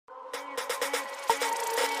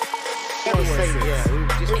Yeah, we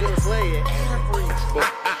just gonna play it.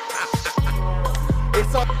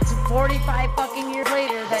 It's all 45 fucking years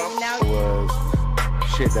later that now Was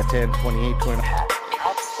shit that 10, 28, 20.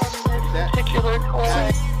 That particular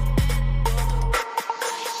coin.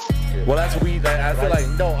 Well, that's what I feel like.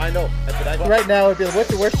 No, I know. That's what I. Right now, it'd be, what's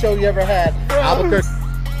the worst show you ever had? Albuquerque.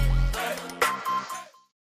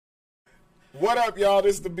 What up, y'all?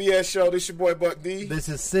 This is the BS Show. This your boy Buck D. This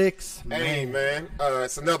is 6. Hey, man.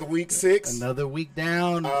 It's another week 6. Another week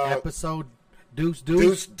down. Episode Deuce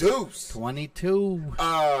Deuce Deuce. 22.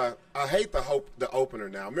 I hate the opener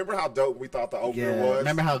now. Remember how dope we thought the opener was?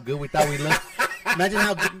 Remember how good we thought we looked? Imagine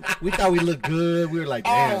how good, we thought we looked good. We were like,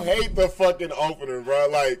 damn. I hate the fucking opener, bro.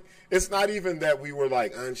 Like, it's not even that we were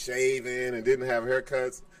like unshaven and didn't have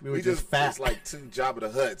haircuts. We were just fat. It's like 2 Jabba the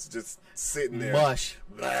Hutts just sitting there. Mush.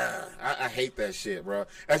 I hate that shit, bro.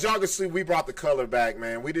 As y'all can see, we brought the color back,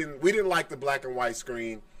 man. We didn't like the black and white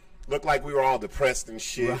screen. Looked like we were all depressed and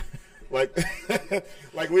shit. Right.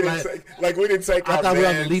 Like we didn't take I our thought we were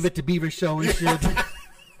on meds. the Leave It to Beaver show and shit.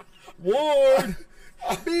 Ward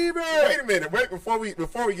Beaver. Wait a minute. Wait before we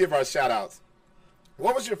give our shout outs.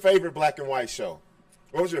 What was your favorite black and white show?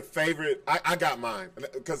 What was your favorite? I got mine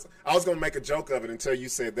because I was gonna make a joke of it until you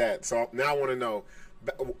said that. So now I want to know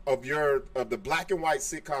of the black and white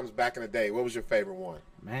sitcoms back in the day. What was your favorite one?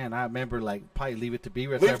 Man, I remember probably Leave It to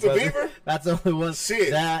Beaver. Leave It to Beaver? That's the only one.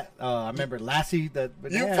 Shit. That I remember Lassie. That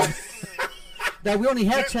we only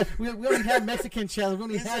had we only had Mexican channels. We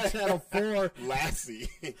only had Channel 4. Lassie.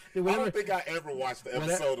 I Whatever- don't think I ever watched the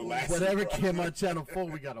episode of Lassie. Whatever bro. came on Channel 4,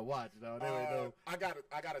 we gotta watch. No. I got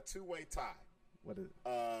a 2-way tie. What is it?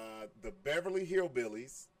 The Beverly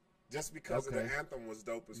Hillbillies, just because of Okay. the anthem was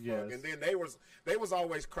dope as fuck. Yes. And then they was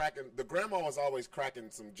always cracking. The grandma was always cracking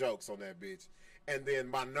some jokes on that bitch. And then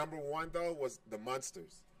my number one though was the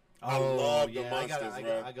Munsters. I love the Munsters,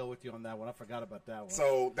 bro. I go with you on that one. I forgot about that one.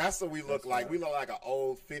 So that's what we look That's like. right. We look like an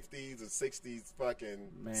old 50s or 60s fucking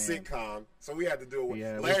Man. sitcom. So we had to do it.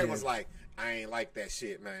 Yeah, we Larry did. was like, I ain't like that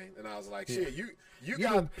shit, man. And I was like, Yeah. shit, you You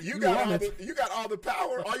got all the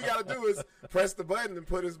power. All you got to do is press the button and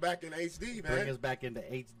put us back in HD, man. Bring us back into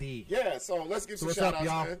HD. Yeah, so let's give some what's shout up, outs,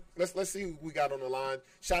 y'all? man. Let's see who we got on the line.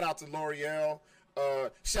 Shout out to L'Oreal.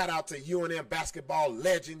 Shout out to UNM basketball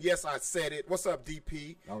legend. Yes, I said it. What's up,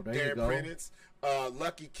 DP? Oh, there Darren you go. Prentice,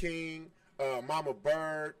 Lucky King, Mama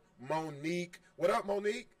Bird, Monique. What up,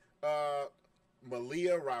 Monique?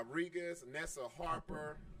 Malia Rodriguez, Nessa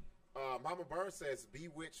Harper. Mama Bird says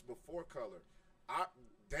Bewitched before color.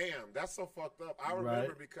 Damn, that's so fucked up. I remember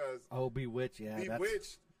Right. because Oh, Bewitched, yeah.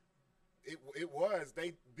 Bewitched. It was.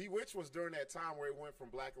 Bewitched was during that time where it went from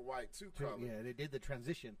black and white to color. Yeah, they did the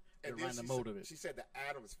transition. And They're then around the mode of it. She said the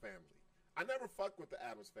Addams Family. I never fucked with the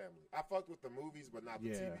Addams Family. I fucked with the movies, but not the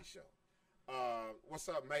Yeah. TV show. What's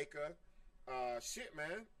up, Maker? Shit,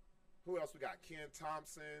 man. Who else we got? Ken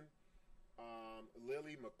Thompson,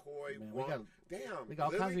 Lily McCoy. Man, we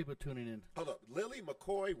got all kinds of people tuning in. Hold up, Lily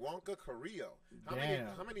McCoy, Wonka Carrillo.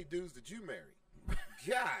 Damn. How many dudes did you marry?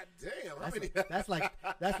 God damn. How many? That's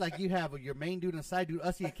like you have your main dude and side dude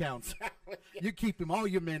Ussy accounts. You keep them all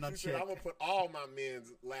your men on She said, check. I'm gonna put all my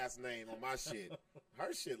men's last name on my shit.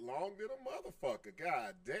 Her shit long than a motherfucker.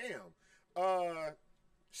 God damn.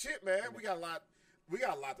 Shit, man. We got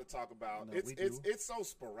a lot to talk about. No, It's so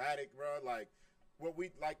sporadic, bro. Like what we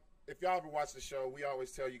like. If y'all ever watch the show, we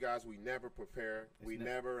always tell you guys we never prepare. We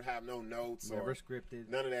never have no notes Never or scripted.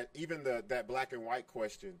 none of that. Even that black and white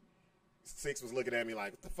question. Six was looking at me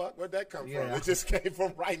like, what the fuck? Where'd that come from? Yeah. It just came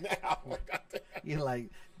from right now. You're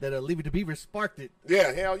like that. Leave It to Beaver sparked it.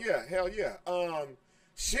 Yeah, hell yeah.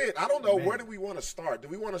 Shit, I don't know. Man. Where do we want to start? Do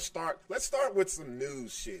we want to start? Let's start with some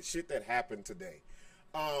news shit that happened today.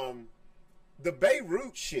 The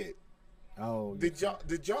Beirut shit. Oh, Did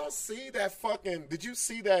y'all see that fucking? Did you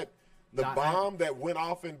see that the No, bomb that went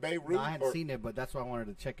off in Beirut? no, I hadn't seen it, but that's why I wanted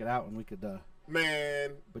to check it out, and we could.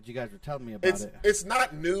 Man, But you guys were telling me about it. it's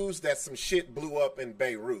not news that some shit blew up in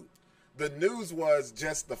Beirut. The news was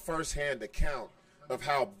just the first-hand account of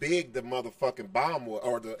how big the motherfucking bomb was,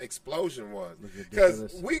 or the explosion was.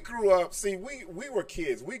 Because we grew up, we were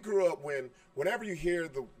kids. We grew up whenever you hear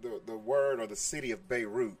the word or the city of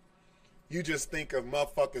Beirut, you just think of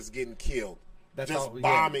motherfuckers getting killed. That's just all, yeah.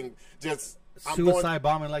 bombing, just... Suicide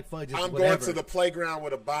bombing like fuck. Just I'm whatever. going to the playground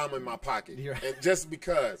with a bomb in my pocket. Right. And just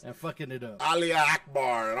because. And fucking it up. Aliyah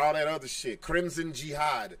Akbar and all that other shit. Crimson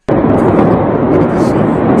Jihad. So I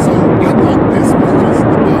thought this was just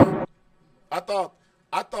the bomb.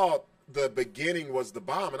 I thought the beginning was the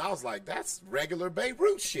bomb, and I was like, that's regular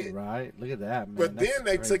Beirut shit. Right. Look at that, man. But That's then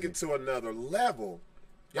they crazy. took it to another level.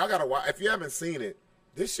 Y'all gotta watch. If you haven't seen it,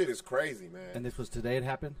 This shit is crazy, man. And this was today it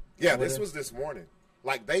happened? Yeah, this was this morning.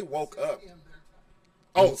 Like, they woke up.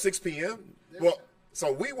 Oh, 6 p.m.? Well,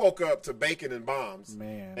 so we woke up to bacon and bombs.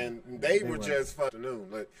 Man. And they were just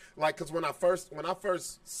afternoon. Like, because when I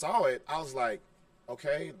first saw it, I was like,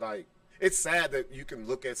 okay, like, it's sad that you can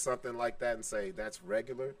look at something like that and say that's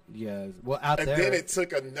regular. Yeah. Well, out and there. And then it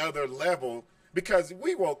took another level. Because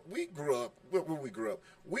we grew up, when we grew up,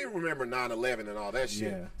 we remember 9/11 and all that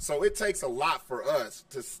shit. Yeah. So it takes a lot for us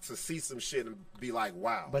to see some shit and be like,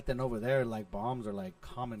 wow. But then over there, like, bombs are, like,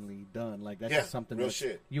 commonly done. Like, that's just something real that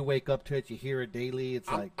shit. You wake up to it, you hear it daily. It's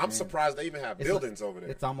I'm surprised they even have buildings over there.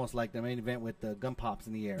 It's almost like the main event with the gun pops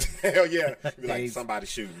in the air. Hell yeah. Be like, somebody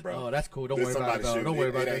shooting, bro. Oh, that's cool. Don't worry about it, though. Don't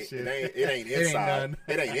worry about that shit. It ain't inside.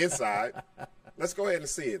 It ain't inside. Let's go ahead and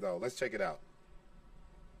see it, though. Let's check it out.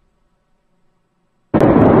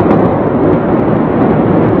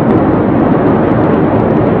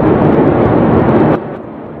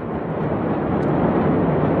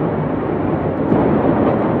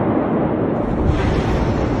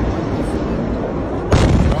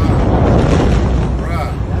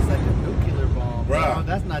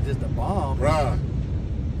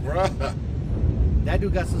 That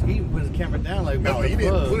dude got he even put his camera down like no, he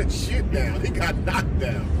didn't put shit down. He got knocked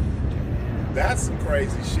down. That's some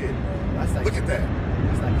crazy shit, bro. That's like, look at that.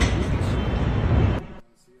 That's like shit.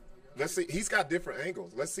 Let's see. He's got different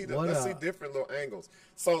angles. Let's see see different little angles.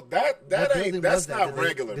 So that's not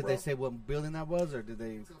regular, did bro. Did they say what building that was, or did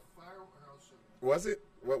they? It's a fireworks. Was it?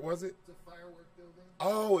 What was it? It's a firework building.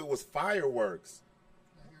 Oh, it was fireworks.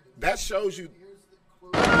 That shows you.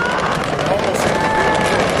 Black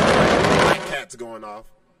cats going off.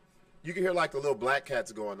 You can hear like the little black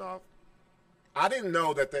cats going off. I didn't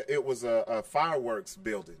know that it was a fireworks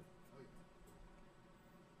building.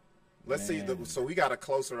 Let's see. So we got a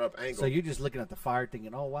closer up angle. So you're just looking at the fire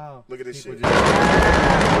thinking, oh, wow. Look at this shit.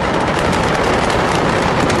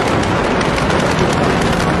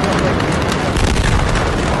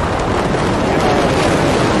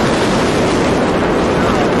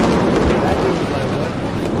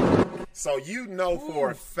 So you know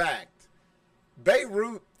for a fact,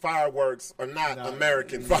 Beirut fireworks are not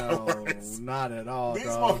American fireworks. No, not at all. These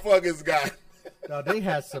motherfuckers got. No, they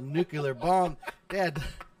had some nuclear bomb. They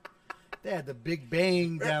had the Big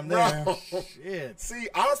Bang down there. Bro, shit. See,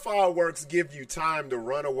 our fireworks give you time to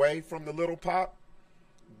run away from the little pop.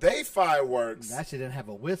 They fireworks. That shit didn't have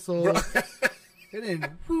a whistle. It didn't.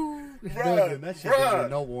 That shit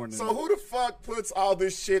didn't no warning. So who the fuck puts all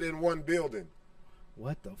this shit in one building?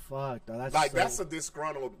 What the fuck? That's a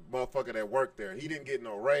disgruntled motherfucker that worked there. He didn't get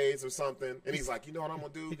no raise or something, and he's like, you know what I'm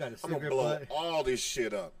gonna do? I'm gonna blow all this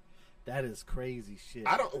shit up. That is crazy shit.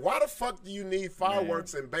 Why the fuck do you need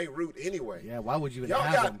fireworks in Beirut anyway? Yeah, why would you even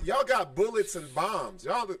have them? Y'all got bullets and bombs.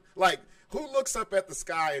 Y'all like who looks up at the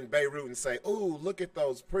sky in Beirut and say, "Ooh, look at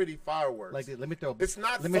those pretty fireworks." Like, let me throw. It's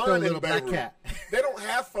not let fun me throw a in little Beirut. black cat. They don't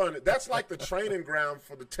have fun. That's like the training ground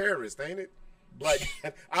for the terrorists, ain't it? Like,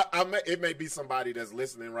 it may be somebody that's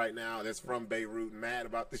listening right now that's from Beirut mad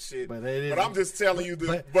about this shit. But I'm just telling you,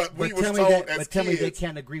 but we was told as kids. Tell me they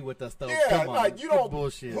can't agree with us, though. Yeah, come on. Like, you don't.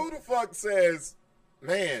 Bullshit. Who the fuck says,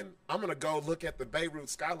 man, I'm going to go look at the Beirut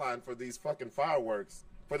skyline for these fucking fireworks,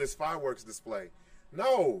 for this fireworks display?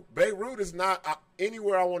 No, Beirut is not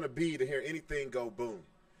anywhere I want to be to hear anything go boom.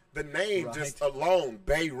 The name just alone,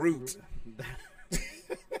 Beirut.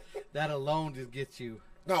 That alone just gets you.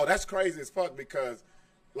 No, that's crazy as fuck because,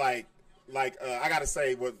 I gotta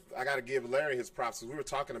say, I gotta give Larry his props. We were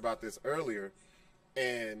talking about this earlier,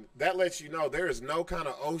 and that lets you know there is no kind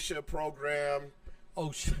of OSHA program.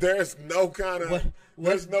 OSHA. There's no kind of. What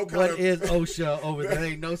is OSHA over there? There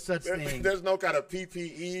ain't no such thing. There's no kind of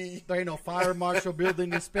PPE. There ain't no fire marshal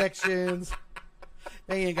building inspections.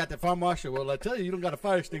 They ain't got the fire marshal. Well, I tell you, you don't got a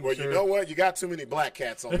fire extinguisher. Well, you know what? You got too many black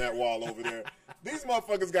cats on that wall over there. These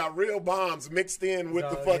motherfuckers got real bombs mixed in with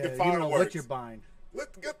the fucking fireworks. You don't know what you're buying.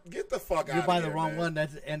 Get the fuck out of here. You buy the wrong one,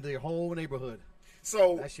 that's the end of your whole neighborhood.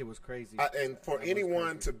 So that shit was crazy. And for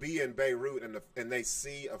anyone to be in Beirut and they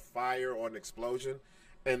see a fire or an explosion,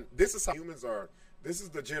 and this is how humans are. This is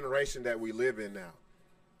the generation that we live in now.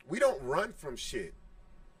 We don't run from shit.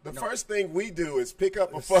 The first thing we do is pick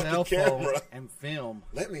up a fucking camera and film.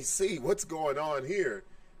 Let me see what's going on here.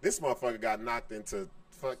 This motherfucker got knocked into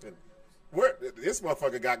fucking. This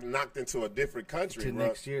motherfucker got knocked into a different country. To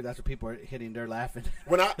next year, that's what people are hitting. They're laughing.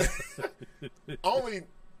 When I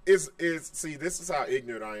see, this is how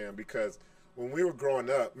ignorant I am because when we were growing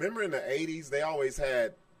up, remember in the 80s they always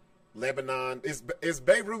had Lebanon. Is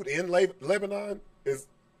Beirut in Lebanon? Is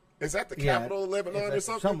that the capital of Lebanon or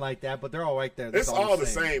something? Something like that, but they're all right there. It's all the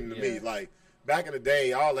same to me. Like, back in the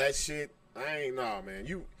day, all that shit,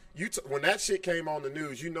 Man. When that shit came on the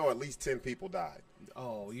news, you know at least 10 people died.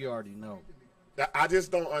 Oh, you already know. I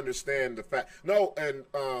just don't understand the fact. No, and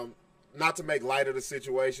not to make light of the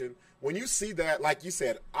situation, when you see that, like you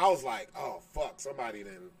said, I was like, oh, fuck, somebody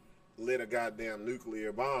then lit a goddamn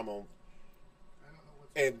nuclear bomb on.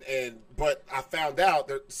 But I found out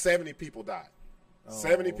that 70 people died.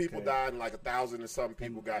 70 people died and like 1,000 and something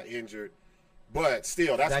people got injured. But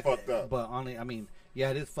still, that's fucked up. But only, I mean,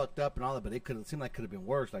 yeah, it is fucked up and all that, but it seemed like it could have been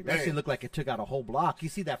worse. Like, that shit looked like it took out a whole block. You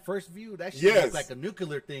see that first view? That shit looked like a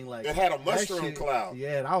nuclear thing. Like, it had a mushroom cloud.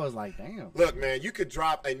 Yeah, and I was like, damn. Look, man, you could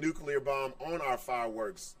drop a nuclear bomb on our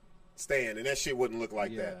fireworks stand, and that shit wouldn't look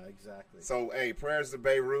like that. Yeah, exactly. So, hey, prayers to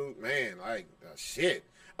Beirut. Man, like, shit.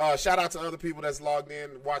 Shout out to other people that's logged in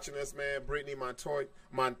watching us, man. Brittany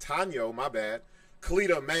Montano, my bad.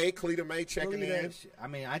 Cleta May checking in. I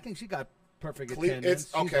mean, I think she got perfect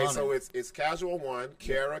attendance. It's Casual One,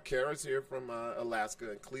 Kara's here from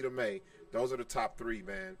Alaska, and Cleta May. Those are the top three,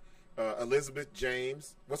 man. Elizabeth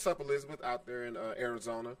James, what's up, Elizabeth, out there in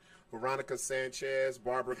Arizona? Veronica Sanchez,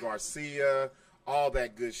 Barbara Garcia, all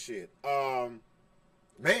that good shit.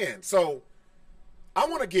 Man, so I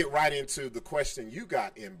want to get right into the question you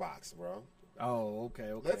got inbox, bro. Oh,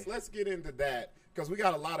 okay. Let's get into that. Because we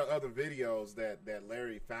got a lot of other videos that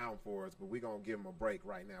Larry found for us, but we're going to give him a break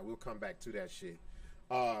right now. We'll come back to that shit.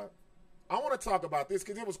 I want to talk about this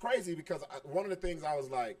because it was crazy because one of the things I was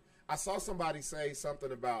like, I saw somebody say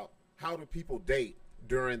something about how do people date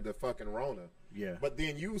during the fucking Rona. Yeah. But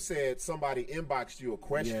then you said somebody inboxed you a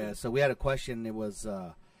question. Yeah, so we had a question. It was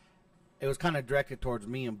kind of directed towards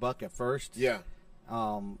me and Buck at first. Yeah.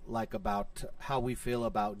 Like about how we feel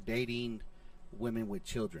about dating women with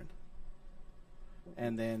children.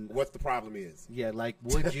 And then what the problem is? Yeah, like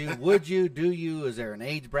do you? Is there an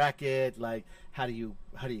age bracket? Like how do you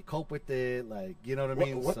cope with it? Like, you know what I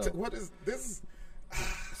mean? What is this?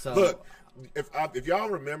 So look, if y'all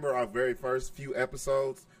remember our very first few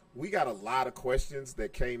episodes, we got a lot of questions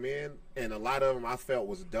that came in, and a lot of them I felt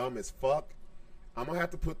was dumb as fuck. I'm gonna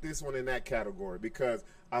have to put this one in that category because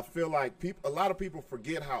I feel like a lot of people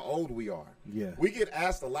forget how old we are. Yeah, we get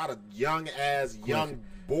asked a lot of young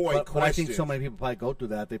boy questions. But I think so many people probably go through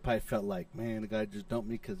that. They probably felt like, man, the guy just dumped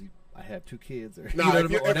me because I have 2 kids, or no, you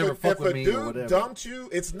know, or never fuck with me, or whatever. If a dude dumped you,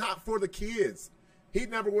 it's not for the kids. He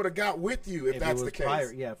never would have got with you if that's the case.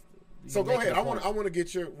 Prior, yeah. So go ahead. I want to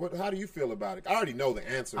get your. How do you feel about it? I already know the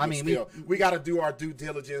answer. I mean, we got to do our due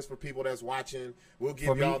diligence for people that's watching. We'll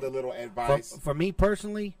give y'all the little advice. For me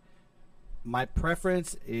personally, my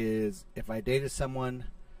preference is if I dated someone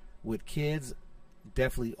with kids,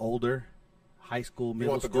 definitely older, high school,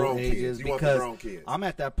 middle school ages, because I'm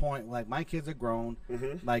at that point. Like, my kids are grown.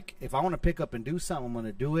 Mm-hmm. Like, if I want to pick up and do something, I'm going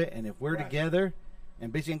to do it. And if we're together.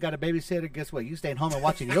 And bitch, you ain't got a babysitter. Guess what? You staying home and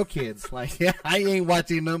watching your kids. Like, yeah, I ain't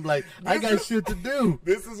watching them. Like, I got shit to do.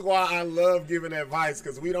 This is why I love giving advice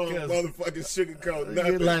because we don't motherfucking sugarcoat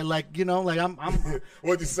nothing. Like you know, like I'm.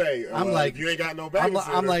 What'd you say? I'm like, you ain't got no babysitter.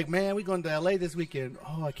 I'm like, man, we going to LA this weekend.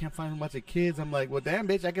 Oh, I can't find a bunch of kids. I'm like, well, damn,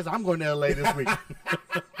 bitch, I guess I'm going to LA this week.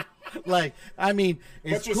 Like, I mean,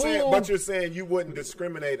 it's cool. But you're saying you wouldn't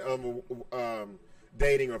discriminate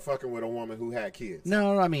dating or fucking with a woman who had kids.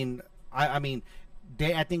 No, I mean, I mean.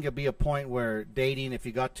 I think it'd be a point where dating, if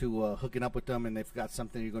you got to hooking up with them and they've got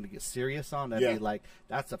something you're going to get serious on, that'd be like,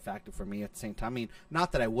 that's a factor for me at the same time. I mean,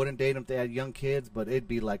 not that I wouldn't date them if they had young kids, but it'd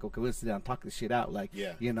be like, okay, we'll sit down and talk this shit out. Like,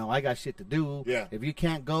 you know, I got shit to do. Yeah. If you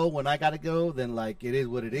can't go when I got to go, then, like, it is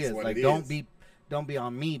what it is. Like, don't be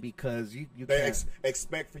on me because you can't.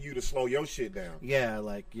 Expect for you to slow your shit down. Yeah,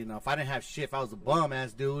 like, you know, if I didn't have shit, if I was a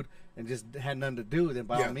bum-ass dude and just had nothing to do, then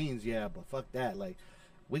by all means, but fuck that. Like,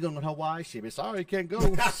 we going to Hawaii shit. But sorry, can't go.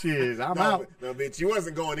 Shit, I'm out. No, bitch, you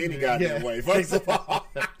wasn't going any goddamn way. First of all,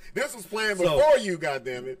 this was planned before you,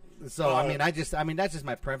 goddamn it. So I mean, that's just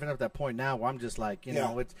my preference at that point now, where I'm just like, you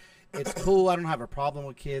know, it's cool. I don't have a problem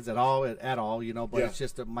with kids at all, you know. But it's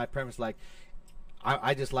just my preference. Like,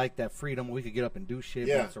 I just like that freedom. We could get up and do shit,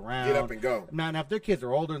 bounce around, get up and go. Now, if their kids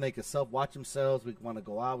are older and they can self-watch themselves, we want to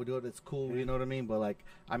go out, we do it. It's cool, you know what I mean. But like,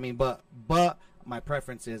 I mean, but. My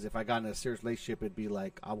preference is if I got in a serious relationship, it'd be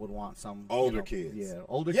like I would want some older kids. Yeah,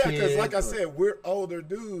 older kids. Yeah, because like I said, we're older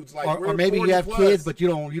dudes. Like, or maybe you have kids, but you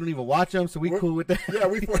don't even watch them, so we're cool with that. Yeah,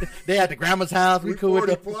 they at the grandma's house. We cool with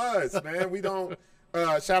that. 40 plus, man. We don't.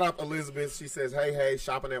 Shout out Elizabeth. She says, "Hey,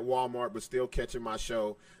 shopping at Walmart, but still catching my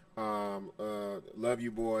show. Love you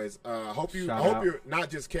boys. Hope you're not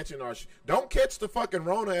just catching our. Don't catch the fucking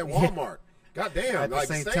Rona at Walmart. God damn, like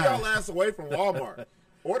stay y'all ass away from Walmart."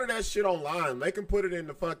 Order that shit online. Make them put it in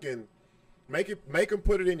the fucking, make them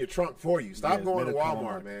put it in your trunk for you. Stop going to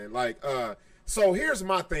Walmart, man. Like, So here's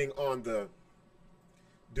my thing on the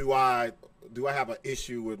do I have an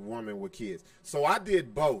issue with women with kids? So I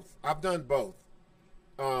did both. I've done both.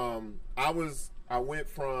 I went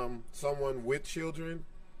from someone with children.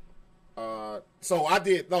 So I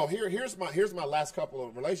did. No, here's my last couple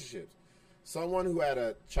of relationships. Someone who had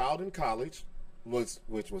a child in college, which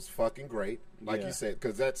was fucking great, like you said,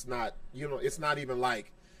 because that's not, it's not even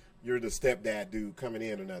like you're the stepdad dude coming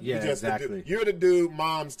in or nothing. Yeah, exactly. You're the dude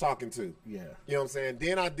mom's talking to. Yeah. You know what I'm saying?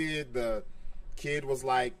 Then I did the kid was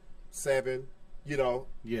like 7,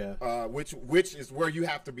 Yeah. Which is where you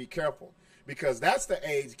have to be careful. Because that's the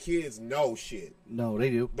age kids know shit. No,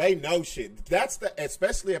 they do. They know shit.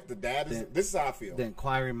 Especially if the dad is. This is how I feel. The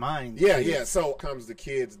inquiring mind. Yeah, yeah. So comes the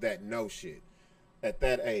kids that know shit at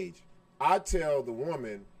that age. I tell the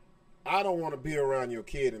woman, I don't want to be around your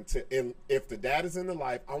kid until, if the dad is in the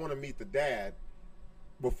life, I want to meet the dad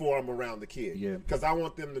before I'm around the kid. Yeah. Because I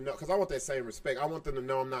want them to know, because I want that same respect. I want them to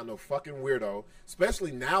know I'm not no fucking weirdo,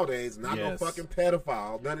 especially nowadays, not no fucking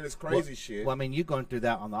pedophile, none of this crazy shit. Well, I mean, you're going through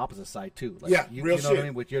that on the opposite side, too. Like, yeah, you real know shit. what I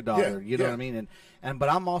mean, with your daughter. Yeah, you know what I mean? But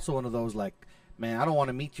I'm also one of those, like, man, I don't want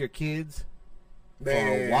to meet your kids for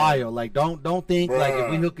a while. Like, don't think, like,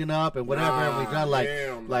 if we hooking up and whatever, and we got,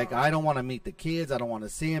 like, I don't want to meet the kids. I don't want to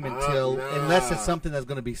see them unless it's something that's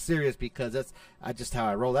going to be serious, because that's just how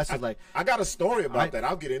I roll. That's just I got a story about that.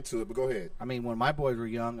 I'll get into it, but go ahead. I mean, when my boys were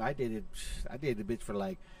young, I dated a bitch for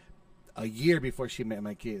like a year before she met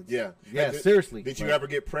my kids. Yeah. Seriously. Did you ever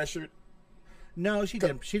get pressured? No, she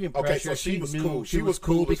didn't. She didn't pressure. Okay, so she was cool. She was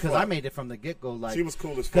cool because I made it from the get go. Like, she was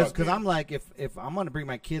cool as fuck. Because I'm like, if I'm gonna bring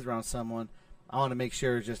my kids around someone, I want to make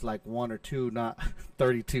sure it's just like 1 or 2, not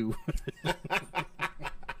 32.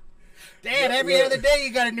 Dad, every other day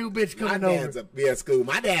you got a new bitch coming over. School.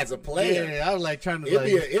 My dad's a player. Yeah, I was like trying to.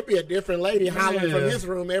 It'd be a different lady hollering from his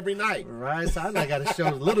room every night. Right, so I got to show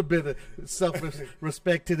a little bit of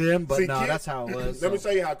self-respect to them, but no, that's how it was. Let me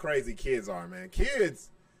tell you how crazy kids are, man. Kids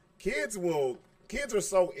are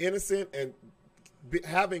so innocent, and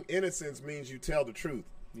having innocence means you tell the truth.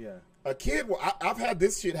 Yeah. A kid, I've had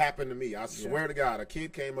this shit happen to me. I swear to God, a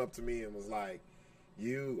kid came up to me and was like,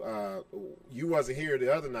 "You wasn't here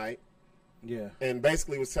the other night." Yeah. And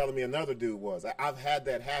basically was telling me another dude was. I've had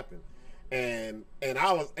that happen. And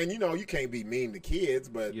I was, and you can't be mean to kids,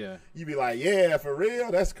 but you be like, "Yeah, for real?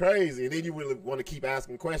 That's crazy." And then you really want to keep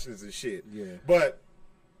asking questions and shit. Yeah. But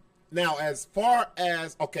now, as far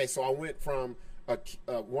as, okay, so I went from a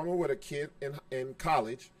woman with a kid in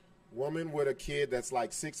college, woman with a kid that's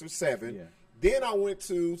like 6 or 7. Yeah. Then I went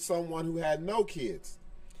to someone who had no kids.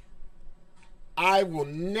 I will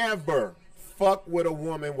never fuck with a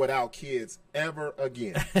woman without kids ever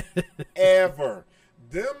again. Ever.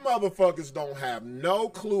 Them motherfuckers don't have no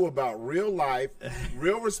clue about real life,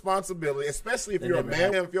 real responsibility, especially if you're a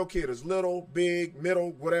man, if your kid is little, big,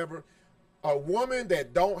 middle, whatever. A woman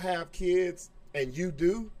that don't have kids and you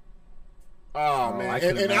do, man.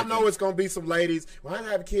 And I know it's going to be some ladies, well, I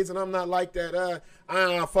have kids and I'm not like that.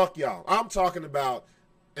 Fuck y'all. I'm talking about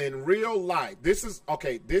in real life. This is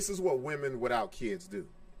what women without kids do.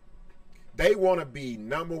 They want to be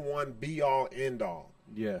number one, be all, end all.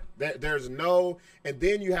 Yeah. There's no, and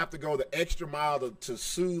then you have to go the extra mile to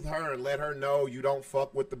soothe her and let her know you don't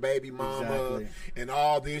fuck with the baby mama and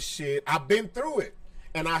all this shit. I've been through it,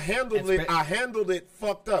 and I handled it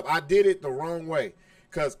fucked up. I did it the wrong way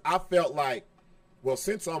because I felt like, well,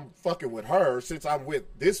 since I'm fucking with her, since I'm with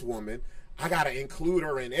this woman, I gotta include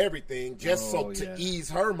her in everything just to ease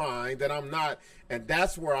her mind that I'm not, and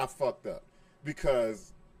that's where I fucked up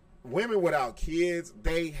because women without kids,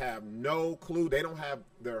 they have no clue. They don't have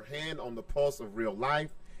their hand on the pulse of real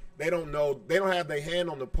life. They don't know. They don't have their hand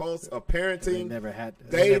on the pulse of parenting.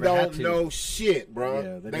 They don't know shit,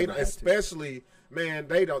 bro. Yeah, especially, man,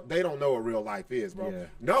 they don't know what real life is, bro. Yeah.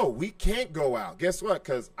 No, we can't go out. Guess what?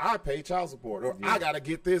 Because I pay child support, or I gotta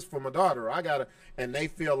get this for my daughter, or and they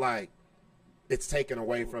feel like it's taken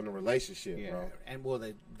away from the relationship, bro. And well,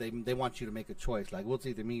 they want you to make a choice. Like, well, it's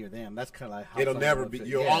either me or them. That's kind of like how it'll never be.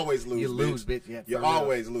 You'll always lose. You lose, bitch. Yeah, you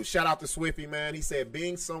always lose. Shout out to Swiffy, man. He said,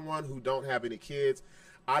 being someone who don't have any kids,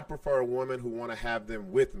 I'd prefer a woman who want to have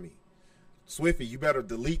them with me. Swiffy, you better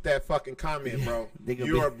delete that fucking comment, bro.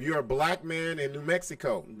 You're a black man in New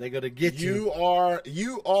Mexico. They're gonna get you.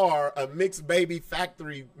 You are a mixed baby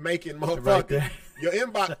factory making motherfucker. Right, your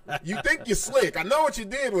inbox. You think you're slick? I know what you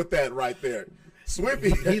did with that right there.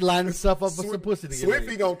 Swiffy, he lined himself up with some pussy to get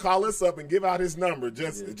Swiffy gonna call us up and give out his number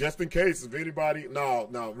just in case if anybody.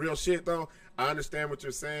 No, real shit though. I understand what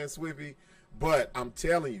you're saying, Swiffy, but I'm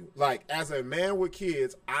telling you, like as a man with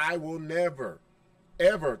kids, I will never,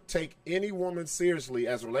 ever take any woman seriously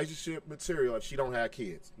as relationship material if she don't have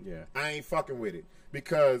kids. Yeah. I ain't fucking with it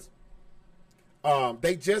because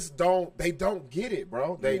they just don't get it,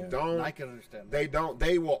 bro. They don't. I can understand that. They don't.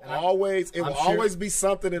 They will always. It will always be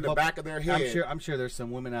something in the back of their head. I'm sure there's some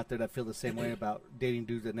women out there that feel the same way about dating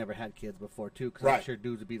dudes that never had kids before too. Because I'm sure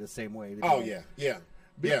dudes would be the same way. Oh yeah.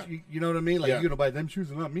 Bitch, you know what I mean? Like you're gonna buy them shoes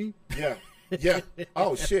and not me. Yeah. Yeah.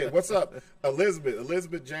 Oh shit. What's up,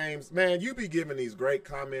 Elizabeth James? Man, you be giving these great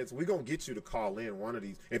comments. We're gonna get you to call in one of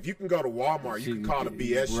these. If you can go to Walmart, you can call the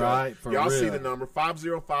BS show. Y'all see the number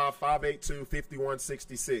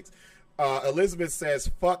 505-582-5166. Elizabeth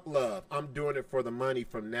says, "Fuck love. I'm doing it for the money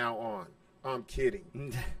from now on." I'm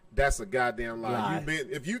kidding. That's a goddamn lie.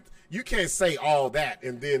 You can't say all that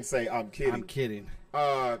and then say I'm kidding. I'm kidding.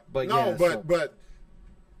 But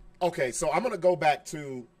okay. So I'm gonna go back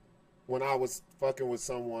to when I was fucking with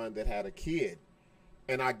someone that had a kid,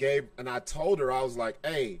 and I told her, I was like,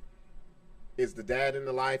 "Hey, is the dad in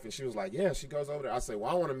the life?" And she was like, "Yeah." She goes over there. I said,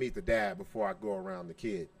 "Well, I want to meet the dad before I go around the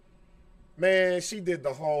kid." Man, she did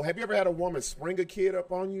the whole. Have you ever had a woman spring a kid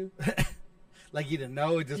up on you? Like you didn't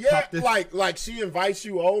know it just yeah, popped like she invites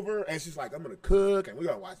you over and she's like, "I'm gonna cook and we're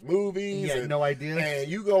gonna watch movies." You had no idea. And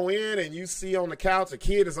you go in and you see on the couch a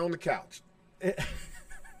kid is on the couch.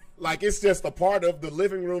 Like it's just a part of the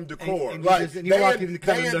living room decor. And like they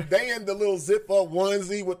in the little zip up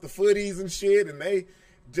onesie with the footies and shit, and they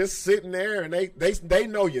just sitting there and they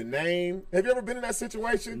know your name. Have you ever been in that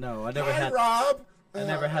situation? No, I never had. Rob. I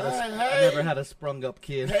never had a sprung up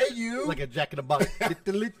kid. Hey you, like a Jack in the Box. What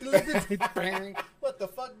the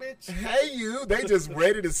fuck, bitch? Hey you, they just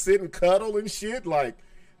ready to sit and cuddle and shit. Like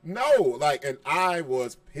no, like, and I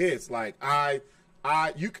was pissed. Like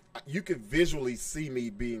you could visually see me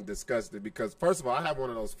being disgusted because first of all, I have one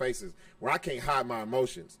of those faces where I can't hide my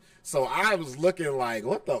emotions. So I was looking like,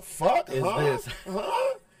 what the fuck is this?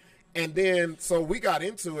 Huh? And then so we got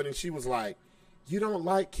into it, and she was like, "You don't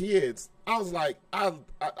like kids." I was like, I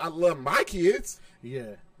love my kids.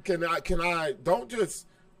 Yeah. Can I don't just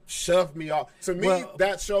shove me off. To me,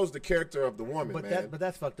 that shows the character of the woman, man. But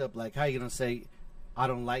that's fucked up. Like, how you gonna say I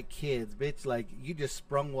don't like kids, bitch? Like, you just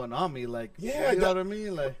sprung one on me. Like, yeah, you know what I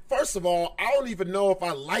mean? Like, first of all, I don't even know if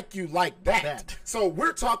I like you like that. So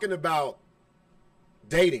we're talking about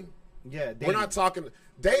dating. Yeah, dating. We're not talking.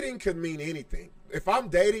 Dating could mean anything. If I'm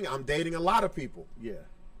dating a lot of people. Yeah.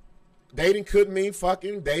 Dating could mean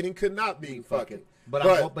fucking. Dating could not mean fucking.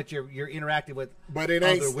 But you're interacting with. But it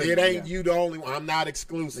ain't you the only one. I'm not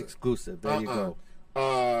exclusive. There you go.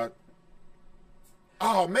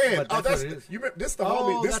 Oh man! That's you remember, this the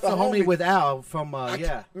homie. This that's the homie with Al from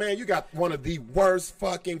yeah. Man, you got one of the worst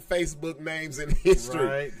fucking Facebook names in history.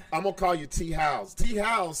 Right. I'm gonna call you T. House. T.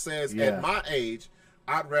 House says, at my age,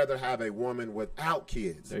 I'd rather have a woman without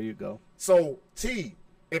kids. There you go. So T,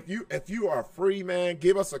 if you are free, man,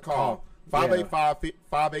 give us a call.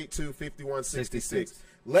 585-582-5166.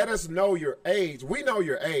 Let us know your age. We know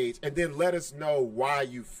your age, and then let us know why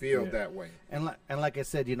you feel that way. And like I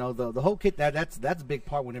said, you know, the whole kid that's a big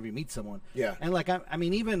part whenever you meet someone. Yeah. And like I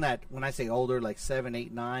mean, even that when I say older, like 7,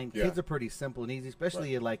 8, 9, kids are pretty simple and easy,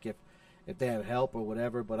 especially like if they have help or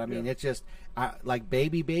whatever. But I mean, it's just like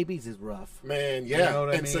babies is rough. Man, yeah. You know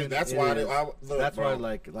what and I mean? So that's why that's why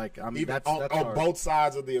like I'm even that's on both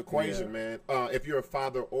sides of the equation, man. If you're a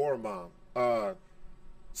father or a mom.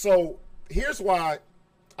 So here's why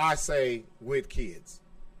I say with kids.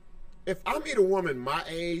 If I meet a woman my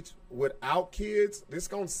age without kids, this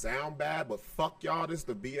gonna sound bad, but fuck y'all, this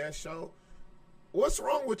the BS show. What's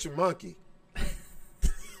wrong with your monkey?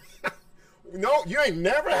 No, you ain't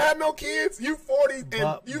never had no kids. You 40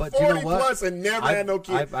 and you 40 you know plus and never had no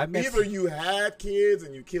kids. Either you had kids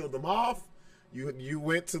and you killed them off. You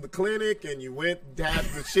went to the clinic and you went had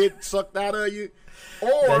the shit sucked out of you,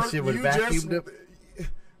 or that shit was vacuumed up.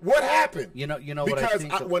 What happened? You know because what I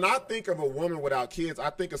think. When I think of a woman without kids, I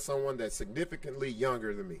think of someone that's significantly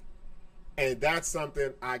younger than me, and that's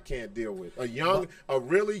something I can't deal with. A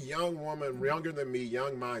really young woman, younger than me,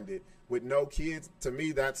 young-minded, with no kids. To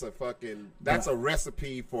me, that's a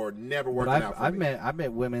recipe for never working out for me. I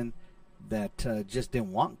met women that just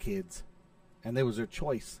didn't want kids, and it was their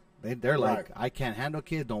choice. They're like, I can't handle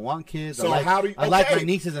kids, don't want kids. So I like my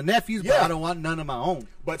nieces and nephews, but I don't want none of my own.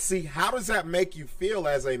 But see, how does that make you feel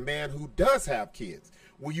as a man who does have kids?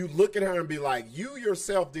 Will you look at her and be like, you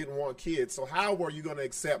yourself didn't want kids, so how were you going to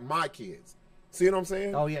accept my kids? See what I'm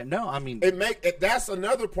saying? Oh yeah, no, I mean that's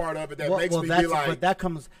another part of it that makes me be like. But that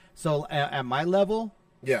comes at my level.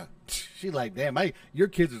 Yeah. She like, damn, your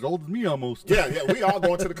kids as old as me almost. Yeah, we all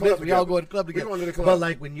going to the club. We all go to the club together. We going to the club. But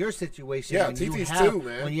like when your situation, TT's too,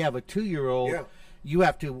 man. When you have a 2-year-old, you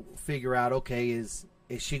have to figure out, okay, is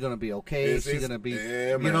is she gonna be okay? Is she gonna be?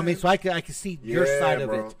 Yeah, you know what I mean? So I can see your side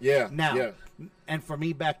of it. Yeah. Now, and for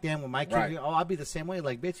me back then when my kids, I'll be the same way.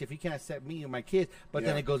 Like, bitch, if you can't accept me and my kids, but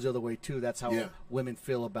then it goes the other way too. That's how women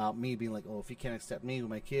feel about me being like, oh, if you can't accept me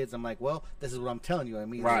with my kids, I'm like, well, this is what I'm telling you. I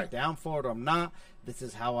mean, I'm down for it or I'm not. This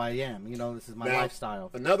is how I am. You know, this is my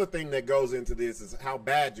lifestyle. Another thing that goes into this is how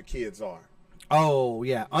bad your kids are. Oh,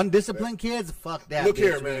 yeah. Undisciplined kids? Fuck that. Look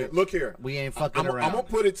here, man. Look here. We ain't fucking around. I'm going to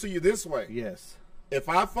put it to you this way. Yes. If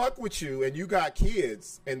I fuck with you and you got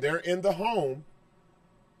kids and they're in the home,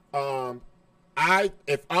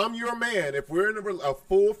 if I'm your man, if we're in a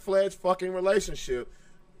full-fledged fucking relationship,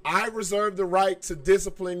 I reserve the right to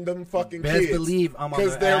discipline them fucking kids. Best believe I'm on their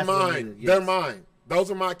because they're mine. Yes. They're mine. Those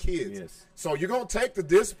are my kids. Yes. So you're going to take the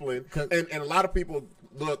discipline, and a lot of people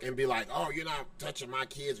look and be like, oh, you're not touching my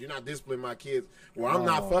kids. You're not disciplining my kids. Well, I'm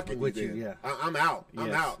not fucking with you. Yeah. I'm out.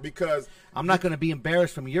 I'm out because I'm not going to be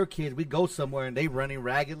embarrassed from your kids. We go somewhere and they running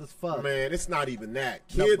ragged as fuck. Man, it's not even that.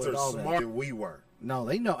 Kids are smarter than we were. No,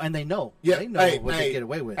 they know, and they know. Yeah, they know what they get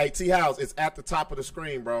away with. Hey, T House, it's at the top of the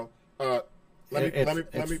screen, bro. Let me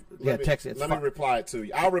reply it to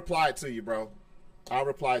you. I'll reply it to you, bro. I'll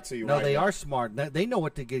reply it to you. No, they are smart. They know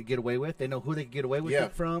what to get away with. They know who they can get away with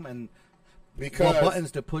it from, and what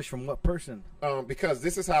buttons to push from what person. Because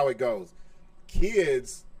this is how it goes.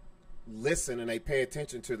 Kids listen and they pay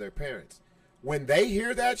attention to their parents. When they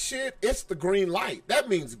hear that shit, it's the green light. That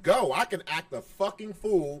means go. I can act a fucking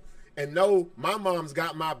fool and know my mom's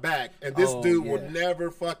got my back, and this dude will never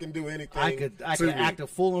fucking do anything. I could act a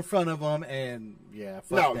fool in front of him, and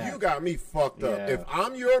fuck that. You got me fucked up. If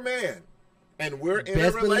I'm your man, and we're in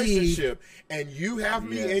a relationship, and you have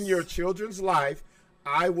me in your children's life,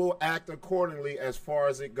 I will act accordingly as far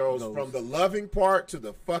as it goes, from the loving part to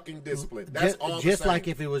the fucking discipline. That's all. Just like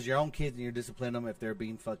if it was your own kids and you're disciplining them if they're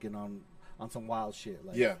being fucking on some wild shit.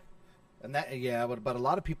 Like, and that but a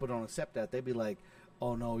lot of people don't accept that. They be like,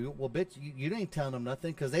 oh no, well bitch, you ain't telling them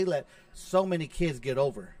nothing because they let so many kids get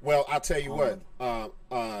over. Well, I'll tell you what.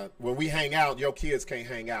 When we hang out, your kids can't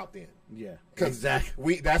hang out then. Yeah,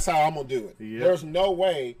 exactly. That's how I'm gonna do it. Yep. There's no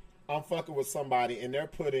way I'm fucking with somebody and they're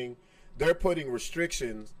putting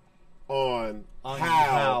restrictions on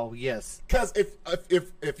how. Yes. Because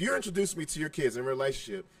if you introduce me to your kids in a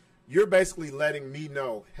relationship, you're basically letting me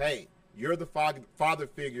know, hey, you're the father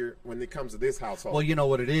figure when it comes to this household. Well, you know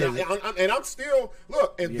what it is. Now, and I'm still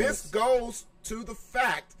this goes to the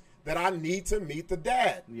fact that I need to meet the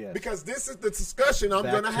dad. Yes. Because this is the discussion I'm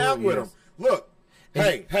going to have with him. Look.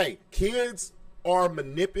 Hey, kids are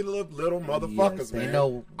manipulative little motherfuckers, man. They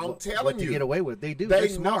know I'm telling what you, to get away with. They do. They're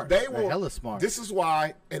smart. They're hella smart. This is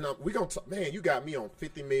why, and we're going to, man, you got me on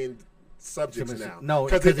 50 million subjects now. No,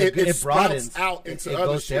 because it broadens out into it other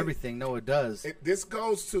goes shit. To everything. No, it does. This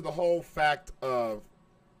goes to the whole fact of,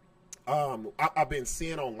 I've been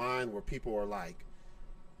seeing online where people are like,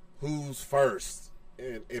 who's first?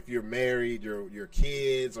 And if you're married, your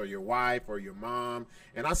kids or your wife or your mom.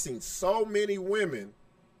 And I've seen so many women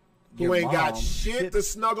who ain't got shit to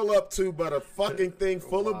snuggle up to but a fucking thing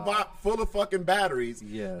full of fucking batteries.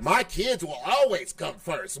 Yes. My kids will always come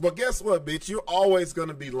first. Well, guess what, bitch? You're always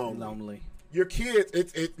gonna be lonely. Your kids,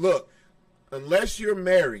 look, unless you're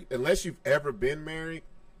married, unless you've ever been married,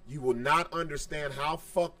 you will not understand how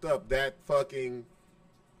fucked up that fucking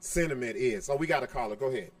sentiment is. So we got a caller. Go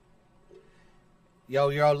ahead. Yo,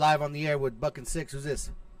 you're all live on the air with Buck and Six. Who's this?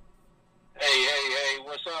 Hey,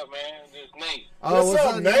 what's up, man? This is Nate. Oh, what's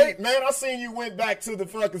up, Nate? Man, I seen you went back to the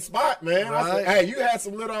fucking spot, man. Right. I said, hey, you had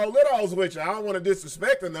some little old with you. I don't want to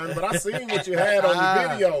disrespect or nothing, but I seen what you had on the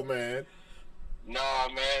video, man. Nah,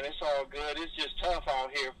 man, it's all good. It's just tough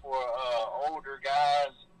out here for older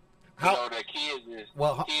guys. The kids is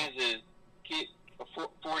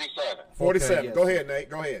 47. 47. Okay, yes. Go ahead, Nate.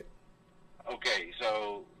 Go ahead. Okay,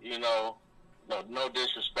 so no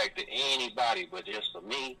disrespect to anybody, but just for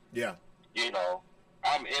me,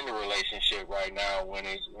 I'm in a relationship right now when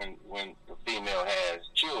the female has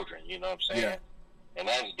children. You know what I'm saying? Yeah. And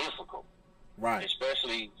that's difficult, right?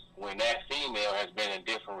 Especially when that female has been in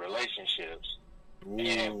different relationships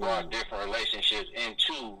and brought different relationships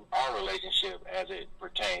into our relationship as it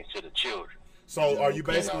pertains to the children. So, are you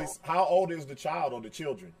basically? How old is the child or the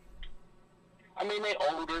children? I mean, they're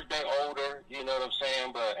older, you know what I'm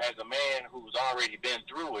saying? But as a man who's already been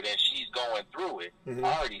through it and she's going through it,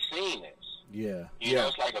 I already seen this. Yeah. You know,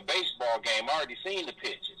 it's like a baseball game. I already seen the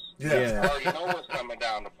pitches. Yeah. I already know what's coming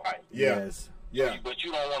down the pipe. Yeah. Yes. Yeah. But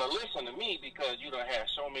you don't want to listen to me because you don't have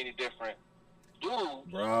so many different dudes.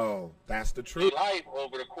 Bro, that's the truth. Life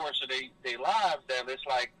over the course of their lives that it's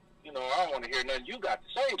like, I don't want to hear nothing you got to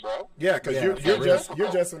say, bro. Yeah, because you're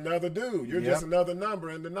just another dude. You're just another number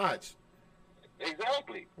in the notch.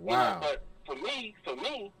 Exactly. Wow. But for me,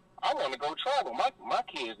 I want to go travel. My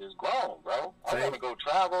kids is grown, bro. I want to go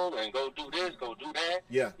travel and go do this, go do that.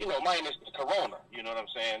 Yeah. Minus the corona. You know what I'm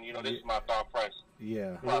saying? This is my thought process.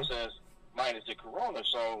 Yeah. Process minus the corona.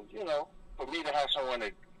 So, for me to have someone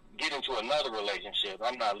to get into another relationship,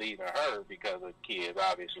 I'm not leaving her because of kids,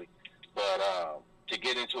 obviously. But to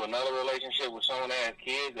get into another relationship with someone that has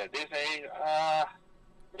kids at this age,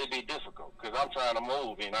 it'd be difficult because I'm trying to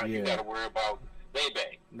move. You got to worry about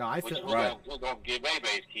baby. No, I feel right. We're gonna get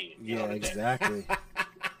baby's kids. Yeah, exactly.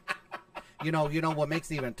 you know what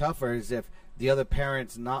makes it even tougher is if the other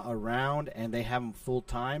parent's not around and they have them full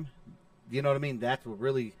time. You know what I mean? That's what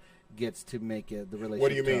really gets to make it the relationship. What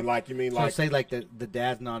do you mean? tough. Like you mean so like say like the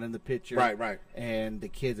dad's not in the picture, right, and the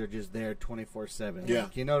kids are just there 24/7. Yeah,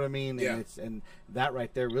 you know what I mean? Yeah, and that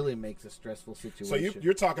right there really makes a stressful situation. So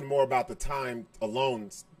you're talking more about the time alone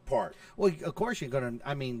part. Well, of course you're gonna.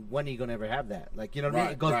 I mean, when are you gonna ever have that? Like, you know what I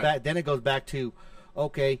mean? It goes right. back. Then it goes back to,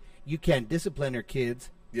 okay, you can't discipline your kids.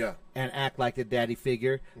 Yeah. And act like the daddy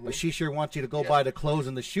figure, but she sure wants you to go buy the clothes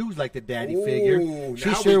and the shoes like the daddy figure.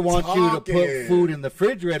 She sure wants you to put food in the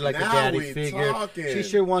refrigerator like the daddy figure. She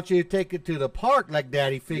sure wants you to take it to the park like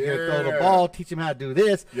daddy figure, throw the ball, teach him how to do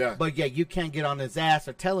this. Yeah. But you can't get on his ass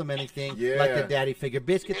or tell him anything like the daddy figure.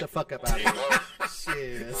 Bitch, get the fuck up out of here.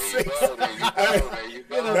 Shit.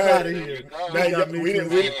 Get us out of here.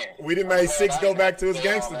 We didn't make 6 go back to his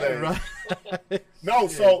gangster days. Right. No,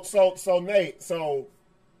 so Nate,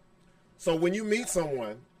 so when you meet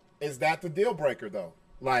someone, is that the deal breaker though?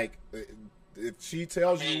 Like, if she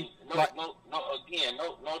tells you, no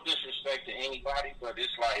disrespect to anybody, but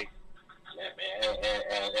it's like, man,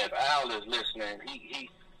 and if Al is listening,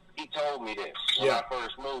 he told me this when I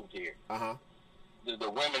first moved here. The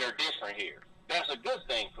women are different here. That's a good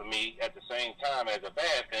thing for me at the same time as a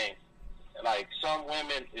bad thing. Like, some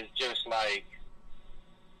women is just like,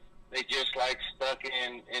 they just like stuck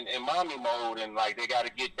in mommy mode, and like they got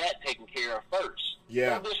to get that taken care of first.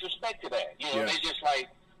 Yeah. No disrespect to that. They just like,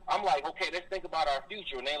 I'm like, okay, let's think about our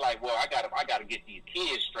future, and they like, well, I gotta get these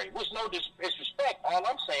kids straight. Which no disrespect. All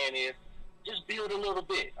I'm saying is, just build a little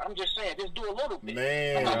bit. I'm just saying, just do a little bit.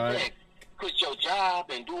 Man, I'm not saying quit your job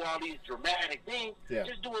and do all these dramatic things. Yeah.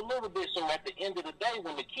 Just do a little bit, so at the end of the day,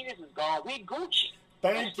 when the kids is gone, we Gucci.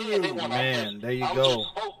 Thank you, man. There you go.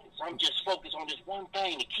 I'm just focused on this one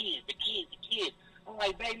thing: the kids. I'm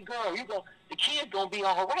like, baby girl, the kids gonna be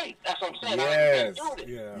all right. That's what I'm saying.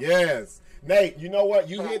 Yes. Nate, you know what?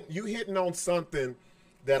 You hitting on something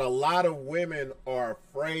that a lot of women are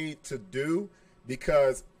afraid to do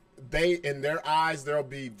because in their eyes, they'll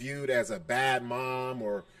be viewed as a bad mom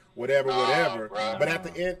or whatever. But at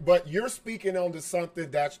the end, but you're speaking on to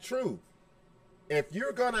something that's true. If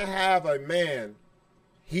you're gonna have a man,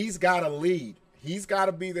 he's got to lead. He's got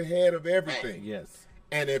to be the head of everything. Yes.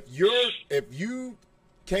 And if you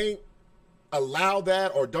can't allow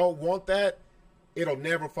that or don't want that, it'll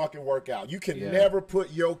never fucking work out. You can never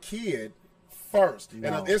put your kid first.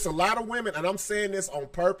 No. And it's a lot of women, and I'm saying this on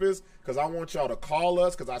purpose because I want y'all to call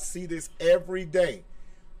us because I see this every day.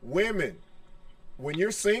 Women, when you're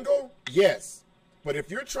single, yes. But if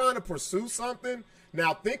you're trying to pursue something,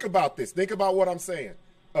 now think about this. Think about what I'm saying.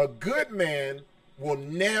 A good man will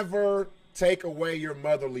never take away your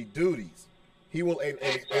motherly duties. He will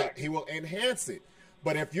he will enhance it.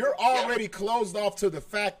 But if you're already closed off to the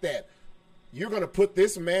fact that you're going to put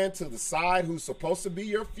this man to the side who's supposed to be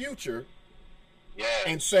your future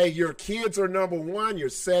and say your kids are number one, you're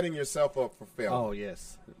setting yourself up for failure. Oh,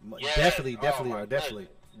 yes. Definitely.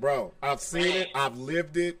 Bro, I've seen it. I've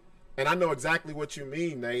lived it. And I know exactly what you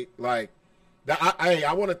mean, Nate. Like,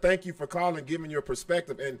 I want to thank you for calling and giving your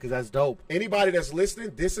perspective. And because that's dope. Anybody that's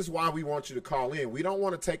listening, this is why we want you to call in. We don't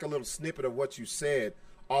want to take a little snippet of what you said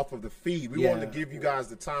off of the feed. We want to give you guys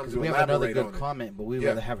the time to elaborate on it. We have another good comment, but we'd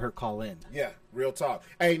rather have her call in. Yeah, real talk.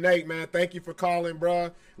 Hey, Nate, man, thank you for calling,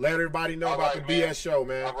 bro. Let everybody know about the BS show,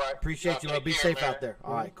 man. All right. Appreciate you, bro. Be safe out there.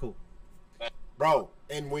 All right, cool. Bro,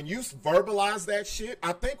 and when you verbalize that shit,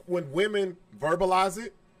 I think when women verbalize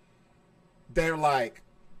it, they're like,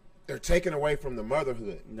 they're taken away from the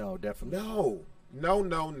motherhood. No, definitely. No. I'm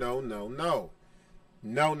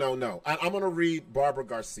going to read Barbara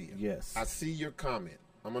Garcia. Yes. I see your comment.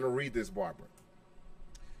 I'm going to read this, Barbara.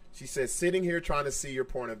 She says, sitting here trying to see your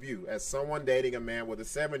point of view as someone dating a man with a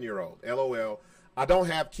 7-year-old. LOL. I don't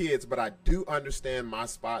have kids, but I do understand my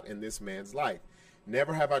spot in this man's life.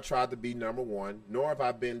 Never have I tried to be number one, nor have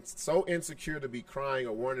I been so insecure to be crying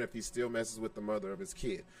or wondering if he still messes with the mother of his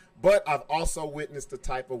kid. But I've also witnessed the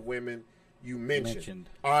type of women you mentioned.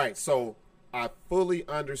 All right, so I fully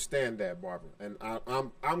understand that, Barbara, and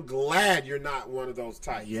I'm glad you're not one of those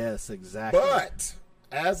types. Yes, exactly. But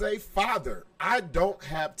as a father, I don't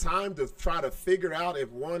have time to try to figure out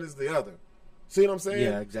if one is the other. See what I'm saying?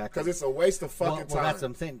 Yeah, exactly. Because it's a waste of fucking time. That's what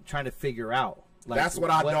I'm saying. Trying to figure out. Like, that's what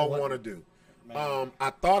I don't want to do. I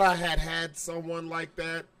thought I had someone like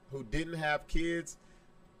that who didn't have kids,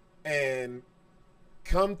 and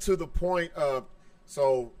come to the point of,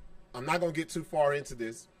 so I'm not going to get too far into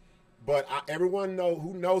this, but everyone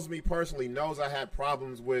who knows me personally knows I had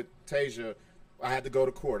problems with Tasia. I had to go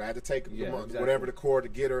to court. I had to take whatever to court to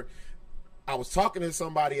get her. I was talking to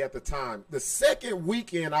somebody at the time. The second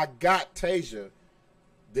weekend I got Tasia,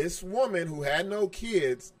 this woman who had no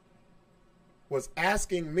kids was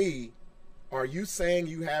asking me, "Are you saying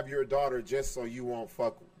you have your daughter just so you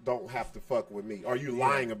don't have to fuck with me? Are you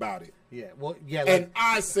lying about it?" Yeah, well, yeah. And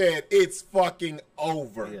I said, "It's fucking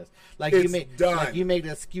over." Yes, like it's done. Like you made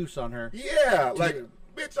an excuse on her. Yeah, like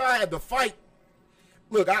bitch, I had to fight.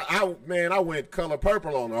 Look, I went color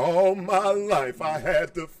purple on her all my life. I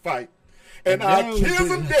had to fight, and I'll kill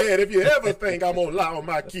them dead if you ever think I'm gonna lie on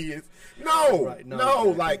my kids. No, right, no,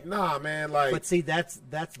 like nah, man. Like, but see, that's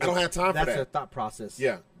I don't have time for that. That's her thought process.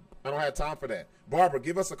 Yeah. I don't have time for that. Barbara,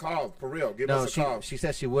 give us a call. For real, give us a call. She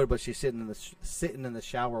said she would, but she's sitting in the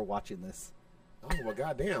shower watching this. Oh, well,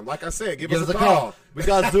 goddamn. Like I said, give us a call. We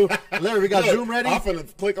got Zoom. Larry, we got Zoom ready? I'm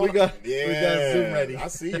finna click on we got Zoom ready. I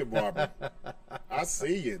see you, Barbara. I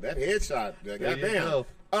see you. That headshot. Goddamn.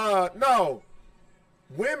 No.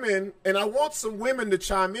 Women, and I want some women to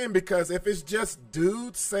chime in, because if it's just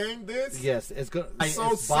dudes saying this, yes, it's good. It's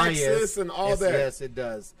so sexist and all that. Yes, it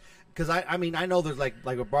does. Because I mean, I know there's like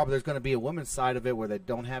with Barbara, there's going to be a woman's side of it where they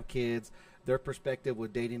don't have kids. Their perspective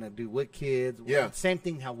with dating a dude with kids. Yeah. Same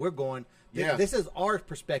thing how we're going. Yeah. This is our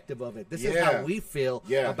perspective of it. This is how we feel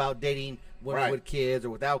about dating women with kids or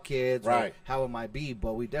without kids, or how it might be.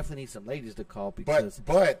 But we definitely need some ladies to call, because.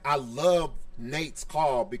 But I love Nate's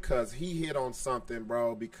call, because he hit on something,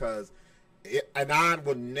 bro. Because and I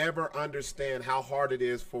would never understand how hard it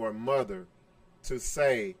is for a mother to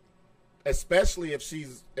say, especially if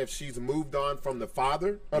she's moved on from the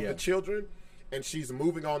father of the children, and she's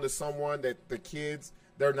moving on to someone that the kids,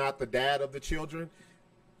 they're not the dad of the children.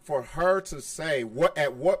 For her to say,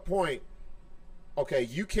 at what point, okay,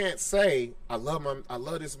 you can't say, I love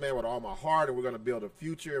this man with all my heart, and we're going to build a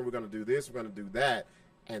future, and we're going to do this, we're going to do that,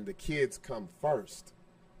 and the kids come first.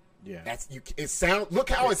 Yeah, Look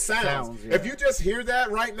how it sounds. If you just hear that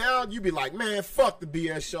right now, you'd be like, man, fuck the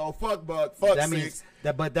BS show, fuck Buck, fuck that Six.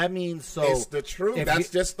 But that means so. It's the truth. That's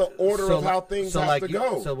just the order of how things have to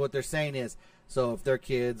go. So what they're saying is, so if their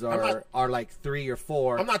kids are like 3 or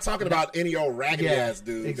 4, I'm not talking about any old raggedy ass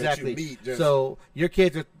dude that you meet. So your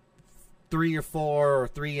kids are 3 or 4 or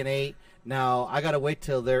 3 and 8. Now I gotta wait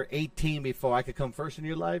till they're 18 before I could come first in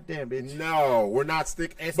your life. Damn, bitch. No, we're not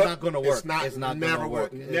sticking. It's not gonna work. It's not never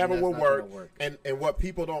work. Never will work. And what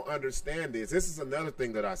people don't understand is, this is another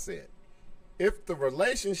thing that I said. If the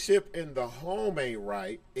relationship in the home ain't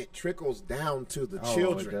right, it trickles down to the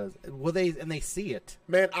children. It does. Well, they see it.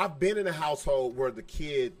 Man, I've been in a household where the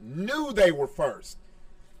kid knew they were first.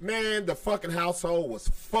 Man, the fucking household was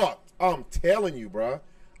fucked. I'm telling you, bro.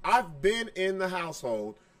 I've been in the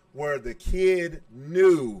household where the kid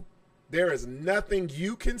knew there is nothing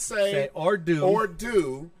you can say or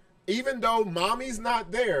do, even though mommy's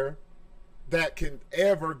not there, that can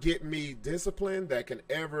ever get me disciplined, that can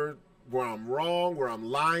ever, where I'm wrong, where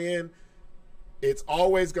I'm lying. It's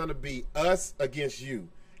always going to be us against you.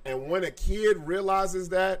 And when a kid realizes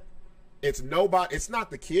that, it's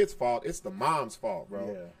not the kid's fault, it's the mom's fault,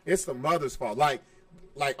 bro. Yeah. It's the mother's fault. Like,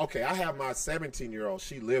 okay, I have my 17-year-old,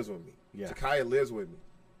 she lives with me. Yeah. Takaya lives with me.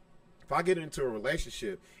 If I get into a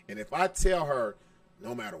relationship, and if I tell her,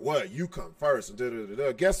 no matter what, you come first,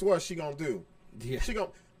 guess what she gonna do? Yeah.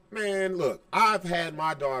 Man, look, I've had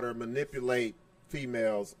my daughter manipulate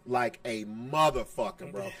females like a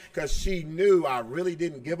motherfucker, bro, because she knew I really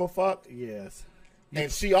didn't give a fuck. Yes. And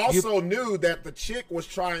she also knew that the chick was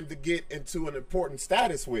trying to get into an important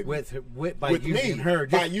status by using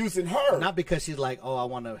her. Not because she's like, oh, I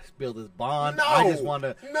want to build this bond. No, I just want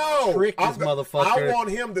to trick this motherfucker. I want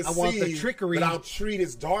him to see the trickery. That I'll treat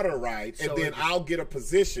his daughter right, and then I'll get a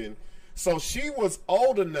position. So she was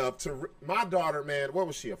old enough to, my daughter, man, what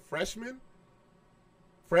was she, a freshman?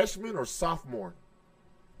 Freshman or sophomore?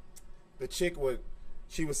 The chick would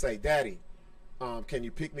say, Daddy, can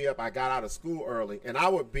you pick me up? I got out of school early. And I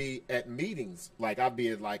would be at meetings. Like, I'd be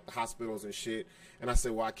at, like, hospitals and shit. And I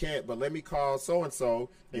said, well, I can't, but let me call so-and-so,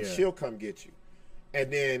 and she'll come get you.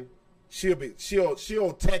 And then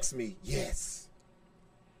she'll text me, yes.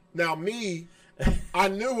 Now, me, I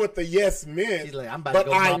knew what the yes meant. She's like, I'm about but to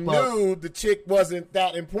go I mop up. knew the chick wasn't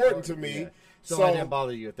that important to me. Yeah. So I didn't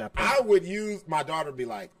bother you at that point. I would use my daughter to be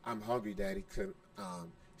like, I'm hungry, Daddy.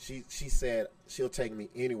 She said she'll take me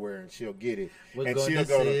anywhere and she'll get it. We're and going she'll to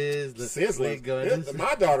go Sizzler.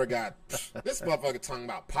 My daughter got this motherfucker talking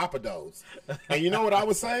about Papa Do's. And you know what I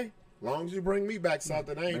would say? As long as you bring me back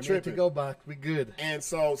something, I ain't tripping. To go box, we good. And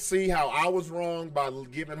so, see how I was wrong by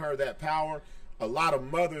giving her that power? A lot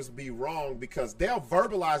of mothers be wrong because they'll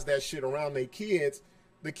verbalize that shit around their kids.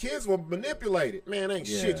 The kids will manipulate it. Man, ain't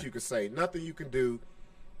shit you can say. Nothing you can do.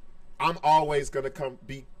 I'm always going to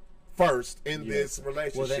be first in this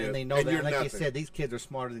relationship. Well, and they know that. Like you said, these kids are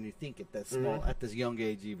smarter than you think at that small, at this young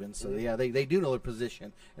age even. So, yeah, they do know their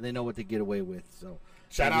position, and they know what to get away with. So.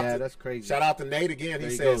 That's crazy. Shout out to Nate again. He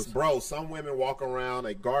says, bro, some women walk around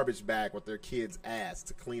a garbage bag with their kids' ass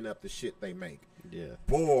to clean up the shit they make. Yeah.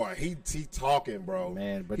 Boy, he talking, bro.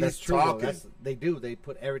 Man, but that's true. They do. They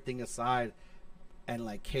put everything aside and,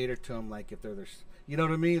 like, cater to them like if they're their... You know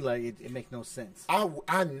what I mean? Like it makes no sense.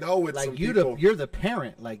 I know it's like you're the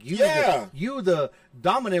parent. Like you the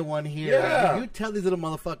dominant one here. Yeah. Like, you tell these little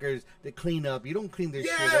motherfuckers to clean up. You don't clean this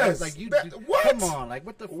shit up. Like what? Come on, like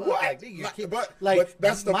what the fuck? What? But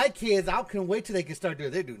that's my kids. I can wait till they can start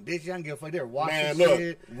doing. They're doing dishes. I don't give a fuck. They're washing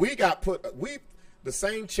shit. Look, we got the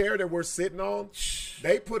same chair that we're sitting on.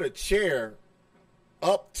 They put a chair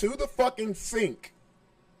up to the fucking sink.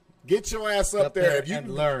 Get your ass up there if you and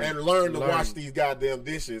learn to wash these goddamn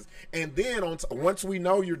dishes. And then once we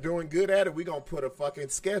know you're doing good at it, we're going to put a fucking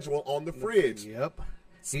schedule on the fridge. Yep.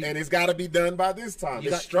 And it's got to be done by this time.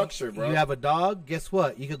 It's structure, bro. You have a dog. Guess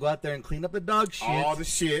what? You could go out there and clean up the dog shit. All the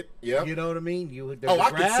shit. Yep. You know what I mean?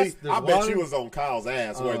 I can see. I bet you was on Kyle's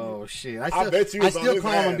ass, wasn't you? Oh, shit. I bet you was on his ass. I still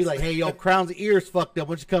call him and be like, hey, yo, Crown's ears fucked up.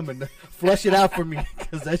 Why don't you come and flush it out for me?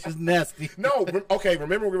 Because that's just nasty. No. Okay,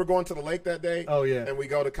 remember we were going to the lake that day? Oh, yeah. And we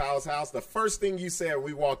go to Kyle's house. The first thing you said when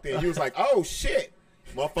we walked in, you was like, oh, shit.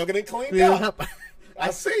 Motherfucker done cleaned up. I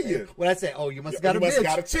see you. What I say? Oh, you must have got a bitch. You must have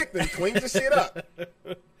got a chick that cleans the shit up.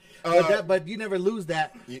 But you never lose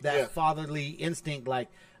that fatherly instinct, like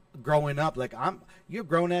growing up. Like you're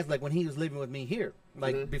grown ass. Like when he was living with me here.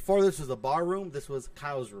 Like before, this was a bar room. This was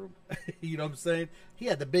Kyle's room. You know what I'm saying? He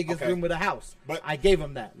had the biggest room of the house. But I gave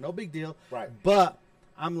him that. No big deal. Right. But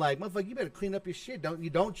I'm like, motherfucker, you better clean up your shit.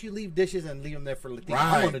 Don't you leave dishes and leave them there for the things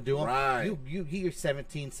I want to do them. Right. You're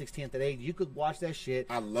 17, 16 at that age. You could wash that shit.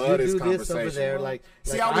 I love this conversation. This over there. Like,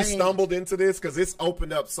 see how we stumbled into this? Because it's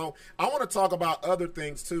opened up. So I want to talk about other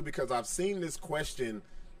things too, because I've seen this question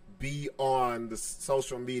be on the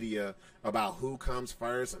social media about who comes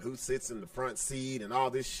first and who sits in the front seat and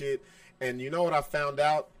all this shit. And you know what I found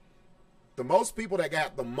out? The most people that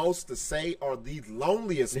got the most to say are the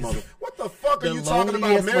loneliest mother. What the fuck are you talking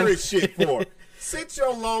about marriage shit for? Sit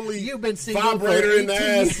your lonely vibrator in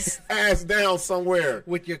the ass down somewhere.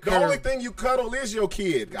 With your the only thing you cuddle is your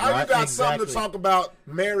kid. Right, you got something to talk about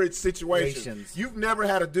marriage situations. You've never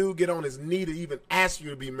had a dude get on his knee to even ask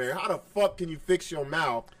you to be married. How the fuck can you fix your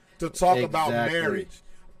mouth to talk about marriage?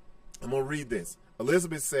 I'm going to read this.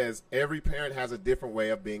 Elizabeth says, every parent has a different way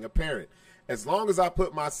of being a parent. As long as I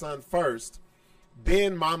put my son first,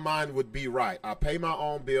 then my mind would be right. I pay my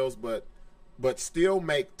own bills, but still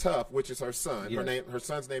make Tough, which is her son. Yes. Her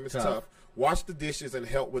son's name is Tough. Wash the dishes and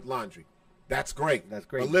help with laundry. That's great. That's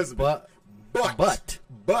great. Elizabeth.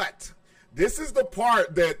 But this is the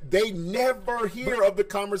part that they never hear of the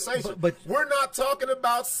conversation. But we're not talking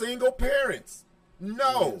about single parents.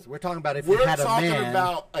 No. Yes, we're talking about if you had a man. We're talking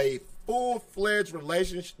about a full-fledged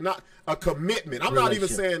relationship, not a commitment. I'm not even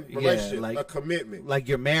saying relationship, like, a commitment. Like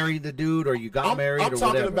you're married the dude or you got married or whatever.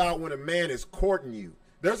 I'm talking about when a man is courting you.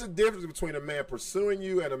 There's a difference between a man pursuing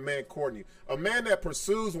you and a man courting you. A man that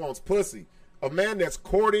pursues wants pussy. A man that's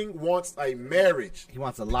courting wants a marriage. He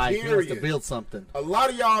wants a life. Period. He wants to build something. A lot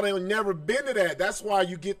of y'all ain't never been to that. That's why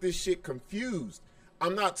you get this shit confused.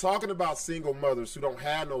 I'm not talking about single mothers who don't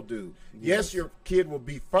have no dude. Yes, your kid will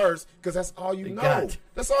be first because that's all you know.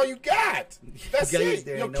 That's all you got. That's it.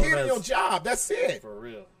 Your kid and your job. That's it. For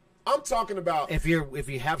real. I'm talking about if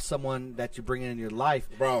you have someone that you bring in your life,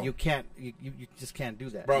 bro. You just can't do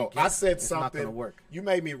that, bro. I said something. Not gonna work. You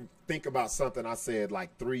made me think about something I said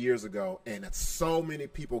like 3 years ago, and so many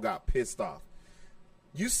people got pissed off.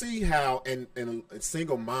 You see how and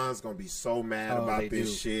single moms gonna be so mad about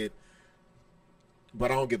this shit. But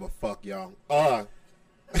I don't give a fuck, y'all.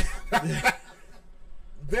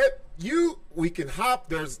 We can hop.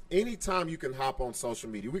 There's any time you can hop on social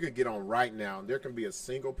media. We can get on right now, and there can be a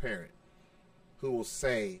single parent who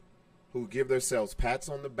give themselves pats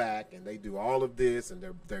on the back, and they do all of this, and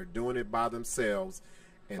they're doing it by themselves,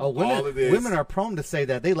 And all of this, women are prone to say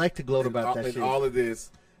that. They like to gloat about that shit. And all of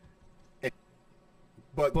this.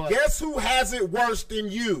 But guess who has it worse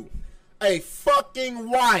than you? A fucking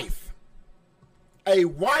wife. A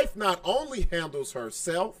wife not only handles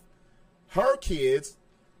herself, her kids,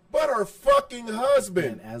 but her fucking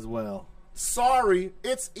husband as well. Sorry,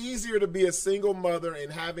 it's easier to be a single mother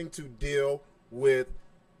and having to deal with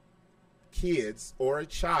kids or a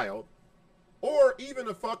child or even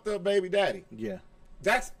a fucked up baby daddy. Yeah.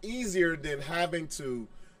 That's easier than having to,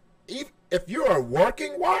 if you're a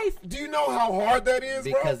working wife, do you know how hard that is,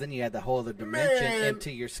 because bro? then you add the whole other dimension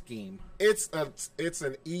into your scheme. It's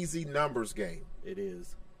an easy numbers game. It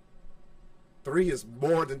is. 3 is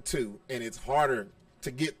more than 2, and it's harder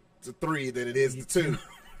to get to 3 than it is to 2.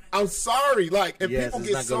 I'm sorry, and people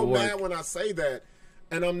get so mad when I say that,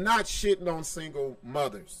 and I'm not shitting on single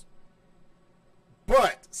mothers.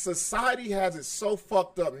 But society has it so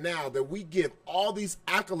fucked up now that we give all these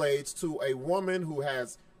accolades to a woman who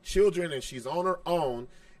has children and she's on her own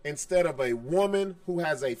instead of a woman who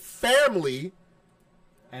has a family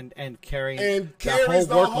and carries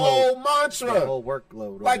the whole mantra. The whole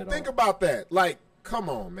workload. Think about that. Come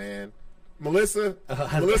on, man. Melissa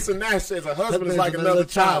Nash says a husband is like another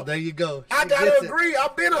child. There you go. I gotta agree.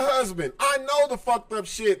 I've been a husband. I know the fucked up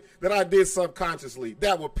shit that I did subconsciously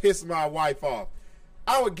that would piss my wife off.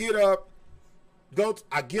 I would get up,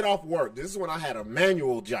 I get off work. This is when I had a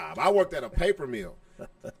manual job. I worked at a paper mill.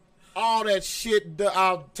 All that shit,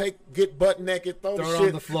 I'll get butt naked, throw the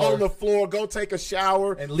shit on the floor, go take a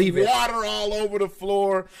shower, and leave it. Water all over the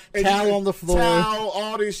floor, and towel on the floor,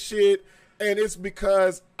 all this shit. And it's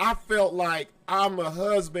because I felt like I'm a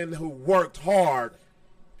husband who worked hard.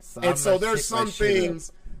 So there's some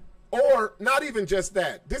things, or not even just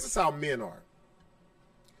that. This is how men are.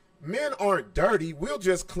 Men aren't dirty. We'll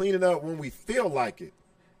just clean it up when we feel like it.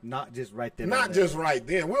 Not just right then.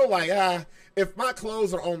 We'll if my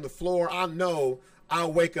clothes are on the floor, I know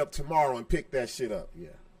I'll wake up tomorrow and pick that shit up. Yeah.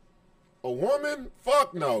 A woman,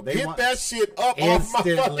 fuck no. Get that shit up off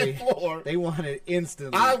my fucking floor. They want it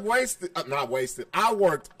instantly. I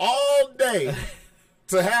worked all day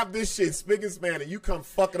to have this shit spick and span, and you come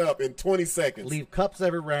fuck it up in 20 seconds. Leave cups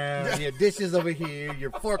everywhere, your dishes over here,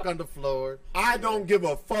 your fork on the floor. I don't give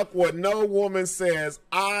a fuck what no woman says.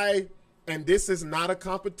 And this is not a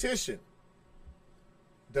competition.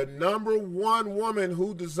 The number one woman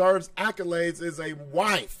who deserves accolades is a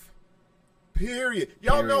wife. Period.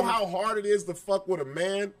 Y'all know how hard it is to fuck with a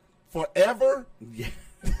man forever? Yeah.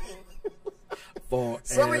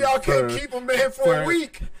 Some of y'all can't keep a man for a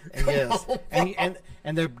week.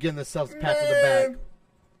 And they're giving themselves pats on the back.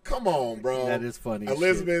 Come on, bro. That is funny.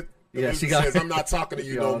 Elizabeth says, I'm not talking to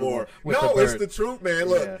you no more. No, it's the truth, man.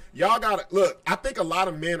 Look, y'all got to look. I think a lot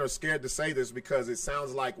of men are scared to say this because it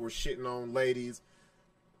sounds like we're shitting on ladies.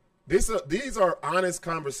 These are honest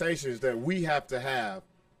conversations that we have to have.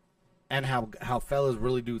 And how fellas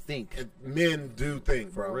really do think. And men do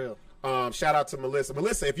think, bro. For real. Shout out to Melissa.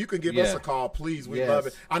 Melissa, if you can give us a call, please. We love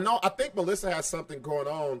it. I think Melissa has something going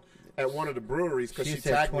on at one of the breweries because she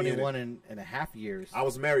tagged 21 and a half years. I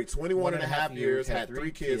was married 21 and a half years, had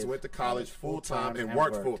 3 kids, went to college full-time, and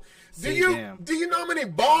worked full. Do you know how many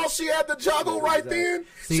balls she had to juggle then?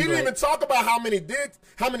 She didn't even talk about how many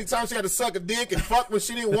times she had to suck a dick and fuck when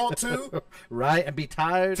she didn't want to. Right, and be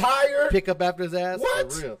tired. Pick up after his ass.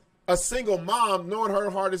 What? For real. A single mom, knowing her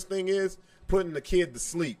hardest thing is putting the kid to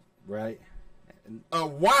sleep. Right. A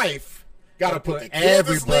wife got to put the kid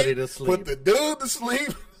to sleep, put the dude to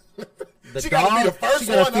sleep. She got to be the first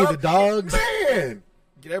one up. The dogs. Man.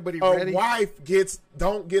 Get everybody ready. A wife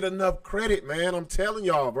don't get enough credit, man. I'm telling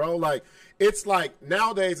y'all, bro. It's like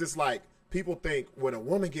nowadays it's like people think when a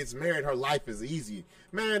woman gets married, her life is easy.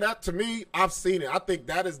 Man, that to me, I've seen it. I think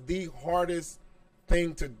that is the hardest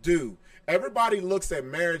thing to do. Everybody looks at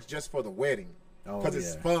marriage just for the wedding because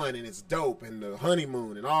it's fun and it's dope and the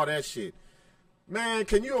honeymoon and all that shit. Man,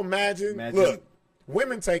 can you imagine? Look,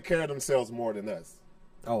 women take care of themselves more than us.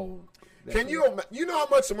 Oh, definitely. You know how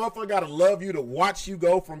much a motherfucker gotta love you to watch you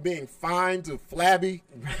go from being fine to flabby,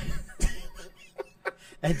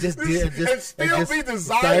 and still be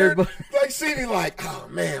desired. Like she be like, oh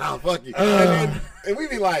man, I'll fuck you, and we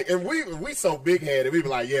be like, and we so big headed, we be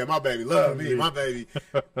like, yeah, my baby love me, my baby.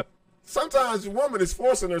 Sometimes a woman is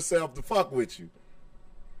forcing herself to fuck with you.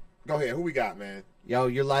 Go ahead, who we got, man? Yo,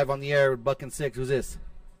 you're live on the air with Buck and Six. Who's this?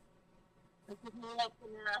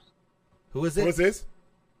 Who is it? Who is this?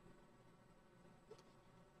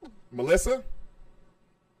 Melissa?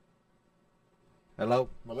 Hello?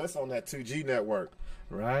 Melissa on that 2G network.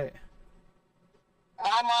 Right.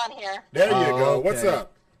 I'm on here. There you go. Okay. What's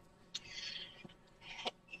up?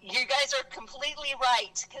 You guys are completely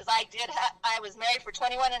right, because I was married for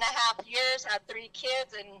 21 and a half years, had 3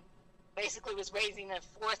 kids, and basically was raising the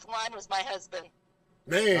 4th one was my husband.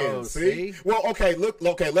 Man, see? Well, okay,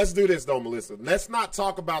 let's do this though, Melissa. Let's not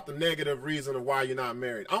talk about the negative reason of why you're not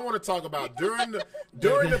married. I want to talk about during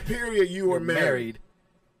the period you were married.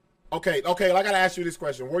 Okay, I got to ask you this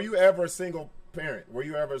question. Were you ever a single parent? Were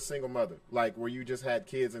you ever a single mother? Like, where you just had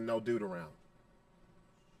kids and no dude around?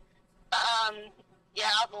 Yeah,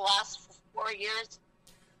 the last 4 years.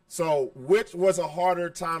 So, which was a harder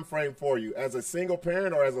time frame for you, as a single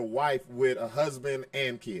parent or as a wife with a husband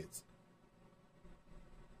and kids?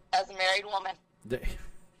 As a married woman.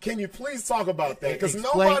 Can you please talk about that? Because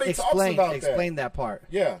nobody talks about that. Explain that part.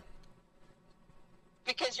 Yeah.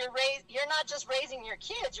 Because you're not just raising your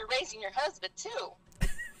kids, you're raising your husband too.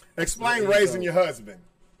 Explain raising your husband.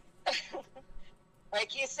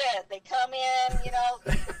 Like you said, they come in,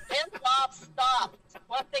 their clock stops.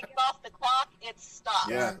 Once they get off the clock, it stops.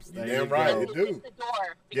 Yeah, damn right, you do. The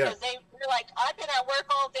door, because they're like, I've been at work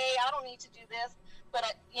all day, I don't need to do this. But,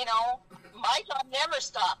 my job never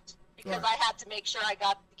stopped, because I had to make sure I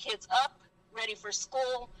got the kids up, ready for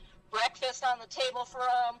school, breakfast on the table for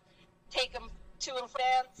them, take them to and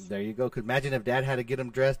from. There you go. Because imagine if Dad had to get them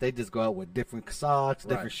dressed, they'd just go out with different socks,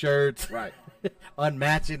 different shirts. Right.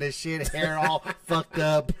 Unmatching and shit, hair all fucked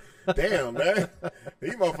up. Damn, man.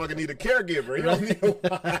 He motherfucker need a caregiver. He don't need a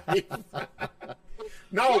wife.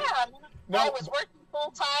 No. I was working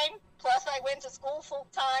full-time, plus I went to school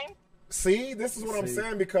full-time. See, this is what I'm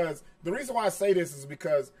saying, because the reason why I say this is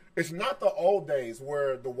because it's not the old days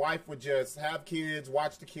where the wife would just have kids,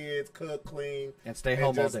 watch the kids, cook, clean, and stay home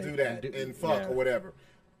all day. And just do that and fuck or whatever.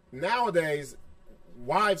 Nowadays,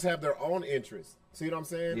 wives have their own interests. See what I'm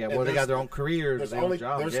saying? Yeah, well, they got their own careers, their own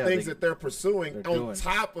jobs. There's things that they're pursuing on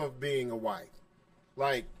top of being a wife.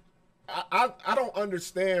 Like, I don't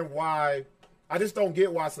understand why. I just don't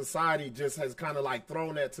get why society just has kind of like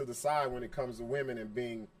thrown that to the side when it comes to women and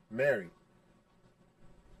being married.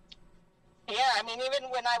 Yeah, I mean, even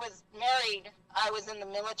when I was married, I was in the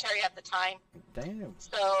military at the time. Damn.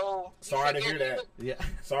 So sorry to hear that. Yeah.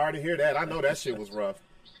 Sorry to hear that. I know that shit was rough.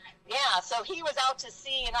 Yeah, so he was out to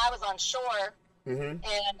sea and I was on shore. Mm-hmm.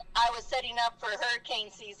 And I was setting up for hurricane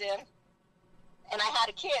season, and I had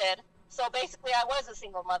a kid. So basically, I was a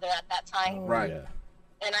single mother at that time. Oh, right.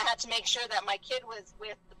 Yeah. And I had to make sure that my kid was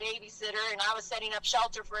with the babysitter, and I was setting up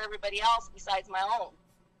shelter for everybody else besides my own.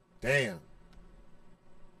 Damn.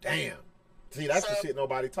 See, that's the shit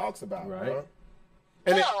nobody talks about, right?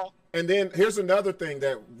 Huh? And then here's another thing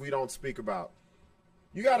that we don't speak about.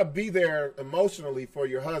 You got to be there emotionally for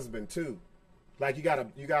your husband too. Like you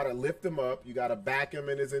gotta lift him up. You gotta back him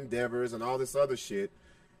in his endeavors and all this other shit.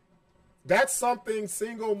 That's something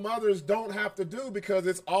single mothers don't have to do, because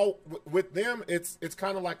it's all with them. It's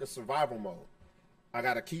kind of like a survival mode. I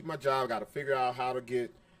gotta keep my job. I gotta figure out how to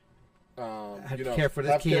get, care for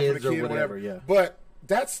the kids or whatever. Yeah. But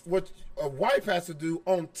that's what a wife has to do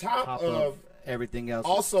on top of everything else.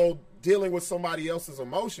 Also dealing with somebody else's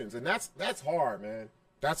emotions, and that's hard, man.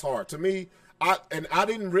 That's hard to me. I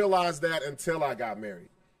didn't realize that until I got married,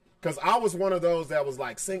 because I was one of those that was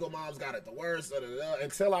like, single moms got it the worst,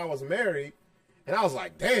 until I was married, and I was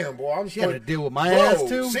like, damn, boy, she had to deal with my ass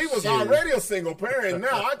too. She was already a single parent.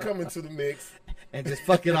 Now I come into the mix and just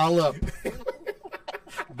fuck it all up.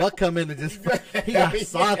 Buck come in and just he got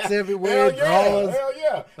socks everywhere, drawers. Hell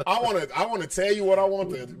yeah! I want to tell you what I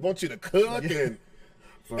want you to cook and.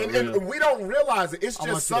 And we don't realize it. It's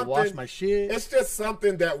just something. To wash my shit. It's just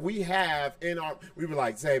something that we have in our. We were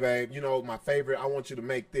like, "Say, babe, my favorite. I want you to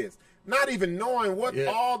make this." Not even knowing what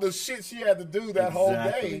all the shit she had to do that whole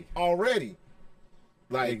day already.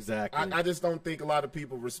 Like, exactly. I just don't think a lot of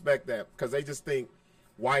people respect that, because they just think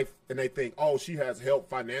wife, and they think, oh, she has help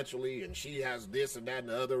financially and she has this and that and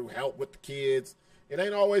the other, help with the kids. It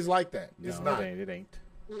ain't always like that. It's not. It ain't.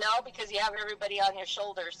 No, because you have everybody on your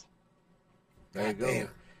shoulders. There you go. Damn.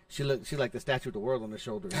 She like the Statue of the World on her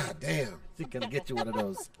shoulders. God damn. She's gonna get you one of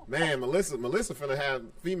those. Man, Melissa finna have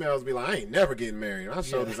females be like, I ain't never getting married. My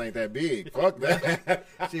shoulders ain't that big. Fuck that.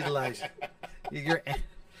 She's like,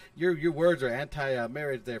 your words are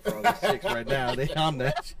anti-marriage there for all the chicks right now. They on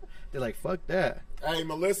that. They're like, fuck that. Hey,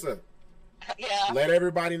 Melissa. Yeah. Let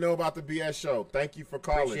everybody know about the BS show. Thank you for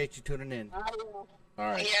calling. Appreciate you tuning in. I will. All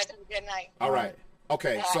right. Yeah, good night. All right.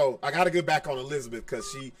 Okay, so I got to get back on Elizabeth, because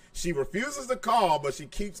she refuses to call, but she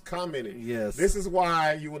keeps commenting. Yes. This is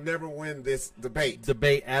why you will never win this debate.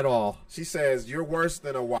 Debate at all. She says, you're worse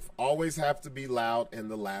than a wife. Always have to be loud and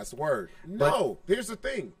the last word. No, here's the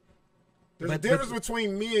thing. There's a difference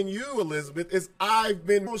between me and you, Elizabeth, is I've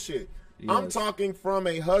been bullshit. Yes. I'm talking from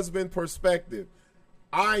a husband perspective.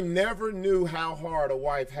 I never knew how hard a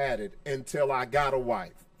wife had it until I got a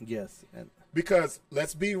wife. Yes. Because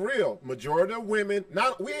let's be real, majority of women,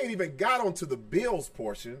 we ain't even got onto the bills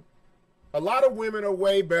portion. A lot of women are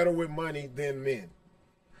way better with money than men.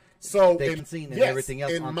 So everything else.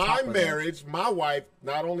 In my marriage, my wife,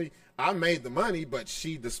 not only I made the money, but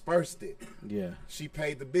she dispersed it. Yeah. She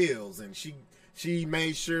paid the bills and she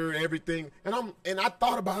made sure everything. And I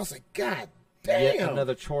thought about it, I was like, God damn. Yet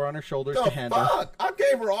another chore on her shoulders to handle. Fuck? I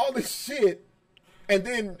gave her all this shit. And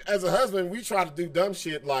then as a husband, we try to do dumb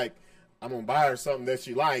shit like, I'm going to buy her something that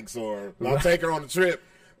she likes, or I'll take her on a trip.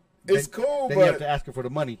 It's cool, then but you have to ask her for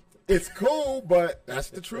the money. It's cool, but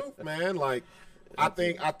that's the truth, man. Like, I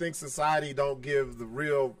think society don't give the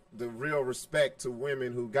real respect to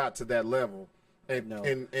women who got to that level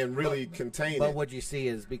and really contain it. But what you see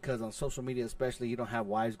is because on social media, especially, you don't have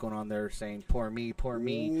wives going on there saying "poor me, poor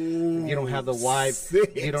me." Ooh, you don't have the wives.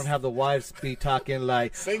 You don't have the wives be talking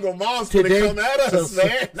like single moms today. Come at us,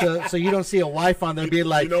 man. So you don't see a wife on there being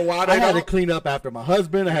like, you know why I had to clean up after my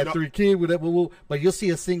husband. I had 3 kids. Whatever. But you'll see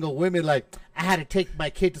a single woman like, I had to take my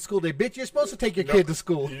kid to school. Bitch, you're supposed to take your kid to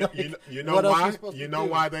school. You know why? You know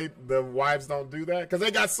why the wives don't do that? Because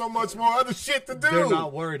they got so much more other shit to do. They're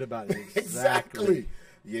not worried about it. Exactly.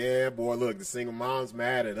 Yeah, boy, look, the single mom's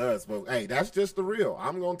mad at us. But, hey, that's just the real.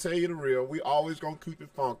 I'm going to tell you the real. We always going to keep it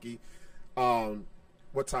funky.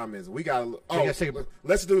 What time is it? We got to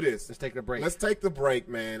let's do this. Let's take a break. Let's take the break,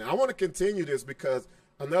 man. I want to continue this because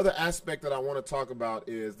another aspect that I want to talk about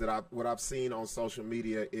is that what I've seen on social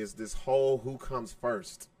media is this whole who comes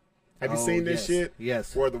first. Have you seen this shit?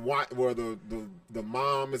 Yes. Where the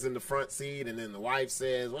mom is in the front seat and then the wife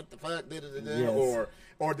says, "What the fuck?" Yes.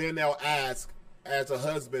 Or then they'll ask as a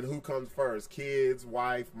husband who comes first, kids,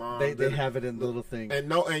 wife, mom. They have it in the little thing.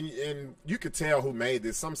 And you could tell who made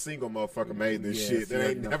this. Some single motherfucker made this shit.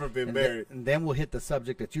 They ain't never been married. And then we'll hit the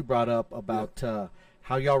subject that you brought up about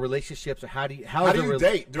how y'all relationships, or how do you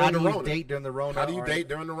date during the Rona? How do you date during the Rona? How do you date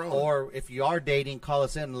during the Rona? Or if you are dating, call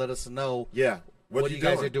us in and let us know. Yeah. What you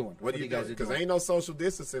guys are doing? What you guys doing? Because ain't no social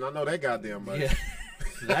distancing. I know that goddamn much. Yeah.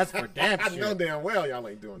 That's for damn sure. I know damn well y'all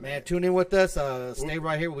ain't doing that. Man, tune in with us. Stay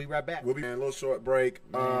right here. We'll be right back. We'll be in a little short break.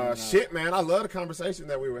 Shit, man. I love the conversation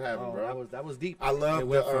that we were having, bro. That was deep. I love it.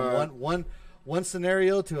 Went from one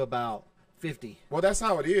scenario to about 50. Well, that's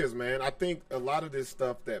how it is, man. I think a lot of this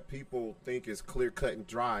stuff that people think is clear cut and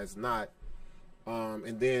dry is not.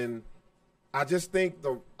 And then I just think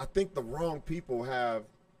the wrong people have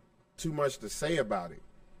too much to say about it.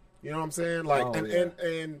 You know what I'm saying? Like,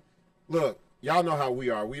 and look, y'all know how we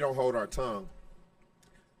are. We don't hold our tongue.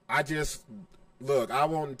 I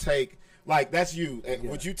won't take, like, that's you. Yeah.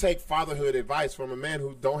 Would you take fatherhood advice from a man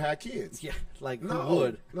who don't have kids? Yeah, like, no, who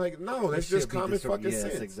would? Like, no, that's just common fucking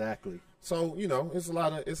sense. Yes, exactly. So, it's a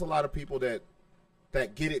lot of people that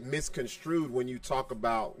get it misconstrued when you talk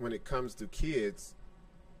about when it comes to kids.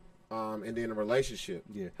 And then a relationship.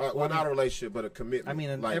 Yeah. Not a relationship, but a commitment. I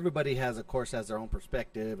mean, everybody has their own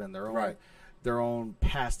perspective and their own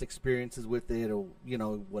past experiences with it, or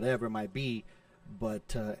whatever it might be.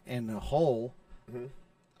 But in the whole,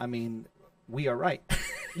 I mean, we are right.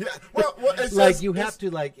 Yeah. Well, it's like just, you have to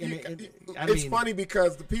like. It's funny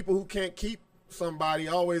because the people who can't keep somebody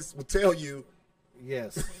always will tell you,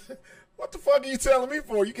 yes. What the fuck are you telling me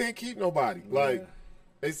for? You can't keep nobody. Like,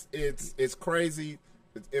 it's crazy.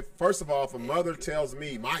 If first of all, if a mother tells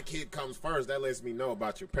me my kid comes first, that lets me know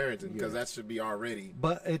about your parenting, because that should be already.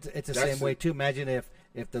 But it's the same way too. Imagine if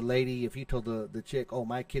you told the chick, "Oh,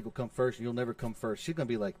 my kid will come first, and you'll never come first," she's gonna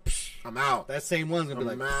be like, Psh, "I'm out." That same one's gonna be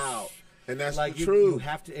like, "I'm out," and that's like the truth. You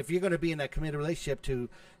have to, if you're gonna be in that committed relationship to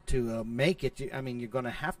make it. You're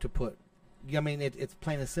gonna have to put. It's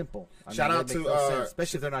plain and simple. Shout out to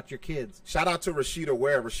especially if they're not your kids. Shout out to Rashida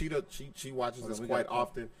Ware. Rashida, she watches us quite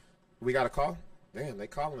often. We got a call. Damn, they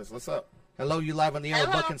calling us. What's up? Hello, you live on the air,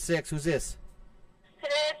 Buck and Six. Who's this?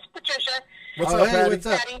 It's Patricia. What's up, Patty? What's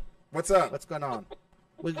up? What's up? What's going on?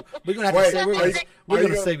 We're gonna have to say we're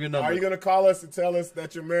gonna save your number. Are you gonna call us and tell us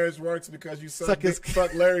that your marriage works because you suck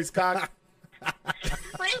Larry's cock?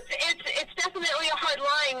 It's definitely a hard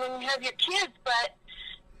line when you have your kids, but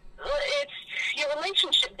your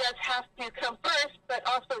relationship does have to come first, but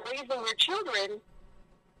also raising your children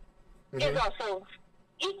is also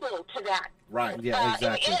equal to that. Right. Yeah,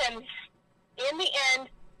 exactly. In the end,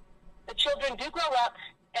 the children do grow up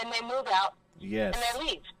and they move out. Yes. And they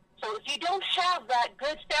leave. So if you don't have that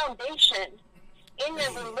good foundation in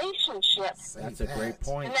your relationship, that's a great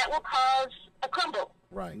point. And that will cause a crumble.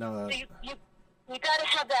 Right. No. So you got to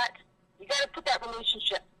have that. You got to put that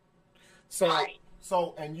relationship.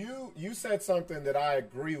 So, and you said something that I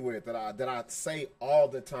agree with, that I say all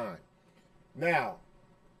the time. Now,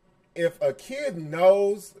 if a kid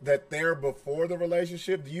knows that they're before the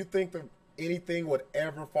relationship, do you think that anything would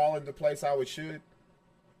ever fall into place how it should?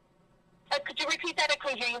 Could you repeat that? I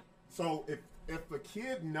couldn't hear you. So if the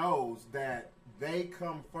kid knows that they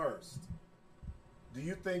come first, do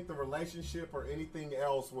you think the relationship or anything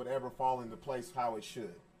else would ever fall into place how it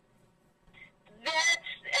should?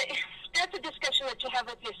 That's a discussion that you have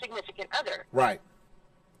with your significant other. Right.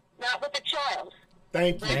 Not with the child.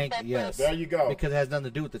 Thank you. Yes. There you go. Because it has nothing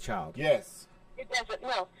to do with the child. Yes. It doesn't.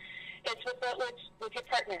 No. It's with your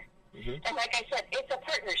partner. Mm-hmm. And like I said, it's a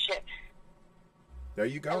partnership. There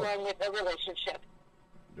you go. Along with a relationship.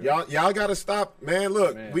 Y'all got to stop, man.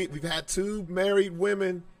 Look, we've had 2 married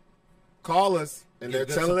women call us, and they're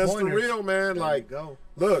telling us the real, man. There like, go.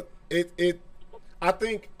 Look, I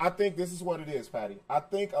think this is what it is, Patty. I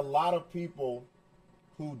think a lot of people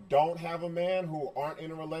who don't have a man, who aren't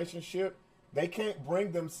in a relationship, they can't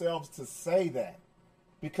bring themselves to say that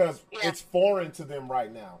because it's foreign to them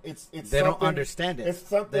right now. They don't understand it. It's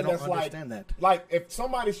something they don't that's understand like, that. Like if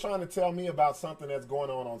somebody's trying to tell me about something that's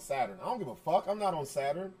going on Saturn, I don't give a fuck. I'm not on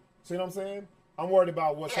Saturn. See what I'm saying? I'm worried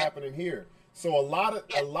about what's happening here. So a lot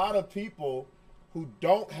of people who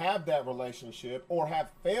don't have that relationship or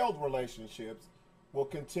have failed relationships will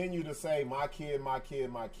continue to say my kid.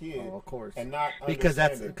 Oh, of course. And not because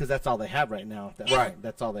that's all they have right now.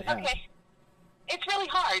 That's all they have. Okay. It's really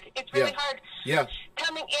hard. It's really hard. Yeah.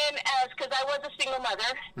 Coming in because I was a single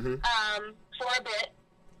mother for a bit,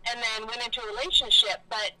 and then went into a relationship.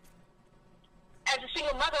 But as a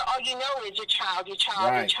single mother, all you know is your child. You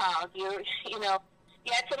had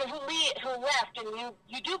someone who left, and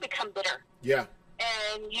you do become bitter. Yeah.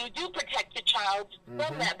 And you do protect your child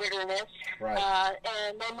from that bitterness. Right.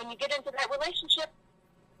 And then when you get into that relationship,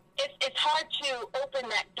 it's hard to open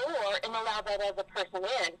that door and allow that other person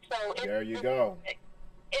in. So there you go.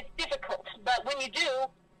 It's difficult, but when you do,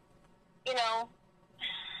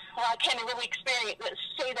 I can't really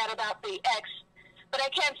say that about the ex, but I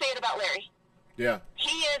can say it about Larry. Yeah.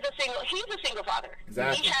 He's a single father.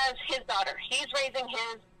 Exactly. He has his daughter. He's raising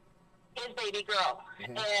his baby girl,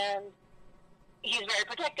 and he's very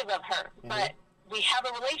protective of her. But we have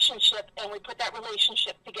a relationship, and we put that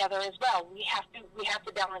relationship together as well. We have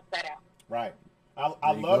to balance that out. Right.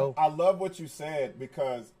 I love what you said,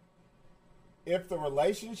 because if the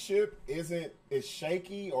relationship is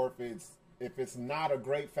shaky, or if it's not a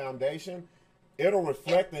great foundation, it'll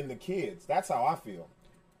reflect in the kids. That's how I feel.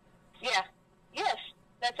 Yeah. Yes.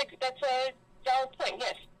 That's a valid point.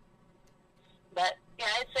 Yes. But yeah,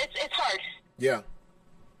 it's hard. Yeah.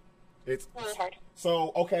 It's really hard.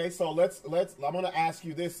 So okay, so let's I'm gonna ask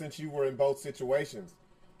you this, since you were in both situations.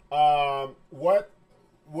 What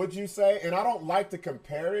would you say? And I don't like to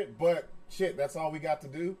compare it, but shit, that's all we got to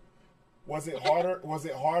do. Was it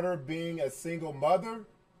harder being a single mother,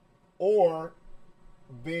 or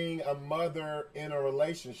being a mother in a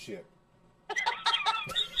relationship?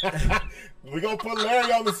 We're gonna put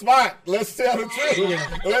Larry on the spot. Let's tell the truth.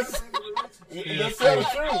 Let's tell the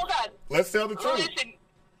truth. Hold on. Let's tell the truth. Listen,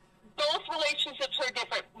 both relationships are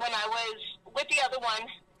different. When I was with the other one.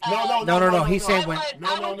 No. He's saying when.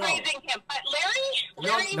 I was raising him, but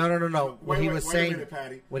Larry. No. What he was saying. Minute,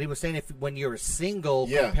 Patty. What he was saying, when you're single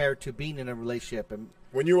compared to being in a relationship, and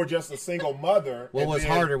when you were just a single mother. What was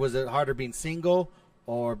harder? Was it harder being single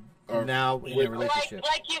or now in a relationship?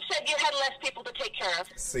 Like you said, you had less people to take care of.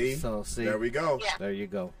 See, there we go. Yeah. There you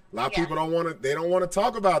go. A lot of people don't want to. They don't want to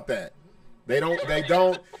talk about that. They don't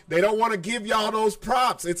want to give y'all those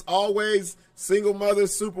props. It's always single mother,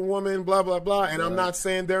 superwoman, blah blah blah. And I'm not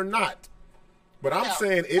saying they're not, but I'm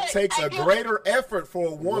saying it takes a greater effort for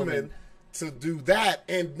a woman to do that,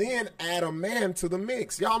 and then add a man to the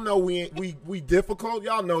mix. Y'all know we difficult.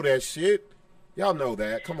 Y'all know that shit. Y'all know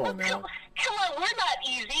that. Come on now. Come on, we're not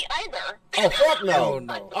easy either. Oh, fuck no.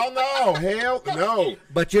 Oh, no. Hell no.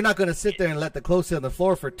 But you're not going to sit there and let the clothes sit on the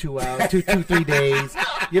floor for 2 hours, 3 days.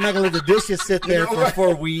 You're not going to let the dishes sit there for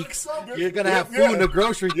 4 weeks. You're going to have food in the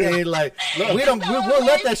grocery thing. Like, we'll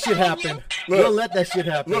let that shit happen. We'll let that shit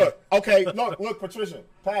happen. Look, Patricia,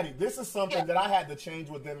 Patty, this is something that I had to change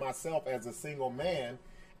within myself as a single man,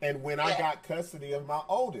 and when I got custody of my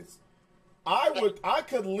oldest. I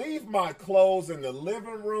could leave my clothes in the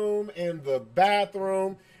living room, in the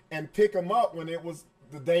bathroom, and pick them up when it was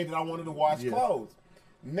the day that I wanted to wash clothes.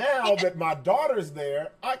 Now that my daughter's there,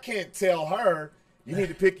 I can't tell her, you need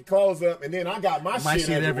to pick your clothes up, and then I got my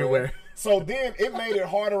shit everywhere. So then it made it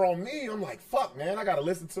harder on me. I'm like, fuck, man, I got to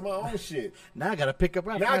listen to my own shit. Now I got to pick up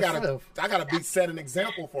after myself. I got to set an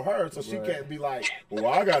example for her, so she can't be like, well,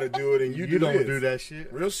 I got to do it, and you don't do that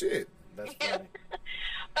shit. Real shit. That's funny.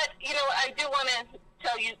 But, I do want to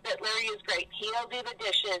tell you that Larry is great. He'll do the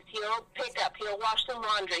dishes. He'll pick up. He'll wash the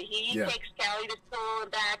laundry. He takes Callie to school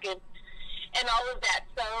and back and all of that.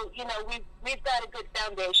 So, you know, we've got a good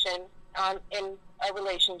foundation in our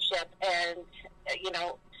relationship. And, you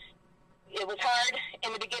know, it was hard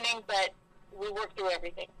in the beginning, but we worked through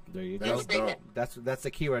everything. There you go. That's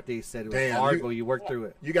the key right there. You said it was hard, but you worked through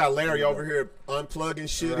it. You got Larry over here unplugging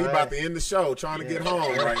shit. Right. He about to end the show, trying to get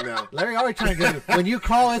home right now. Larry always trying to get. When you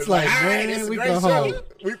call, it's like, man, we go home.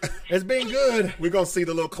 It's been good. We're gonna see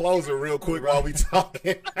the little closer real quick while we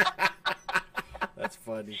talking. That's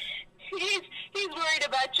funny. He's worried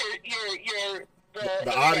about your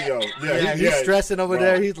the audio. Yeah, he's stressing over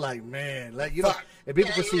there. He's like, man, like you know. If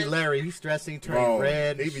people can see Larry, he's stressing, turning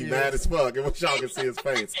red. He be mad as fuck. I wish y'all can see his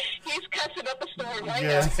face. He's cussing up a storm right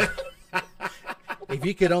now. If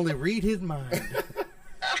you could only read his mind.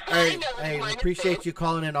 Hey, we appreciate you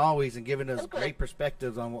calling in always and giving us great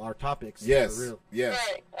perspectives on our topics. Yes, for real. Yes.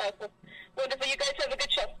 All right. Wonderful. You guys have a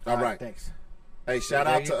good show. All right. Thanks. Hey, shout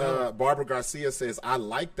out to Barbara Garcia says, I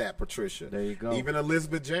like that, Patricia. There you go. Even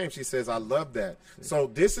Elizabeth James, she says, I love that. So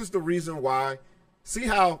this is the reason why. See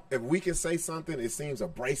how if we can say something, it seems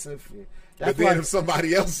abrasive. Yeah. But then if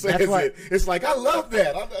somebody else says it, it's like, I love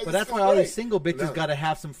that. But that's why all these single bitches got to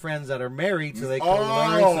have some friends that are married so they can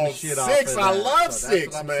learn some shit off of that. I love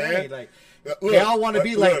Six, man. Like, they all want to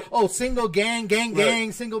be like, single gang,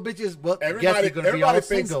 single bitches. Well, everybody going to be all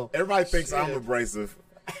single. Everybody thinks I'm abrasive.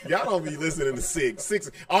 Y'all don't be listening to Six.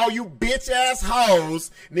 All you bitch ass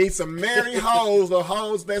hoes need some married hoes or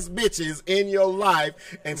hoes that's bitches in your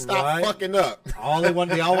life and stop fucking up. They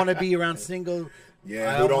all want to be around single.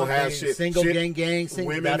 Yeah, who don't have shit. Single gang. Single,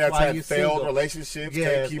 women that's had failed relationships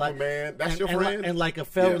can't keep a man. That's your friend. And like a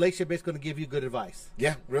failed relationship is going to give you good advice.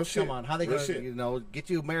 Yeah, real shit. Come on, how they going to get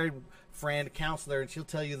you a married friend, counselor, and she'll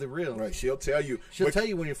tell you the real. Right, she'll tell you. She'll tell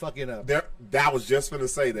you when you're fucking up. That was just going to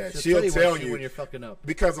say that. She'll tell you when you're fucking up.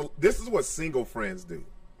 Because this is what single friends do.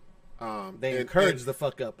 They encourage the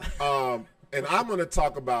fuck up. And I'm going to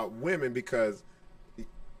talk about women because,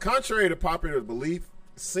 contrary to popular belief,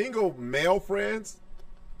 single male friends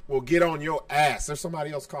will get on your ass. There's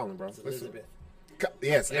somebody else calling, bro. Elizabeth.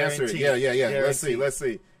 Yes, answer it. Yeah. Guaranteed. Let's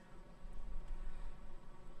see.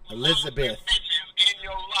 Elizabeth.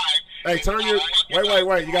 Hey, turn your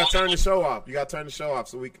wait. You gotta turn the show off.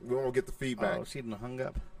 So we won't get the feedback. Oh, she done hung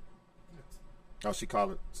up. Oh, she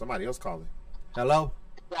calling. Somebody else calling. Hello.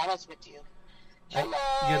 Yeah, that's with you. Hello.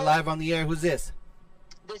 You're live on the air. Who's this?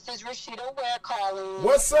 This is Rashida Ware calling.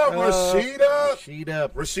 What's up, Rashida?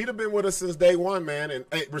 Rashida been with us since day one, man. And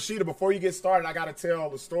hey, Rashida, before you get started, I gotta tell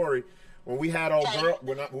the story. When we had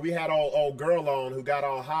old girl on who got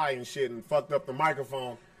all high and shit and fucked up the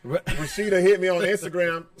microphone. Rashida hit me on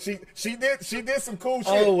Instagram. She did some cool shit.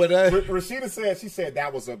 Oh, Rashida said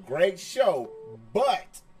that was a great show,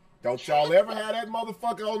 but don't y'all ever have that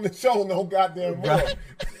motherfucker on the show no goddamn more.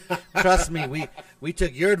 Trust me, we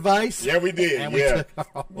took your advice. Yeah, we did. And we took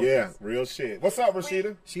real shit. What's up,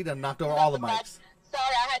 Rashida? She done knocked over all the mics.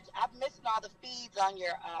 Sorry, I'm missing all the feeds on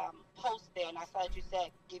your post there, and I thought you said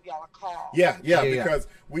give y'all a call. Yeah, because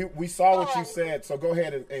we saw what you said, so go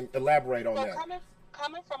ahead and elaborate on that.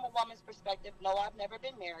 Coming from a woman's perspective, no, I've never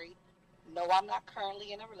been married. No, I'm not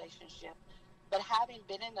currently in a relationship. But having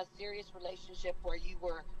been in a serious relationship where you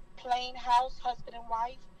were plain house, husband and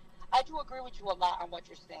wife, I do agree with you a lot on what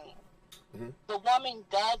you're saying. Mm-hmm. The woman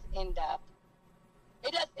does end up,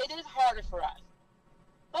 it is harder for us.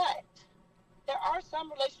 But there are some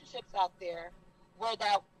relationships out there where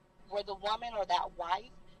the woman or that wife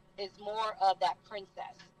is more of that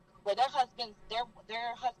princess, where their husbands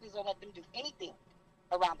don't let them do anything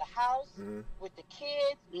around the house, with the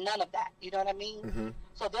kids, none of that. You know what I mean? Mm-hmm.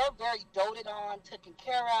 So they're very doted on, taken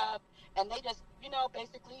care of, and they just,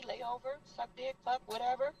 basically lay over, suck dick, fuck,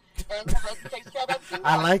 whatever, and the husband takes care of everything.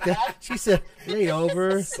 I like that. She said, lay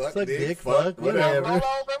over, suck dick, fuck, whatever. Roll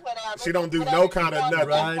over, whatever. She don't do no kind of nothing.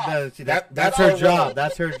 Right, that's her job.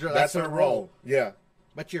 That's her role. Yeah.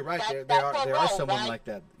 But you're right. There are someone like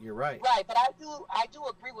that. You're right. Right, but I do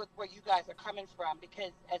agree with where you guys are coming from,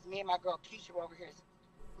 because as me and my girl Keisha were over here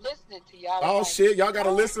listening to y'all. Oh shit, y'all got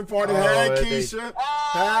a listen party. Hey, Keisha.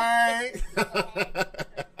 Hey.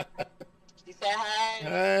 She said hey.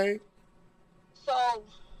 Hey. So,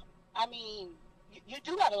 I mean, you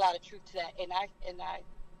do got a lot of truth to that, and I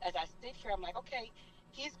as I sit here, I'm like, okay,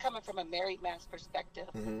 he's coming from a married man's perspective.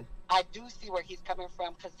 Mm-hmm. I do see where he's coming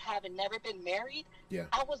from, because having never been married,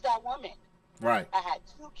 I was that woman. Right. I had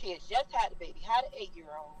 2 kids, just had a baby, had an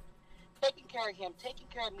 8-year-old, taking care of him, taking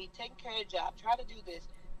care of me, taking care of the job, trying to do this,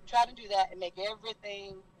 trying to do that, and make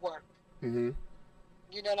everything work. Mm-hmm.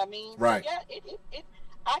 You know what I mean? Right. So, yeah,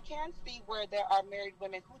 I can see where there are married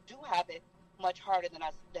women who do have it much harder than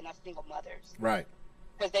us single mothers. Right.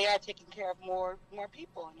 Because they are taking care of more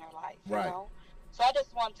people in their life. Right. You know? So I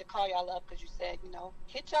just wanted to call y'all up because you said,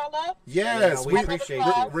 hit y'all up. Yes, we appreciate you.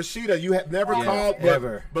 Rashida, you have never called,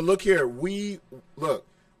 but look here,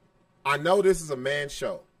 I know this is a man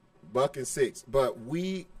show, Buck and Six, but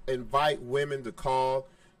we invite women to call,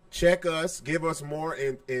 check us, give us more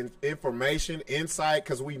information, insight,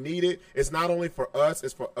 because we need it. It's not only for us,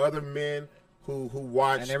 it's for other men who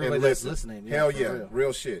watch and everybody listen. That's listening. Hell yeah,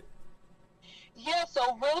 real shit. Yeah,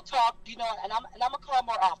 so real talk, and I'm gonna call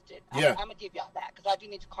more often. I'm gonna give y'all that because I do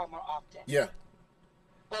need to call more often. Yeah.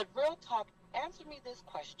 But real talk, answer me this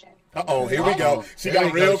question. Here we go. She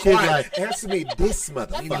got real quiet. Answer me this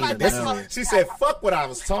motherfucker. She said, "Fuck what I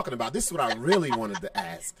was talking about. This is what I really wanted to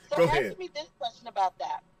ask." So go ahead. Answer me this question about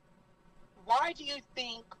that. Why do you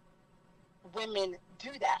think women do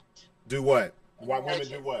that? Do what? Why women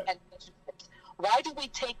do what? Why do we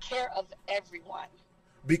take care of everyone?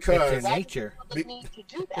 Because nature. Need to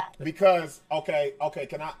do that. Because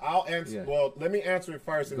I'll answer. Yeah. Well, let me answer it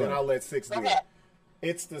first, and then I'll let Six do it. ahead.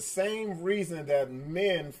 It's the same reason that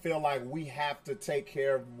men feel like we have to take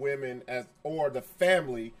care of women or the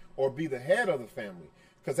family or be the head of the family,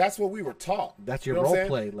 because that's what we were taught. That's your role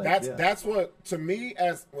play. That's what, to me,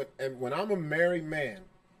 when I'm a married man,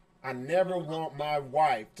 I never want my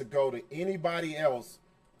wife to go to anybody else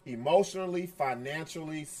emotionally,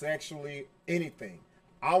 financially, sexually, anything.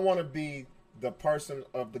 I want to be the person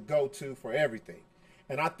of the go-to for everything.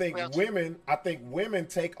 And I think women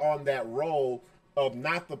take on that role of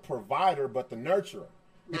not the provider but the nurturer,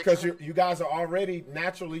 because you guys are already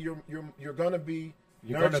naturally you're going to be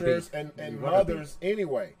nurturers and mothers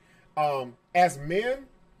anyway. As men,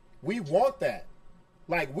 we want that.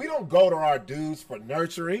 Like, we don't go to our dudes for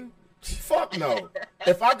nurturing. Fuck no.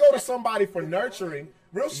 If I go to somebody for nurturing,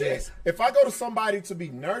 real shit. Yes. If I go to somebody to be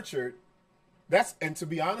nurtured, and to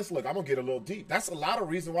be honest, look, I'm gonna get a little deep. That's a lot of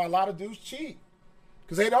reason why a lot of dudes cheat,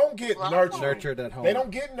 because they don't get nurtured at home. They don't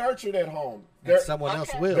get nurtured at home. Someone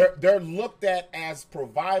else will. They're looked at as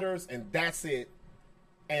providers, and that's it.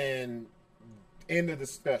 And end of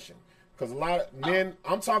discussion. Because a lot of men,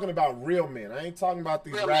 I'm talking about real men. I ain't talking about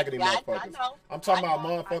these raggedy motherfuckers. I'm talking about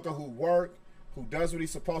motherfucker who work, who does what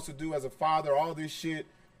he's supposed to do as a father, all this shit.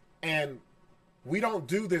 And we don't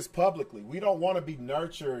do this publicly. We don't want to be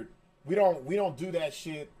nurtured. We don't do that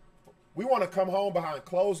shit. We want to come home behind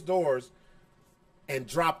closed doors and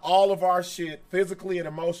drop all of our shit physically and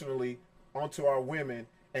emotionally onto our women.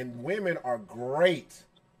 And women are great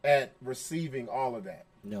at receiving all of that.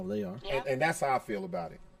 No, they are. And that's how I feel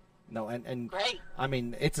about it. No, and great. I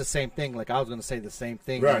mean, it's the same thing. Like, I was going to say the same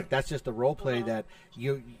thing. Right. Like, that's just a role play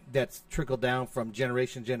that's trickled down from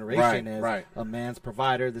generation to generation as a man's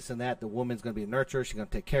provider, this and that. The woman's going to be a nurturer. She's going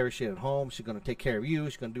to take care of shit at home. She's going to take care of you.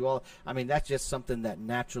 She's going to do all. I mean, that's just something that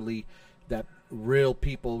naturally, that real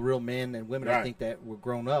people, real men and women, I think that were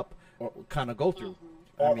grown up, kind of go through.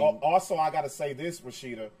 Also, I got to say this,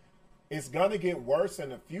 Rashida, it's going to get worse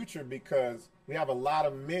in the future because we have a lot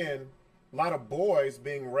of men. A lot of boys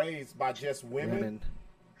being raised by just women.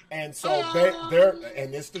 And so they're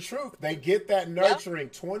and it's the truth. They get that nurturing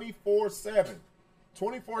 24/7.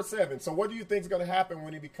 24/7. So what do you think is going to happen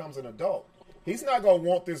when he becomes an adult? He's not going to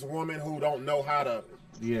want this woman who don't know how to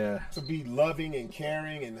be loving and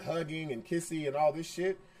caring and hugging and kissy and all this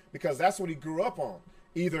shit, because that's what he grew up on.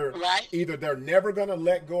 Either they're never going to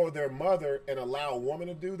let go of their mother and allow a woman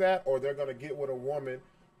to do that, or they're going to get with a woman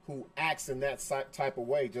who acts in that type of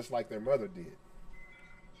way, just like their mother did.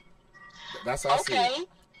 That's how I see it.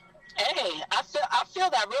 Hey, I feel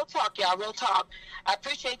that. Real talk, y'all. Real talk. I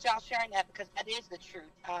appreciate y'all sharing that, because that is the truth.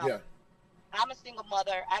 I'm a single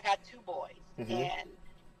mother. I got 2 boys, and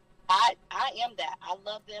I am that. I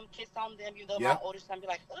love them, kiss on them. You know, my oldest son be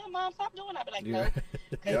like, "Oh, Mom, stop doing that." I be like,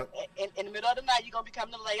 "No." In the middle of the night, you're going to be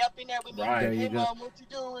coming to lay up in there with me. Right. Hey, Mom, what you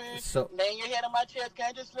doing? Laying your head on my chest. Can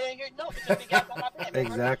I just lay here? No, because you got on my bed.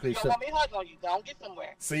 Exactly. You don't want me to hug on you. Don't get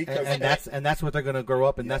somewhere. See, and that's what they're going to grow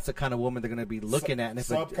up, and that's the kind of woman they're going to be looking at. And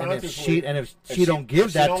if she don't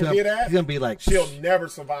give that to him, he's going to be like, she'll never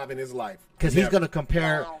survive in his life. Because he's going to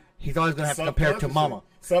compare. He's always going to have to compare it to mama.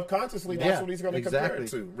 Subconsciously, that's what he's going to compare it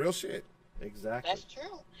to. Real shit. Exactly. That's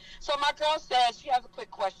true. So my girl says she has a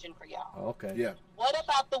quick question for y'all. Okay. Yeah. What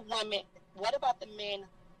about the women? What about the men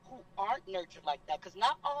who aren't nurtured like that? Because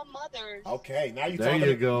not all mothers. Okay. Now there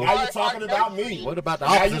you go. Now you're talking about me. What about the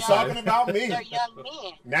opposite? Now you're talking about me. They're young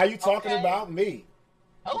men. Now you're talking about me.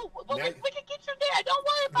 Oh, well, we can get you there. Don't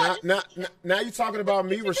worry about it. Now you're talking about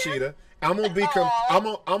me, Rashida. I'm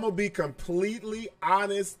gonna be completely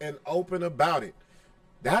honest and open about it.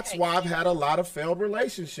 That's why I've had a lot of failed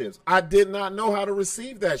relationships. I did not know how to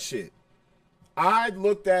receive that shit. I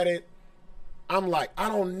looked at it, I'm like, I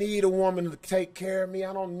don't need a woman to take care of me.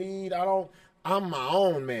 I'm my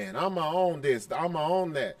own man. I'm my own this. I'm my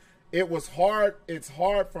own that. It was hard. It's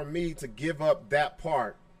hard for me to give up that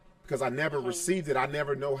part because I never received it. I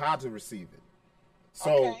never know how to receive it.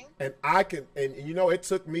 So, and you know, it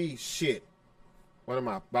took me what am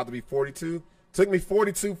I, about to be 42? Took me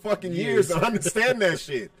 42 fucking years to understand that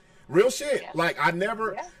shit. Real shit. Yeah. Like,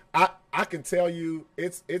 I can tell you,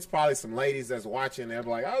 it's probably some ladies that's watching. They're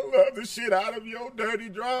like, I love the shit out of your dirty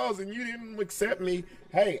drawers, and you didn't accept me.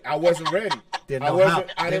 Hey, I wasn't ready. I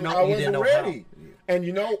wasn't ready. And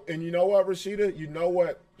you know what, Rashida? You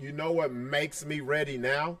know what makes me ready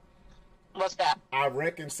now? What's that? I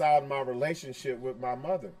reconciled my relationship with my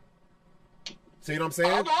mother. See what I'm saying?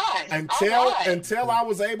 All right. Until I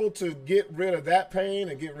was able to get rid of that pain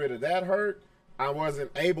and get rid of that hurt, I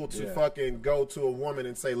wasn't able to fucking go to a woman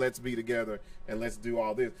and say, let's be together and let's do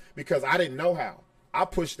all this. Because I didn't know how. I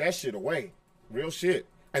pushed that shit away. Real shit.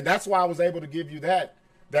 And that's why I was able to give you that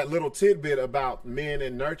little tidbit about men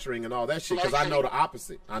and nurturing and all that shit. Because I know the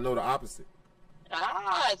opposite.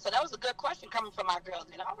 Ah, so that was a good question coming from my girl.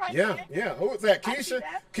 Then, all right. Yeah, yeah. Who was that? Keisha?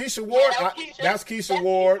 Keisha Ward. That's Keisha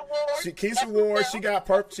Ward. Keisha Ward. She got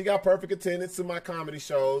perfect attendance to my comedy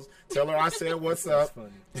shows. Tell her I said what's up.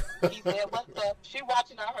 She said what's up. She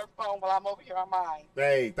watching on her phone while I'm over here on mine.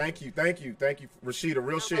 Hey, thank you, Rashida.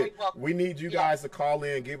 Real shit. We need you guys to call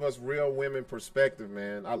in, give us real women perspective,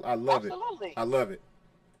 man. I love it. Absolutely. I love it.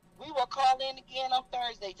 We will call in again on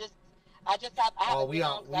Thursday. We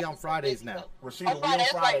on Fridays now. Rashida, we on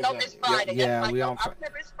Fridays now. It's Friday. Yeah, we on Friday.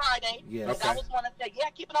 It's Friday. Yeah. Okay. I just want to say,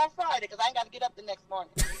 keep it on Friday because I ain't got to get up the next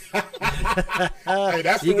morning. Hey,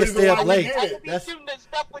 that's the reason why we did it. I could be shooting this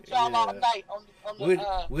stuff with y'all all night on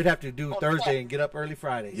the we'd have to do Thursday and get up early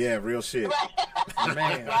Friday. Yeah, real shit.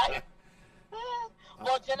 Man. Right?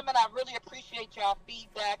 Well, gentlemen, I really appreciate y'all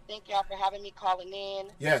feedback. Thank y'all for having me calling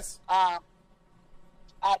in. Yes.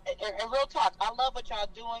 And real talk, I love what y'all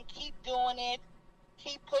doing. Keep doing it.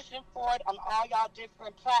 Keep pushing for it on all y'all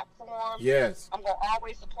different platforms. Yes. I'm gonna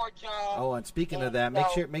always support y'all. Oh, and speaking of that,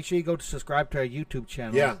 make sure you go to subscribe to our YouTube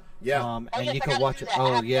channel. Yeah. And you can watch it.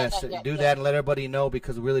 Oh, yes. Do that and let everybody know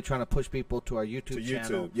because we're really trying to push people to our YouTube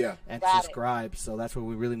channel. Yeah. And subscribe. So that's where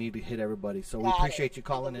we really need to hit everybody. So we appreciate you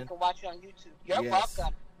calling in. You can watch it on YouTube. You're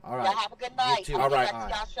welcome. All right. Y'all have a good night. You too. All right.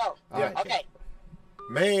 Y'all show. Yeah. Okay.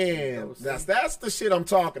 Man, that's the shit I'm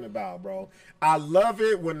talking about, bro. I love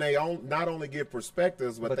it when they not only give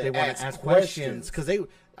perspectives, but they want to ask questions. Because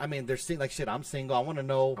they're saying like, shit, I'm single. I want to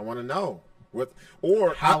know. I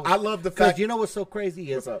love the fact. Because you know what's so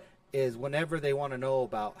crazy What's up? Is whenever they want to know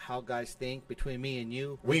about how guys think between me and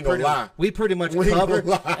you, we ain't gonna lie. We pretty much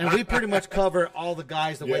cover all the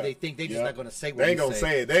guys the way they think. They just not gonna say what they ain't gonna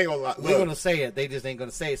say it. They ain't gonna lie. We're gonna say it. They just ain't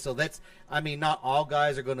gonna say it. So not all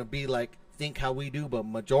guys are gonna be like think how we do, but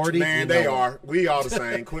majority. Man, they are. We all the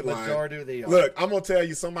same. Quit lying. Majority they are. Look, I'm gonna tell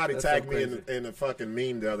you. Somebody tagged me in a fucking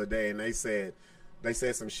meme the other day, and they said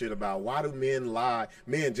some shit about why do men lie?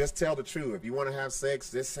 Men, just tell the truth. If you want to have sex,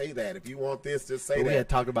 just say that. If you want this, just say that. We had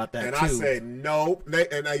talked about that and too. I said nope.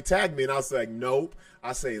 And they tagged me, and I was like nope.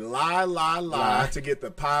 I say lie to get the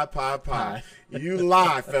pie. You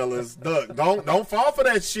lie, fellas. Look, don't fall for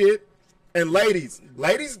that shit. And ladies,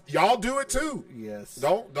 y'all do it too. Yes.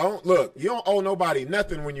 Don't look. You don't owe nobody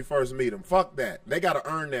nothing when you first meet them. Fuck that. They gotta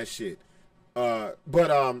earn that shit. No,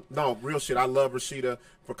 real shit. I love Rashida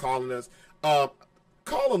for calling us.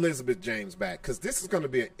 Call Elizabeth James back because this is going to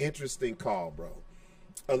be an interesting call, bro.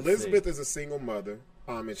 Elizabeth is a single mother,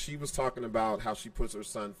 and she was talking about how she puts her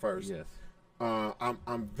son first. Yes.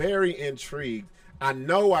 I'm very intrigued. I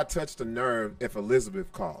know I touched a nerve if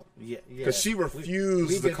Elizabeth called. Yeah. Because she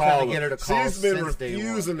refused to call us. Get her to call. She's been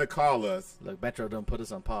refusing to call us. Look, Metro done put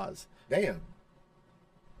us on pause. Damn.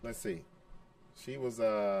 Let's see. She was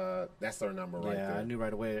that's her number right there. Yeah, I knew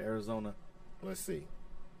right away. Arizona. Let's see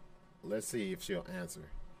if she'll answer.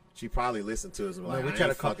 She probably listened to us. And like, we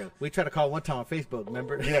tried to call one time on Facebook.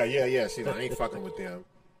 Remember? Yeah. She's like, I ain't fucking with them.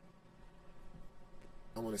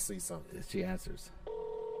 I want to see something. She answers.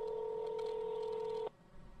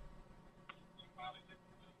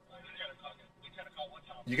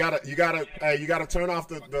 You gotta turn off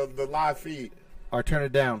the live feed. Or turn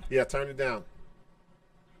it down. Yeah, turn it down.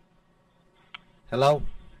 Hello?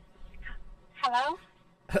 Hello?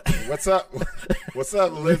 What's up? What's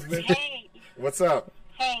up, Elizabeth? Hey. What's up?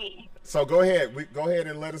 Hey. So go ahead. Go ahead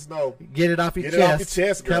and let us know. Get it off your chest. Get it off your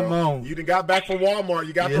chest, girl. Come on. You done got back from Walmart.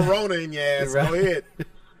 You got Corona in your ass. Right. Go ahead.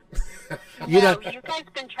 You guys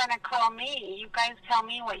been trying to call me. You guys tell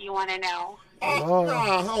me what you want to know. Oh,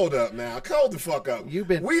 hold up now. Hold the fuck up. We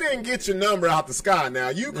didn't get your number out the sky now.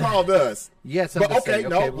 You called us. Yes, but okay,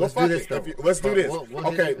 let's do this. Let's do this.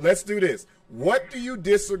 Okay, let's do this. What do you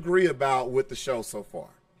disagree about with the show so far?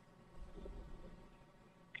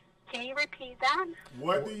 Can you repeat that?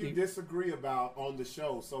 What do you disagree about on the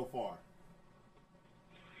show so far?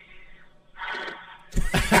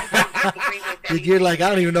 You're like, I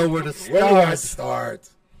don't even know where to start. Where do I start?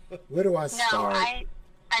 Where do I start? No, I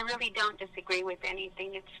really don't disagree with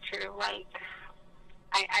anything. It's true. Like,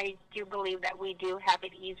 I do believe that we do have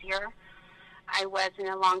it easier. I was in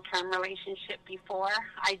a long-term relationship before.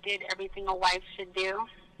 I did everything a wife should do.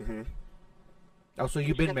 Mm-hmm. Oh, so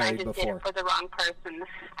you've been married before? I just did it for the wrong person.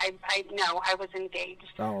 No, I was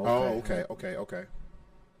engaged. Oh, okay.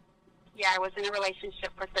 Yeah, I was in a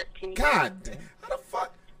relationship for 13 years. God, how the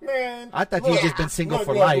fuck, man? I thought you'd just been single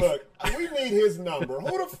for life. Look, we need his number.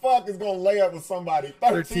 Who the fuck is gonna lay up with somebody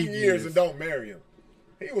 13 years and don't marry him?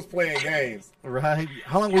 He was playing games. Right.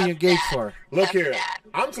 How long were you engaged for? Look here.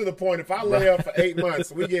 I'm to the point, if I lay up for 8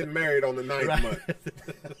 months, we getting married on the 9th month.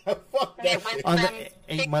 Fuck that shit. On the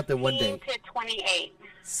 8th month and 1 day. 16 to 28.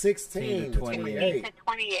 16 to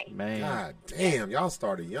 28. Man. God damn, y'all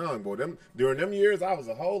started young, boy. During them years, I was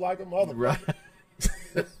a hoe like a motherfucker.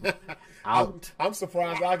 Right. Out. I'm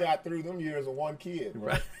surprised I got through them years with 1 kid.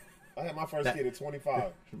 Right. I had my first kid at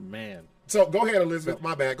 25. Man. So go ahead, Elizabeth.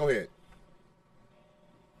 My bad. Go ahead.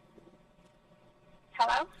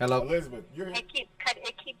 Hello? Elizabeth. It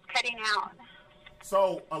keeps cutting out.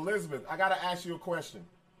 So, Elizabeth, I got to ask you a question.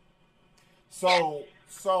 So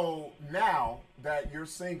now that you're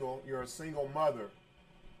single, you're a single mother,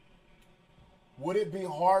 would it be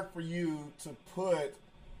hard for you to put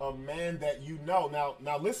a man that you know?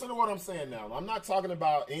 Now listen to what I'm saying now. I'm not talking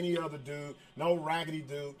about any other dude, no raggedy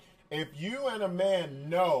dude. If you and a man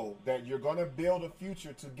know that you're going to build a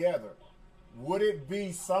future together, would it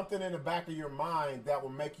be something in the back of your mind that will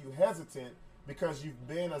make you hesitant because you've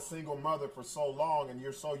been a single mother for so long and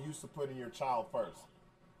you're so used to putting your child first?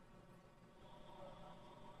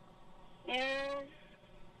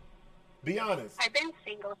 Be honest. I've been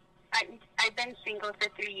single. I've been single for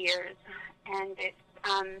 3 years, and it's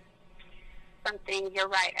something. You're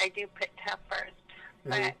right. I do put tough first,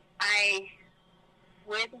 but I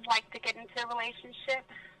would like to get into a relationship.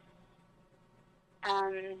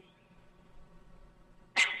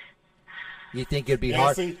 You think it'd be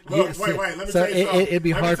hard? See, look, wait, let me tell you something. It'd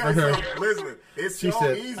be hard for her. Listen, it's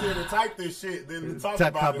so easier to type this shit than to talk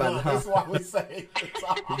about it. That's why we say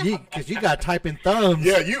because you got typing thumbs.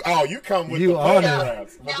 Yeah, you come with the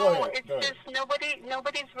photographs. No, it's just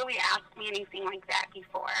nobody's really asked me anything like that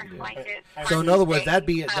before. Yeah. Like it. So in other words, that'd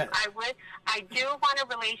be. I do want a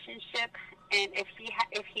relationship, and if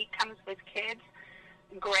he comes with kids,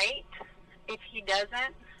 great. If he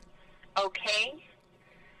doesn't, okay.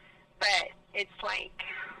 But it's like,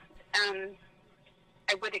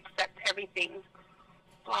 I would accept everything,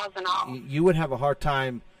 flaws and all. You would have a hard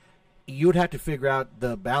time. You would have to figure out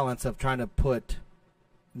the balance of trying to put,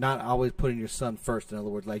 not always putting your son first. In other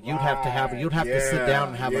words, like you'd have to sit down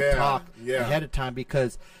and have a talk ahead of time,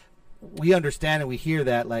 because we understand and we hear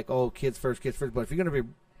that like, oh, kids first. But if you're going to be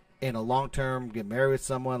in a long term, get married with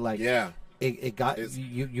someone, like you got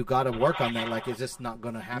to work on that. Like it's just not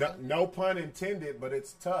going to happen. No pun intended, but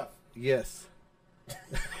it's tough. Yes.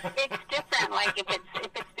 It's different. Like if it's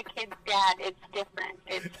the kid's dad, it's different.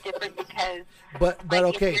 It's different because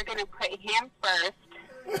okay. If you're going to put him first,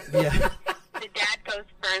 the dad goes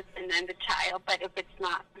first and then the child. But if it's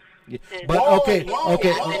not,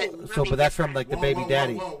 but that's from like the baby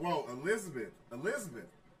daddy. Whoa, Elizabeth.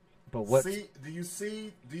 But what? Do you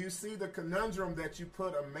see the conundrum that you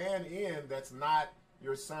put a man in that's not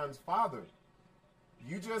your son's father?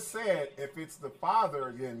 You just said if it's the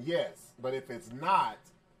father, then yes. But if it's not,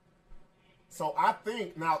 so I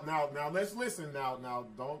think now let's listen. Now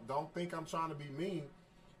don't think I'm trying to be mean.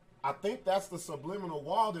 I think that's the subliminal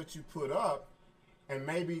wall that you put up, and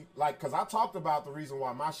maybe like because I talked about the reason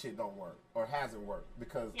why my shit don't work or hasn't worked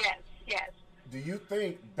because yes. Do you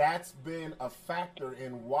think that's been a factor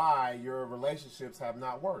in why your relationships have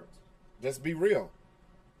not worked? Just be real.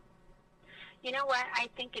 You know what? I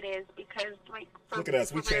think it is because, like, look at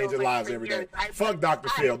us. We change our lives every day. Fuck Dr.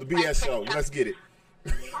 Phil, the BS show. Let's get it.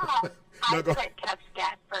 I put tough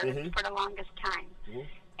scat first for the longest time.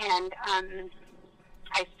 And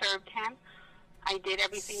I served him. I did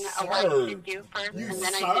everything a wife should do first, and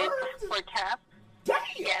then I did for tough. Damn.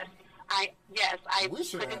 Yes. I put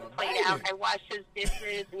his plate out. I washed his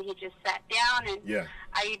dishes, and he just sat down, and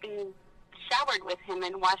I even showered with him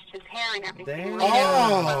and washed his hair and everything.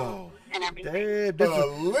 Oh. And everything.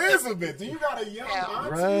 Elizabeth, you got a young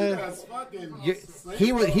auntie that's fucking.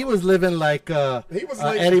 He was living like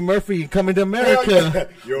Eddie Murphy coming to America.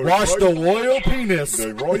 Wash the royal penis.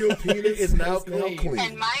 The royal penis is now clean.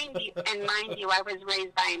 And mind you, I was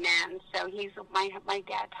raised by a man, so my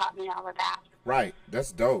dad taught me all of that. Right,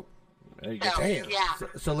 that's dope. Damn. Yeah.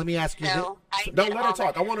 So let me ask you. Don't let her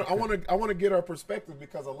talk. I want to get her perspective,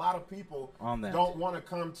 because a lot of people don't want to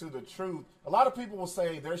come to the truth. A lot of people will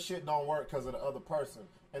say their shit don't work because of the other person,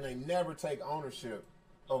 and they never take ownership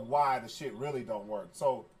of why the shit really don't work.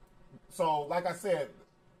 So like I said,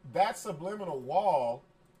 that subliminal wall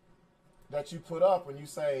that you put up when you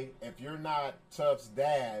say, if you're not Tuff's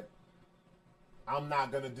dad, I'm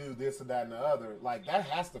not gonna do this or that and the other. Like, that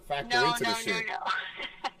has to factor into the shit.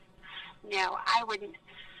 No, I wouldn't.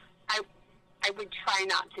 I would try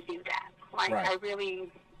not to do that. Like,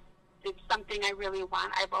 it's something I really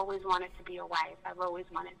want. I've always wanted to be a wife. I've always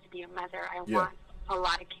wanted to be a mother. I want a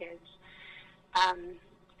lot of kids.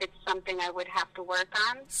 It's something I would have to work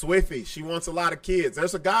on. Swiffy, she wants a lot of kids.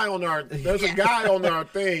 There's a guy on our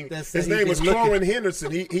thing. His name was Corwin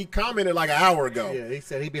Henderson. He commented like an hour ago. Yeah, he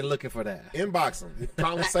said he'd been looking for that. Inbox him.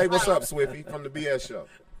 Call him, say what's up, Swiffy, from the BS show.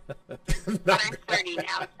 But I'm 30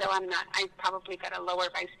 now, so I'm not. I probably got to lower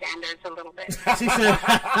my standards a little bit. She said,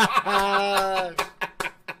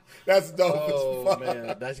 "That's dope." Oh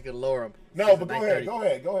man, that's gonna lower them. No, but go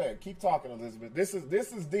ahead. Keep talking, Elizabeth. This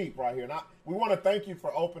is deep right here. And we want to thank you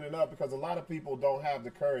for opening up, because a lot of people don't have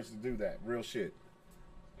the courage to do that. Real shit.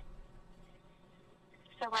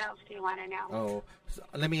 So what else do you want to know? Oh, so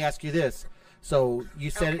let me ask you this. So you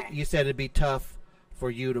said it'd be tough for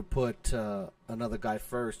you to put another guy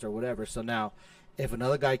first or whatever. So now, if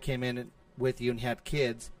another guy came in with you and had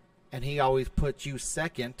kids, and he always put you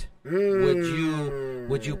second,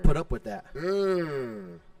 would you put up with that?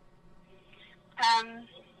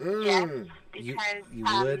 Yes, because you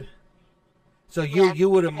would. So you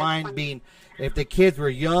wouldn't mind being, if the kids were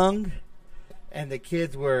young, and the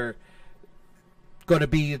kids were going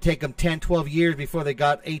to take them 10, 12 years before they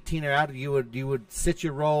got 18 or out, you would sit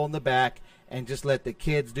your role in the back and just let the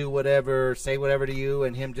kids do whatever, say whatever to you,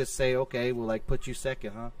 and him just say, okay, we'll like put you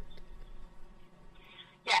second, huh?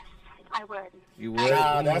 Yes, I would. You would?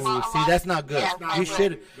 See, that's not good. Yes, you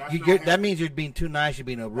should. That means you're being too nice. You're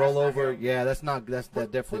being a rollover. Yeah, that's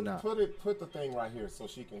definitely not. Put the thing right here so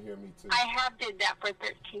she can hear me too. I have did that for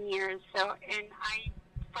 13 years. So,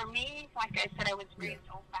 for me, like I said, I was raised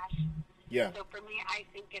old-fashioned. Yeah. So for me, I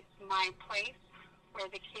think it's my place where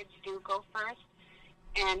the kids do go first.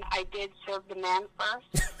 And I did serve the man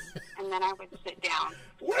first, and then I would sit down.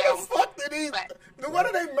 Where the fuck did he? What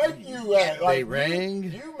did they make you at? Like, they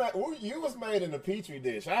rang. You was made in a petri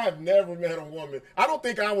dish. I have never met a woman. I don't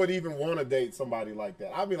think I would even want to date somebody like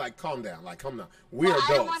that. I'd be like, calm down, calm down. We're adults.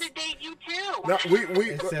 I want to date you too. No,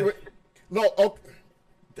 we no.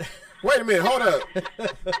 Okay. Wait a minute, hold up.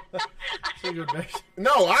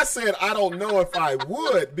 No, I said I don't know if I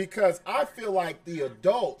would, because I feel like the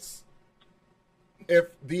adults. If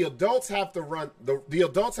the adults have to run, the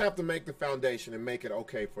adults have to make the foundation and make it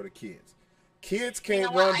okay for the kids. Kids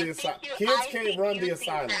can't run the asylum. Kids can't run the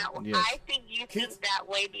asylum. I think you think that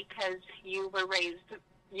way because you were raised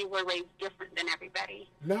different than everybody.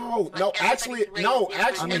 Actually.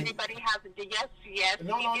 Everybody has yes.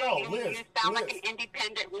 No, Liz. You sound like an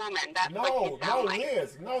independent woman. That's what you sound like.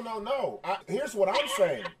 Liz. No. Here's what I'm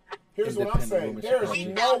saying. There's no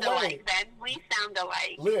way. We sound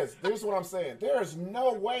alike. Liz, here's what I'm saying. There is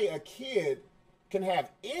no way a kid can have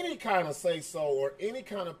any kind of say-so or any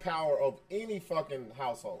kind of power of any fucking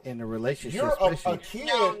household. In a relationship, you're a kid.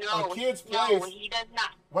 A kid's place. No, he does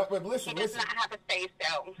not. But listen, he does not have a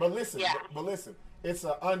say-so. But listen, it's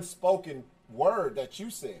an unspoken word that you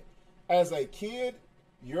said. As a kid,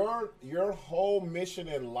 your whole mission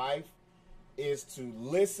in life is to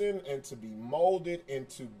listen and to be molded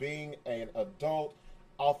into being an adult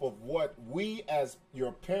off of what we as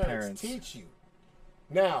your parents teach you.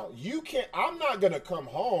 Now, I'm not going to come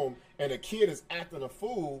home and a kid is acting a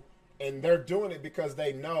fool and they're doing it because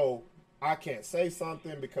they know I can't say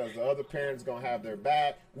something because the other parent's going to have their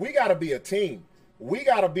back. We got to be a team. We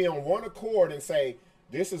got to be on one accord and say,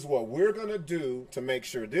 this is what we're going to do to make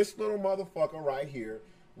sure this little motherfucker right here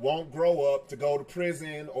won't grow up to go to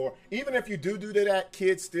prison, or even if you do that,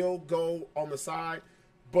 kids still go on the side.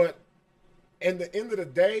 But in the end of the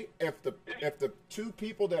day, if the two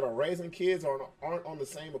people that are raising kids aren't on the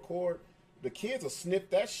same accord, the kids will sniff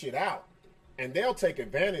that shit out, and they'll take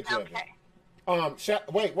advantage of it.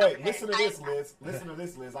 Wait. Okay. Listen to this, Liz. Listen to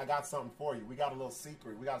this, Liz. I got something for you. We got a little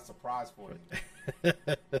secret. We got a surprise for you.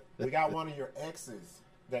 We got one of your exes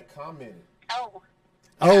that commented. Oh.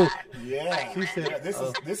 Yeah. She said,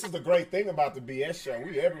 this is the great thing about the BS show.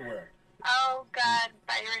 We everywhere. Oh God,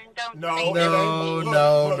 Byron, don't. No.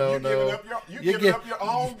 You're giving up your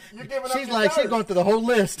own. You're giving up. She's like she's going through the whole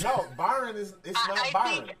list. No, Byron is. It's not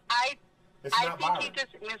Byron. I think he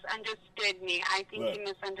just misunderstood me. I think he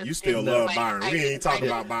misunderstood. You still love Byron. We ain't talking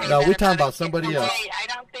about Byron. No, we're talking about somebody else. I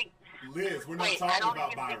don't think. Liz, we're not talking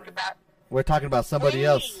about Byron. We're talking about somebody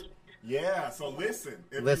else. Yeah, so listen.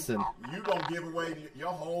 You're going to give away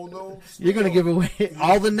your whole little... You're going to give away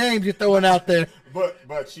all the names you're throwing out there.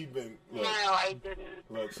 But she been... Look, no, I didn't.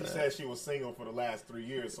 Look, she said she was single for the last 3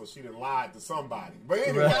 years, so she done lied to somebody. But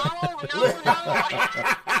anyway... No.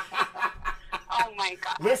 Oh, my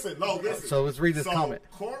God. Listen. So let's read this comment.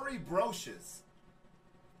 Corey Brocious,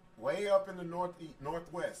 way up in the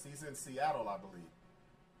northwest. He's in Seattle, I believe.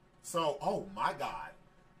 So, oh, my God.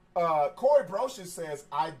 Corey Brocious says,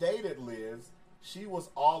 I dated Liz. She was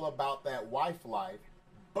all about that wife life,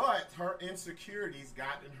 but her insecurities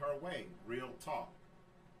got in her way. Real talk.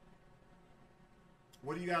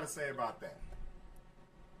 What do you got to say about that?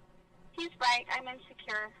 He's right. I'm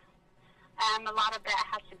insecure. A lot of that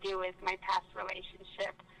has to do with my past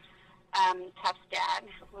relationship. Tough dad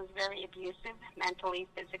was very abusive, mentally,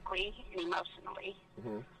 physically, and emotionally.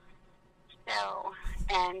 Mm-hmm. So,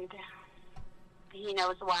 and he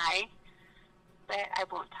knows why, but I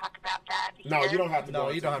won't talk about that here. No, you don't have to go. No,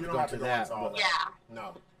 you don't have to go into that. Yeah.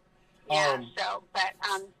 No. Yeah.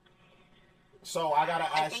 So I gotta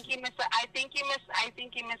ask. I think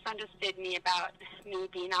you misunderstood me about me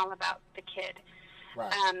being all about the kid.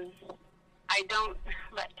 Right. I don't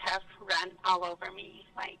let Tough run all over me.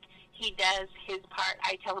 Like, he does his part.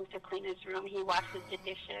 I tell him to clean his room. He washes the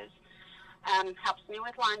dishes. Helps me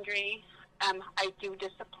with laundry. I do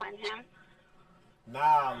discipline him.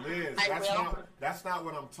 Nah, Liz, that's not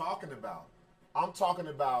what I'm talking about. I'm talking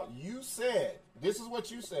about, you said, this is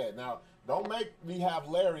what you said. Now, don't make me have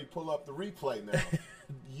Larry pull up the replay now.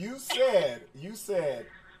 You said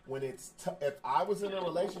when it's if I was in a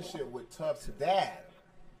relationship with Tough's dad,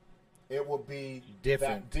 it would be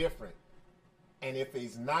different. And if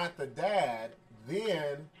he's not the dad,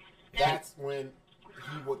 then that's when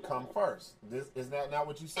he would come first. Is that not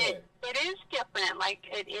what you said? It is different. Like,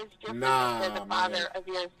 it is different if they're the father of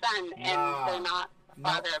your son and they're not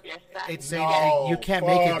father of your son. It's saying that you can't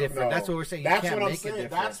make it different. That's what we're saying. That's what I'm saying.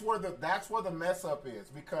 That's where the mess up is,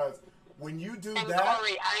 because when you do that,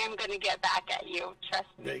 Corey, I am going to get back at you. Trust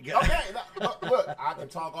me. Okay, look, I can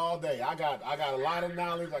talk all day. I got a lot of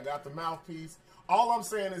knowledge. I got the mouthpiece. All I'm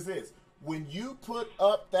saying is this: when you put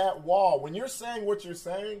up that wall, when you're saying what you're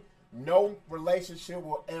saying, no relationship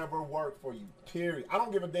will ever work for you. Period. I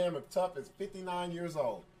don't give a damn if Tough is 59 years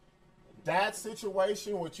old. That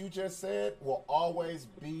situation, what you just said, will always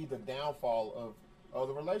be the downfall of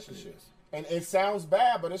the relationships. And it sounds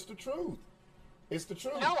bad, but it's the truth. It's the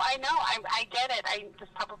truth. No, I know. I get it.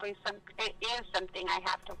 It is something I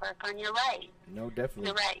have to work on. You're right. No, definitely.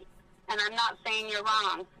 You're right. And I'm not saying you're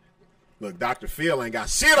wrong. Look, Dr. Phil ain't got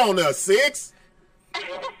shit on us, Six.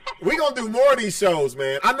 We're going to do more of these shows,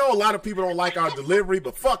 man. I know a lot of people don't like our delivery,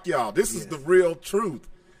 but fuck y'all. This is the real truth.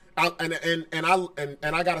 And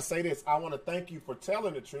I got to say this. I want to thank you for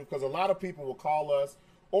telling the truth, because a lot of people will call us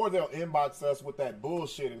or they'll inbox us with that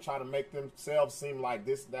bullshit and try to make themselves seem like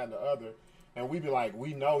this, that, and the other. And we be like,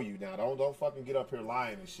 we know you now. Don't fucking get up here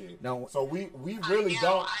lying and shit. No. So we really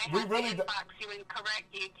don't. We really don't. I inbox you and correct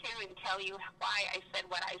you too and tell you why I said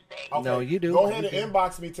what I say. Okay. No, you do. Go ahead and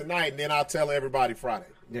inbox me tonight, and then I'll tell everybody Friday.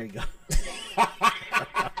 There you go.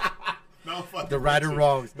 No, I'm fucking the right or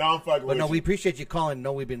wrong. No, I'm fucking. But no, we appreciate you calling.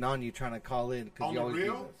 No, we've been on you trying to call in on you the always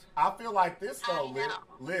real. I feel like this though,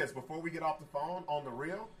 Liz. Before we get off the phone, on the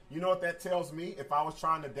real, you know what that tells me? If I was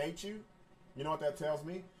trying to date you, you know what that tells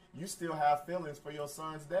me? You still have feelings for your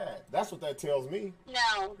son's dad. That's what that tells me.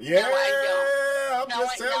 No. Yeah, no, I don't. I'm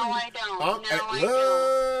just telling you. No, I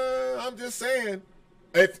don't. I'm just saying.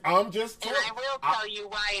 I'm just and I will tell you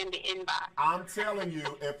why in the inbox. I'm telling you,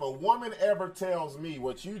 if a woman ever tells me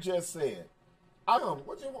what you just said, what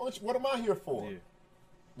am I here for? Yeah.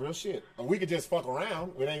 Real shit. And we could just fuck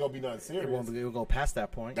around. It ain't gonna be nothing serious. We'll go past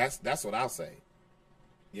that point. That's what I'll say.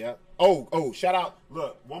 Yeah. Oh, shout out.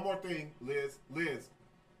 Look, one more thing, Liz.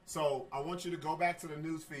 So I want you to go back to the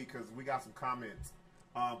news feed because we got some comments.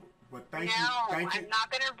 But thank you. I'm not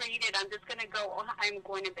going to read it. I'm just going to go. I'm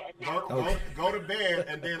going to bed now. Go to bed,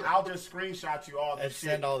 and then I'll just screenshot you all the and shit.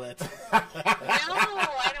 Send all that. No,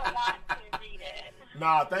 I don't want to read it.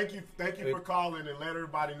 Nah, thank you for calling and let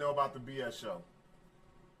everybody know about the BS show.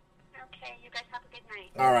 Okay, you guys have a good night.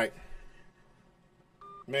 All right.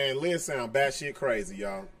 Man, Liz sound batshit crazy,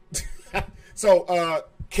 y'all. So,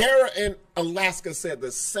 Kara in Alaska said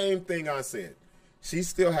the same thing I said. She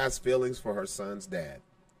still has feelings for her son's dad.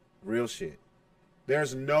 Real shit.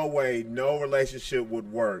 There's no way no relationship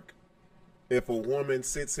would work if a woman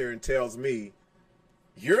sits here and tells me,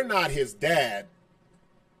 you're not his dad.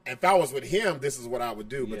 If I was with him, this is what I would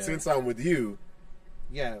do. But since I'm with you.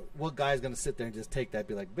 Yeah, what guy's going to sit there and just take that,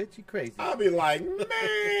 be like, bitch, you crazy. I'll be like, man,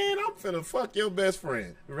 I'm finna fuck your best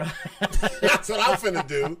friend. Right. That's what I'm finna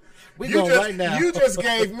do. Right now. You just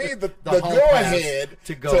gave me the go-ahead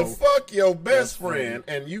to fuck your best friend,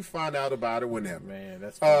 and you find out about it whenever. Man,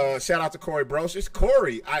 that's funny. Shout out to Corey Brocious.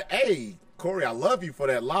 Corey, Corey, I love you for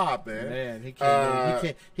that lob, man. Man, he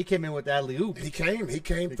came in with that alley-oop. He came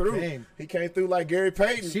through. He came through like Gary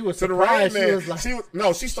Payton. She was to surprised. The Rain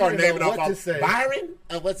Man. She started naming off Byron.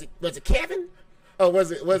 Was it Kevin? Or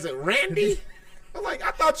was it Randy? I'm like, I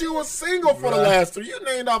thought you were single for the last 3. You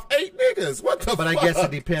named off 8 niggas. What the fuck? But I guess it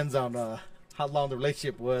depends on how long the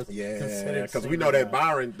relationship was. Yeah, because we know that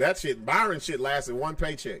Byron shit lasted 1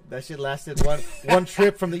 paycheck. That shit lasted one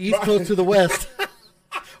trip from the East Coast to the West.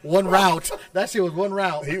 One route. That shit was one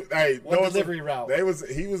route. One delivery route.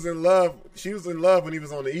 He was in love. She was in love when he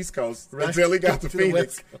was on the East Coast until he got to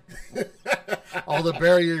Phoenix. All the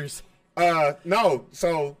barriers. No.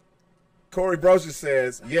 So Corey Brocious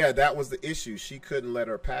says, yeah, that was the issue. She couldn't let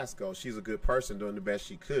her past go. She's a good person doing the best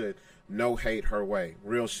she could. No hate her way.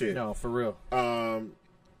 Real shit. No, for real.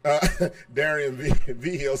 Darian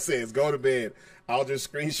V Hill says, go to bed. I'll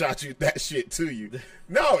just screenshot you that shit to you.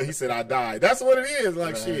 No, he said, I died. That's what it is.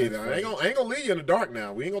 Like, shit, I ain't gonna leave you in the dark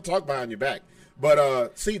now. We ain't gonna talk behind your back.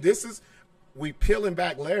 But, see, we peeling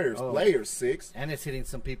back layers, 6. And it's hitting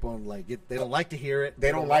some people, like, they don't like to hear it.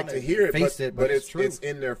 They don't like to hear it, but it's true. It's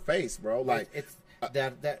in their face, bro. Like,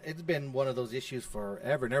 it's been one of those issues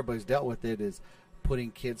forever, and everybody's dealt with it, is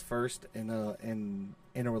putting kids first in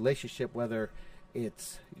a relationship, whether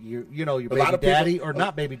it's your baby daddy or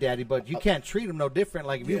not baby daddy, but you can't treat them no different.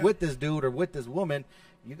 Like if you're with this dude or with this woman,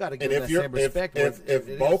 you got to give them that same respect.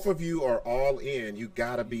 If both of you are all in, you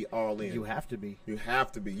got to be all in. You have to be. You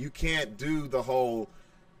have to be. You can't do the whole.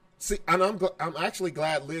 See, and I'm actually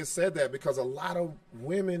glad Liz said that, because a lot of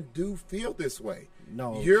women do feel this way.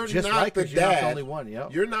 No, you're not like the dad. You're not the only one.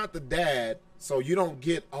 Yep. You're not the dad, so you don't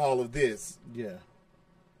get all of this. Yeah.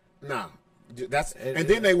 Nah. And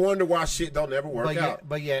then they wonder why shit don't ever work out.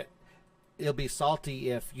 But yet, it'll be salty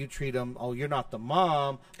if you treat them, oh, you're not the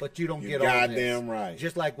mom, but you don't get all this. Goddamn right.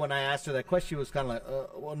 Just like when I asked her that question, she was kind of like,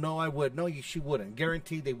 well, no, I would. No, she wouldn't.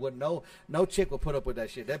 Guaranteed they wouldn't. No chick would put up with that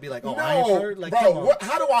shit. They'd be like, oh, I ain't heard. Like, bro,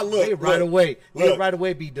 how do I look? They right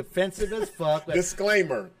away be defensive as fuck. Like,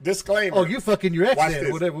 Disclaimer. Oh, you fucking your ex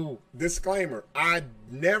then. Whatever. Disclaimer. I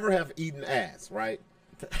never have eaten ass, right?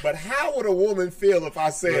 But how would a woman feel if I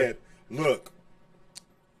said, look,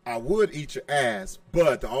 I would eat your ass,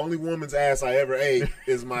 but the only woman's ass I ever ate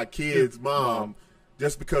is my kid's mom,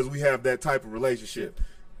 just because we have that type of relationship.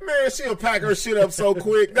 Man, she'll pack her shit up so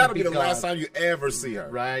quick. That'll be the last time you ever see her.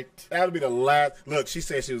 Right. That'll be the last. Look, she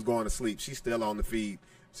said she was going to sleep. She's still on the feed.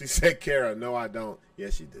 She said, Kara, no, I don't.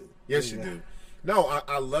 Yes, you do. Yes, you do. No,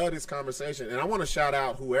 I love this conversation, and I want to shout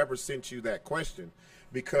out whoever sent you that question,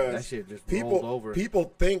 because that shit just rolled over.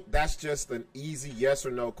 People think that's just an easy yes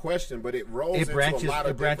or no question, but it rolls into a lot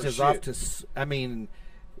of branches off to. I mean,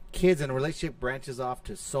 kids in a relationship branches off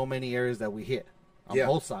to so many areas that we hit on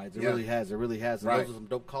both sides. It really has. It really has. And right. Those are some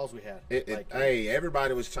dope calls we had. Hey,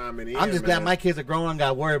 everybody was chiming in. I'm just glad my kids are grown. I don't got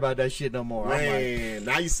to worry about that shit no more. Man,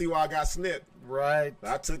 now you see why I got snipped. Right.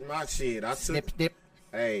 I took my shit. Snip.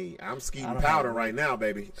 Hey, I'm skeeting powder right now,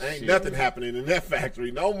 baby. Ain't nothing happening in that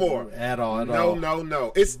factory no more. At all.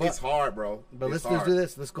 No. It's hard, bro. But let's do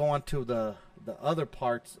this. Let's go on to the other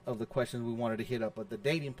parts of the questions we wanted to hit up. But the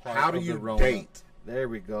dating part How do of you the Rona. Date? There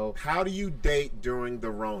we go. How do you date during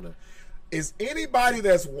the Rona? Is anybody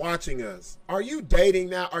that's watching us, are you dating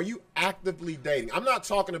now? Are you actively dating? I'm not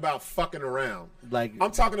talking about fucking around. Like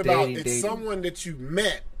I'm talking about it's someone that you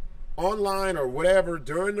met online or whatever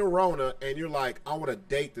during the Rona, and you're like, I want to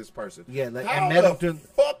date this person. Yeah, like, how the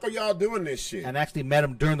fuck are y'all doing this shit? And actually met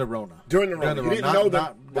him during the Rona. During the Rona. You didn't know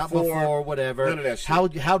them not before, whatever. None of that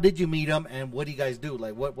shit. How did you meet him, and what do you guys do?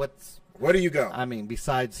 Like, where do you go? I mean,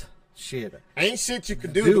 besides shit. Ain't shit you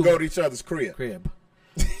could do to go to each other's crib.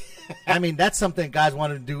 I mean, that's something guys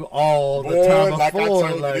wanted to do all the time before. Like I told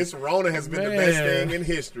you, this Rona has been the best thing in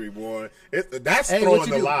history, boy. That's throwing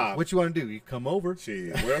the live. What you want to do? You come over?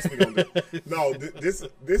 Shit, what else we gonna do? No, this.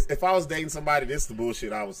 If I was dating somebody, this is the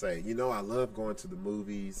bullshit I would say. You know, I love going to the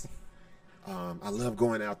movies. I love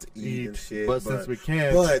going out to eat and shit. But since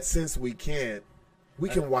we can't, we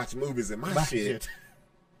can watch movies in my shit.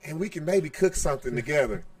 And we can maybe cook something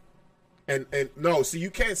together. And no, so you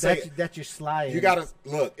can't say that you're sliding. You gotta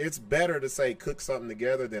look. It's better to say cook something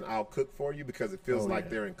together than I'll cook for you because it feels like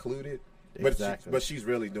they're included. Exactly. But she's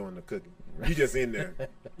really doing the cooking. You just in there.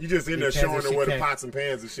 You just in there showing her where the pots and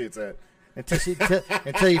pans and shit's at.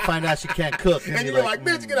 Until you find out she can't cook, and you're like,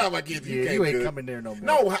 bitch, get out of my kitchen. You ain't coming there no more.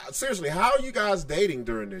 No, seriously, how are you guys dating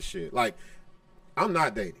during this shit? Like, I'm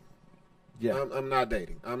not dating. Yeah, I'm not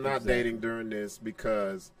dating. I'm not dating during this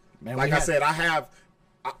because, like I said,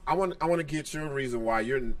 I want to get your reason why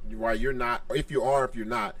you're not, or if you are, if you're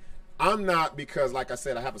not. I'm not because, like I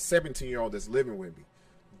said, I have a 17-year-old that's living with me.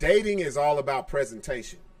 Dating is all about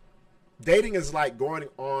presentation. Dating is like going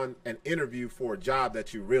on an interview for a job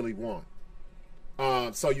that you really want.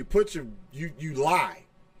 So you put you lie.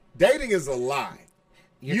 Dating is a lie.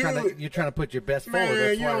 You're trying to put your best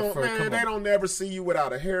forward. They don't never see you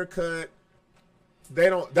without a haircut. They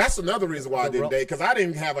don't. That's another reason why I didn't date, because I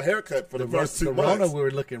didn't have a haircut for the first 2 months. Rona, we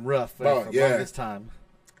were looking rough for the longest time.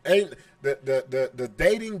 Ain't the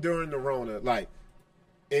dating during the Rona, like,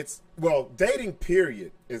 dating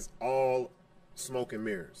period is all smoke and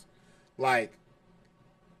mirrors. Like,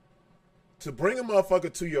 to bring a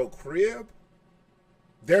motherfucker to your crib,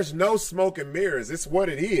 there's no smoke and mirrors. It's what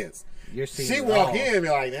it is. She walk in and be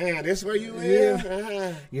like, damn, this where you live?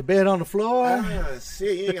 Yeah. Your bed on the floor?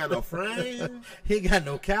 Shit, you ain't got no frame. He ain't got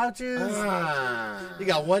no couches. You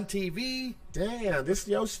got one TV. Damn, this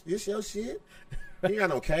your shit? You ain't got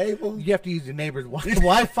no cable. You have to use your neighbor's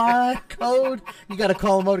Wi-Fi code. You got to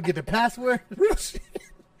call them over to get the password.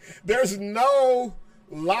 There's no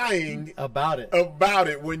lying about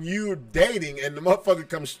it when you're dating and the motherfucker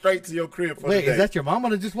comes straight to your crib for the date. Is that your mom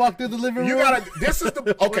gonna just walk through the living room? This is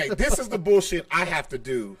the bullshit I have to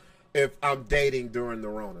do if I'm dating during the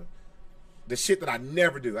Rona. The shit that I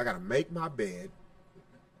never do. I gotta make my bed.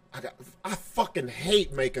 I fucking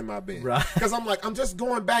hate making my bed. Right. Because I'm like, I'm just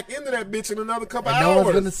going back into that bitch in another couple hours. No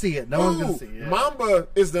one's gonna see it. No one's gonna see it. Mamba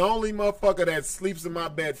is the only motherfucker that sleeps in my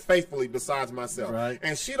bed faithfully besides myself. Right.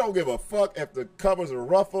 And she don't give a fuck if the covers are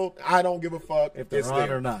ruffled. I don't give a fuck if they're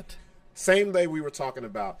on or not. Same day we were talking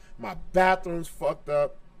about my bathroom's fucked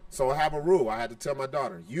up. So I have a rule. I had to tell my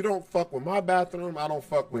daughter, you don't fuck with my bathroom, I don't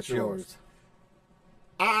fuck with yours.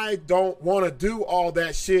 I don't want to do all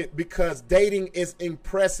that shit because dating is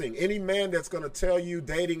impressing. Any man that's going to tell you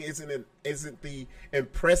dating isn't the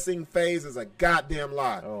impressing phase is a goddamn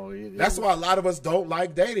lie. That's why a lot of us don't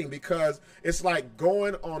like dating, because it's like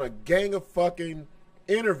going on a gang of fucking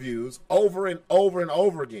interviews over and over and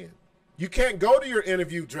over again. You can't go to your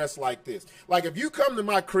interview dressed like this. Like, if you come to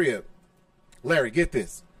my crib, Larry, get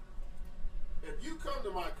this. If you come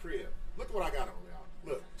to my crib, look what I got on, y'all.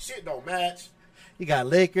 Look, shit don't match. You got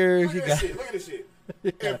Lakers. Look at this shit.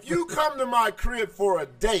 If you come to my crib for a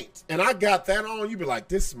date and I got that on, you be like,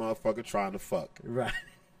 this motherfucker trying to fuck. Right.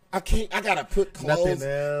 I gotta put clothes. Nothing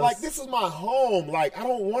else. Like, this is my home. Like, I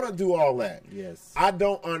don't want to do all that. Yes. I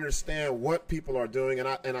don't understand what people are doing.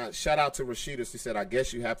 And I shout out to Rashida. She said, I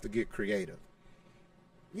guess you have to get creative.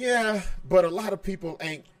 Yeah, but a lot of people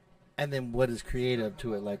ain't. And then what is creative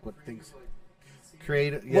to it? Like, what things?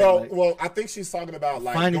 Creative. Yeah, well, I think she's talking about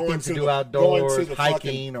like finding things to do outdoors,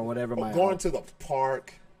 hiking, or whatever. Going to the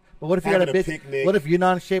park. But what if you got a bitch? Picnic. What if you're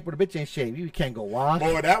not in shape with a bitch ain't shape? You can't go wash.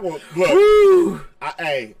 Boy, that will look.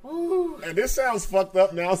 And this sounds fucked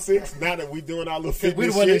up now, Six. Now that we doing our little fitness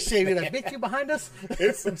we the one in shape. You're like, bitch, you behind us?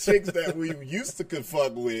 It's some chicks that we used to could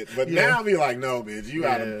fuck with, but now I be like, no, bitch,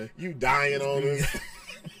 you dying on us.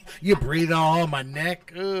 You breathing all on my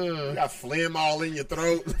neck. You got phlegm all in your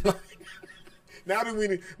throat. Now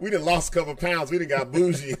that we done lost a couple pounds, we done got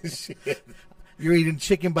bougie and shit. You're eating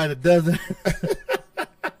chicken by the dozen.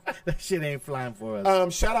 That shit ain't flying for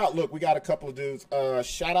us. Shout out, look, we got a couple of dudes.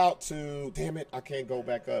 Shout out to, damn it, I can't go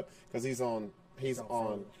back up because he's on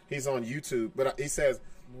YouTube. But he says,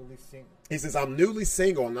 I'm newly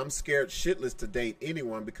single and I'm scared shitless to date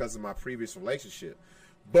anyone because of my previous relationship.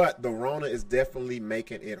 But the Rona is definitely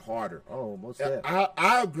making it harder. Oh, most definitely.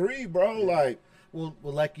 I agree, bro. Yeah. Like. Well,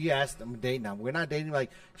 like you asked, I'm dating now. We're not dating.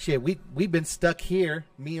 Like, shit, we've been stuck here.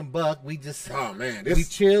 Me and Buck, we just we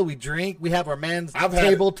chill, we drink, we have our man's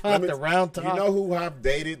tabletop, the round top. You know who I've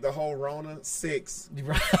dated the whole Rona? Six.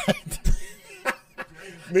 Right.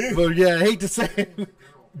 But yeah, I hate to say it.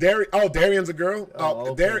 Darian's a girl.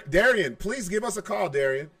 Okay. Darian, please give us a call,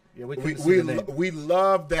 Darian. Yeah, we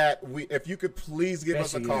love that. If you could please give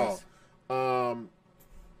us a call.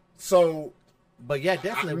 But yeah,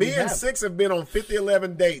 definitely. Me and Six have been on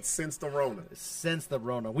 50-11 dates since the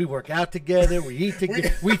Rona. We work out together. We eat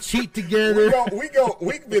together. We cheat together.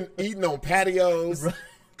 We've been eating on patios,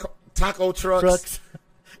 taco trucks.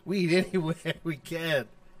 We eat anywhere we can.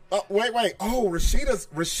 Wait. Oh,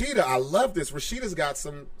 Rashida, I love this. Rashida's got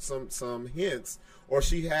some hints, or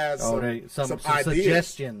she has some ideas.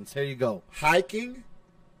 Suggestions. Here you go. Hiking,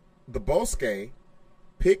 the Bosque,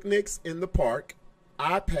 picnics in the park,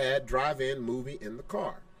 iPad, drive-in, movie in the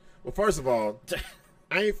car. Well, first of all,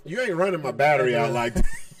 you ain't running my battery out like that.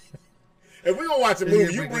 If we're gonna watch a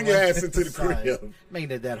movie, you bring your ass into the crib.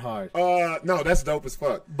 Ain't it that hard? No, that's dope as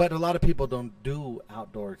fuck. But a lot of people don't do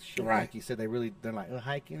outdoor shit. Right. Like you said, they're like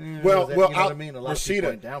hiking. Well, you know what I mean? A lot of people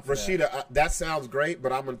ain't down for Rashida, that sounds great,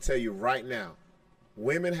 but I'm gonna tell you right now,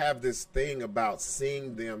 women have this thing about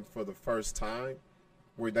seeing them for the first time,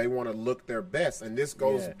 where they want to look their best, and this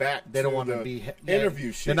goes back. They don't want to be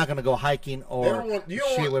interview shit. They're not gonna go hiking or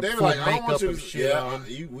shit with full makeup and shit on.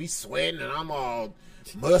 We sweating and I'm all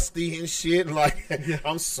musty and shit. Like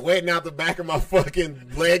I'm sweating out the back of my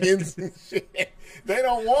fucking leggings and shit. They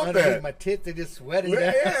don't want that. My tits are just sweating.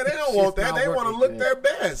 Yeah, they don't want that. They want to look their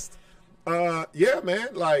best. Yeah, man.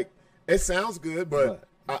 Like it sounds good, but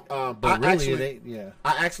I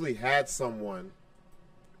actually had someone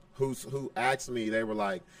who asked me. They were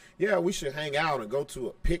like, "Yeah, we should hang out and go to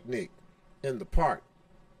a picnic in the park."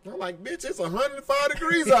 I'm like, "Bitch, it's 105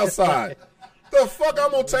 degrees outside. The fuck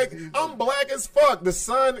I'm gonna take? I'm black as fuck. The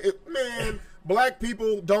sun, man. Black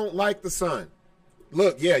people don't like the sun.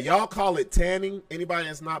 Look, yeah, y'all call it tanning. Anybody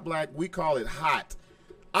that's not black, we call it hot.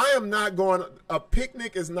 I am not going. A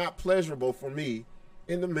picnic is not pleasurable for me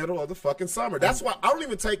in the middle of the fucking summer. That's why I don't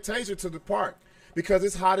even take Tasia to the park, because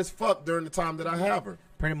it's hot as fuck during the time that I have her.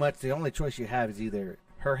 Pretty much the only choice you have is either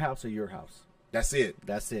her house or your house. That's it.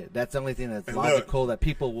 That's the only thing that's logical that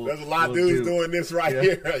people will. There's a lot of dudes doing this right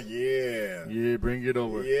here. Yeah, bring it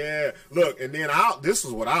over. Yeah. Look, and then this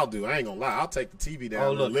is what I'll do. I ain't gonna lie. I'll take the TV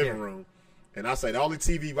down to the living room, and I'll say the only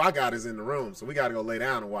TV I got is in the room, so we got to go lay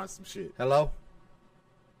down and watch some shit. Hello.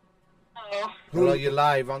 Hello, you're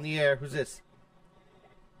live on the air. Who's this?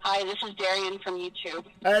 Hi, this is Darian from YouTube.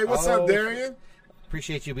 Hey, what's up, Darian?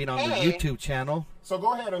 Appreciate you being on the YouTube channel. So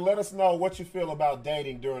go ahead and let us know what you feel about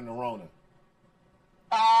dating during the Rona.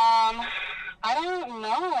 I don't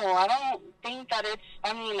know. I don't think that it's,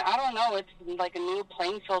 I don't know. It's like a new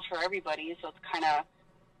playing field for everybody, so it's kind of,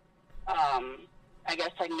 I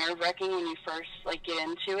guess, like nerve-wracking when you first, like, get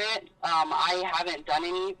into it. I haven't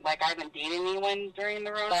dated anyone during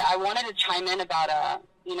the Rona. I wanted to chime in about,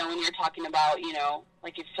 when you're talking about,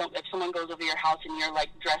 like if someone goes over your house and you're like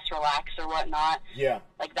dressed relaxed or whatnot. Yeah.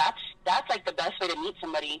 Like that's like the best way to meet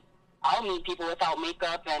somebody. I'll meet people without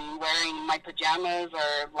makeup and wearing my pajamas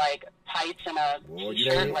or like tights and a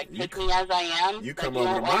t-shirt, like pick me as I am. You come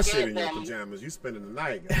over to my shit in your pajamas. You spending the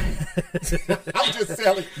night. I'm just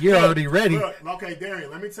telling you. You're already ready. Look, okay, Darian,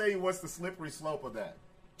 let me tell you what's the slippery slope of that.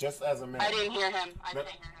 Just as a man. I didn't hear him.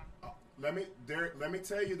 Let me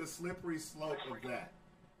tell you the slippery slope of that.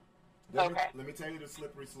 Let me tell you the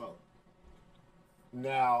slippery slope.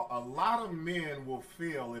 Now, a lot of men will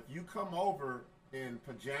feel if you come over in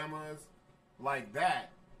pajamas like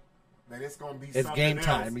that it's going to be something else. It's game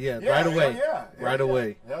time, right away. Right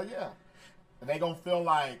away. Hell yeah. And they going to feel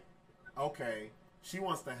like, okay, she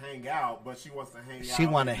wants to hang out, but she wants to hang out. She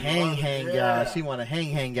want to hang out. She want to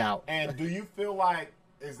hang out. And do you feel like,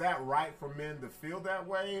 is that right for men to feel that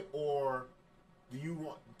way, or do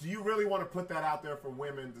you really want to put that out there for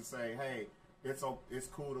women to say, hey, it's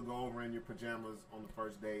cool to go over in your pajamas on the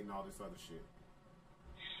first date and all this other shit?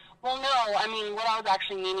 Well, no. What I was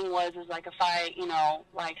actually meaning is like if I,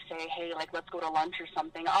 like say, hey, like let's go to lunch or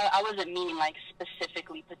something. I wasn't meaning like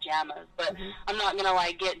specifically pajamas, but I'm not gonna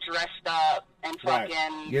like get dressed up and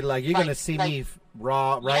fucking. You're gonna see me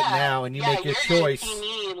raw now, and you make your choice. See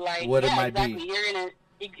me, like, what it might exactly. be. You're gonna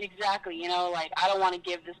exactly. Like I don't want to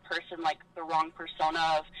give this person like the wrong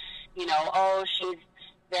persona of, oh, she's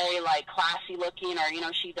very like classy looking,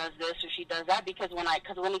 or she does this or she does that, because when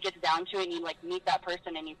it gets down to it and you like meet that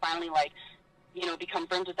person and you finally like become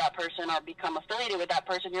friends with that person or become affiliated with that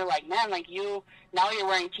person, you're like, man, like now you're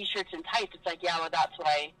wearing t-shirts and tights. It's like, yeah, well, that's what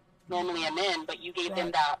I normally am in, but you gave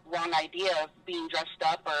them that wrong idea of being dressed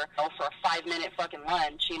up or for a 5-minute fucking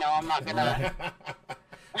lunch. I'm not gonna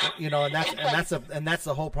and that's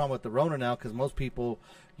the whole problem with the Rona now, because most people,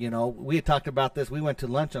 we had talked about this. We went to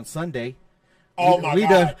lunch on Sunday. Oh my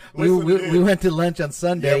God! We went to lunch on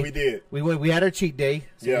Sunday. Yeah, we did. We had our cheat day.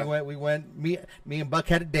 So we went. Me and Buck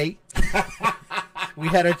had a date. We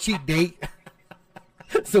had our cheat date.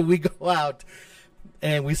 So we go out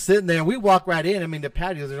and we sit in there and we walk right in. I mean, the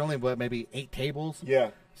patios, there's only maybe 8 tables. Yeah.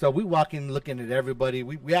 So we walk in looking at everybody.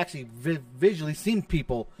 We actually visually seen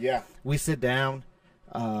people. Yeah. We sit down.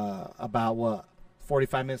 About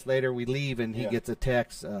 45 minutes later, we leave, and he gets a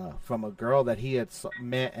text from a girl that he had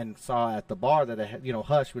met and saw at the bar that had,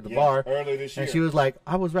 Hush with the bar earlier this year. And she was like,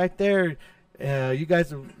 "I was right there. You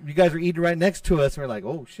guys are eating right next to us." And we're like,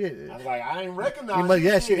 "Oh shit!" I was like, "I ain't recognize." Like,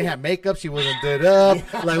 yeah, she didn't have makeup. She wasn't did up.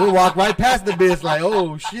 Like we walked right past the bitch. Like,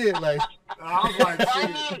 "Oh shit!" Like. I was like,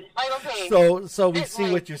 okay. So we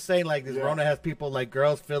see what you're saying. Like this Rona has people like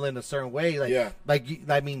girls feeling a certain way.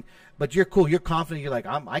 But you're cool. You're confident. You're like,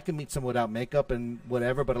 I can meet someone without makeup and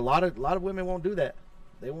whatever. But a lot of women won't do that.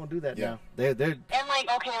 They won't do that now. They're and this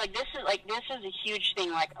is a huge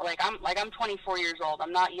thing. I'm 24 years old.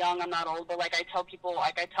 I'm not young. I'm not old. But I tell people,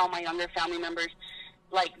 I tell my younger family members,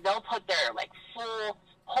 they'll put their full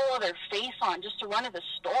whole of their face on just to run to the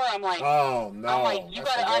store. I'm like, oh no. I'm like, you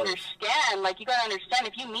gotta understand. You gotta understand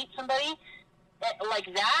if you meet somebody like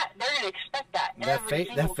that, they're gonna expect that.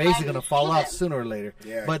 That face is gonna fall off sooner or later.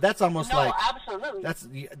 Yeah. But that's almost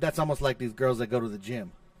absolutely. That's almost like these girls that go to the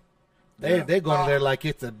gym. They go to there like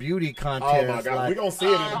it's a beauty contest. Oh my God, we gonna see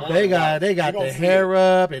it in the morning. They got their hair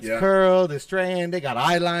up, it's curled, it's strand. They got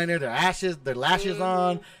eyeliner, their lashes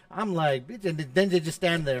on. I'm like, bitch, and then they just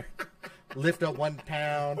stand there. Lift up 1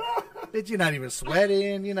 pound. Bitch, you're not even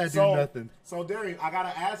sweating. You're not doing nothing. So, Darian, I got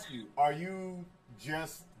to ask you, are you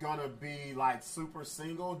just going to be, super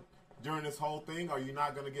single during this whole thing? Are you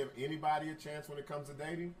not going to give anybody a chance when it comes to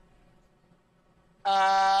dating?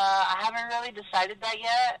 I haven't really decided that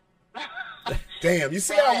yet. Damn, you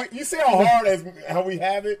see how hard how we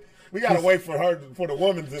have it? We gotta wait for the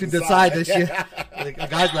woman to decide this shit. A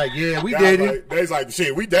guy's like, yeah, we dating. They's like,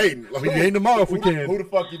 shit, we dating. We dating tomorrow if we can. Who the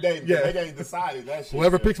fuck you dating? Yeah, they ain't decided that shit.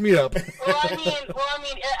 Whoever picks me up.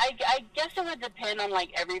 I guess it would depend on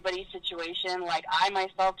everybody's situation. I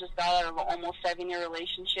myself just got out of an almost 7-year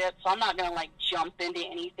relationship, so I'm not gonna jump into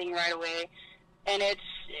anything right away. And it's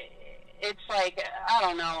I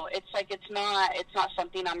don't know. It's not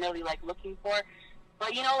something I'm really looking for.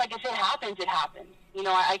 But if it happens, it happens.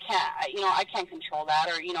 I can't control that,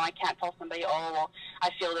 or I can't tell somebody, oh well, I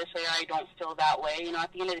feel this way or I don't feel that way.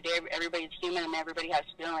 At the end of the day, everybody's human and everybody has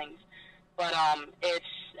feelings. But it's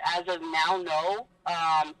as of now, no.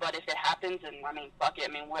 But if it happens, and fuck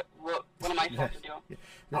it. What am I supposed to do?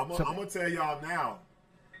 I'm gonna tell y'all now.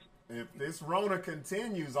 If this Rona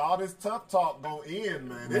continues, all this tough talk go in,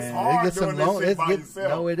 man. It's hard doing this shit by yourself.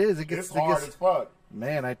 No, it is. It's hard as fuck.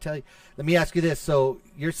 Man, I tell you. Let me ask you this. So,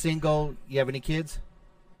 you're single. You have any kids?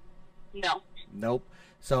 No. Nope.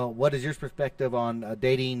 So, what is your perspective on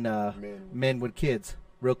dating men with kids?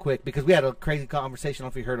 Real quick. Because we had a crazy conversation. I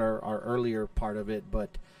don't know if you heard our earlier part of it.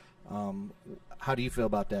 But how do you feel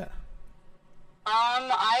about that?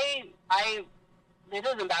 It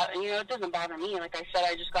doesn't bother me. Like I said,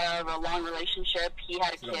 I just got out of a long relationship. He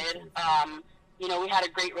had a kid. We had a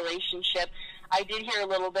great relationship. I did hear a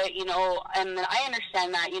little bit, and I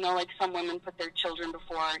understand that, some women put their children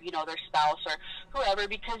before, their spouse or whoever,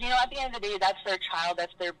 because, at the end of the day, that's their child,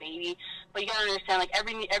 that's their baby. But you gotta understand,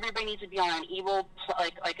 everybody needs to be on an an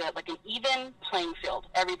even playing field.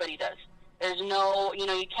 Everybody does. There's no, you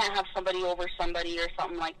can't have somebody over somebody or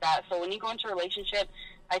something like that. So when you go into a relationship,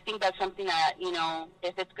 I think that's something that,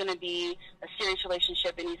 if it's going to be a serious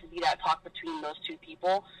relationship, it needs to be that talk between those two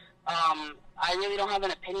people. I really don't have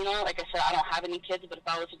an opinion on it. Like I said, I don't have any kids, but if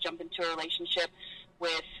I was to jump into a relationship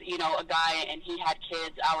with, a guy and he had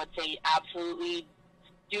kids, I would say absolutely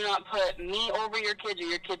do not put me over your kids or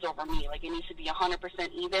your kids over me. It needs to be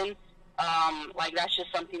 100% even. That's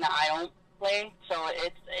just something that I don't play. So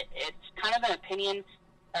it's kind of an opinion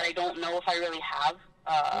that I don't know if I really have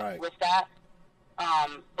with that.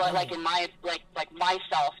 But in my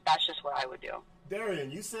myself, that's just what I would do.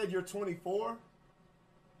 Darian, you said you're 24?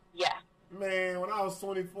 Yeah. Man, when I was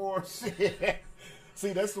 24, shit.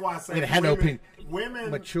 See, that's why I say women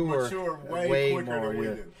mature way quicker more, than we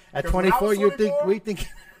do. At 24, you think.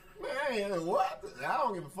 Man, what? I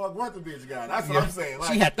don't give a fuck what the bitch got. That's what I'm saying.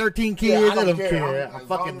 She had 13 kids. I don't care. I'm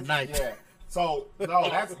fucking nice. Yeah. So no,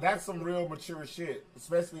 that's some real mature shit,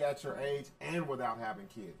 especially at your age and without having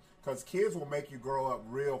kids. Because kids will make you grow up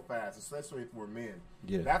real fast, especially if we're men.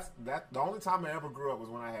 Yeah. The only time I ever grew up was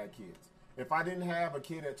when I had kids. If I didn't have a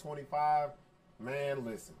kid at 25, man,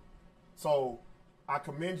 listen. So I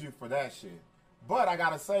commend you for that shit. But I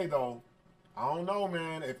gotta say though, I don't know,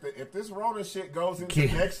 man. If this Rona shit goes into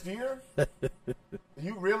next year,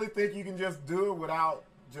 you really think you can just do it without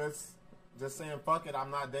just saying fuck it?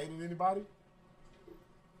 I'm not dating anybody.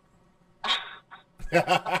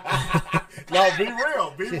 No, be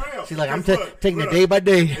real. Be real. She's like, I'm taking it day by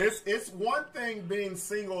day. It's one thing being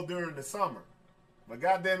single during the summer, but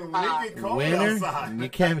goddamn it, when it get cold outside,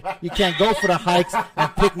 you can't go for the hikes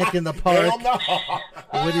and picnic in the park. Hell no.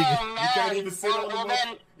 You can't even sit on the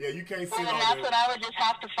boat. Yeah, you can't sit on there. That's what I would just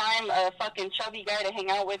have to find a fucking chubby guy to hang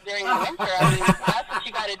out with during the winter. I mean, that's what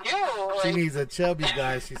you got to do. She needs a chubby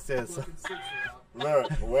guy, she says.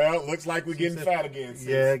 Look, well, looks like we're getting fat again.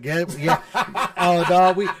 Sis. Yeah. Oh,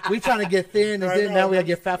 dog, we trying to get thin, and then now we gotta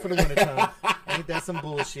get fat for the wintertime. Ain't that some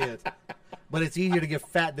bullshit? But it's easier to get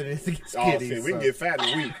fat than it is to get skinny. Shit, we can get fat in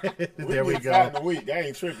a week. There we go. Fat in a week. I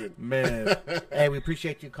ain't tripping. Man, hey, we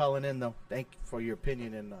appreciate you calling in, though. Thank you for your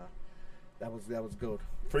opinion, and that was good.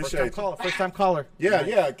 Appreciate you. First time caller. Yeah.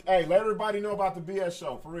 Hey, let everybody know about the BS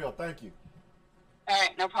show, for real. Thank you. All right,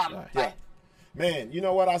 no problem. Right. Yeah. Man, you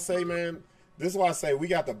know what I say, man? This is why I say we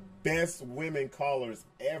got the best women callers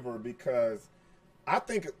ever, because I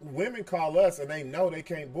think women call us and they know they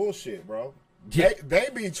can't bullshit, bro. Yeah. They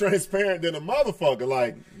be transparent than a motherfucker.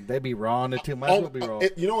 Like, they be raw on it too. Might as well be raw.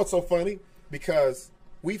 You know what's so funny? Because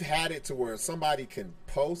we've had it to where somebody can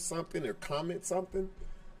post something or comment something,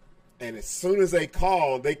 and as soon as they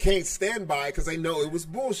call, they can't stand by because they know it was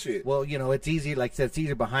bullshit. Well, you know, it's easy. Like I said, it's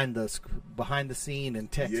easier behind the scene and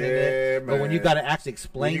texting it. Man. But when you got to actually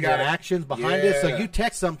explain your actions behind it, so you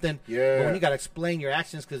text something. Yeah. But when you got to explain your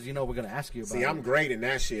actions, because you know we're gonna ask you about it. See, I'm great in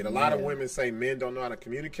that shit. A lot of women say men don't know how to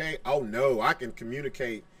communicate. Oh no, I can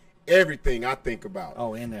communicate everything I think about.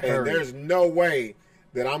 Oh, in a hurry. And there's no way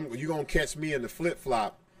that you gonna catch me in the flip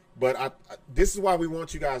flop. But this is why we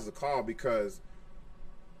want you guys to call, because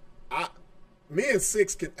me and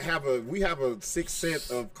Six have a sixth sense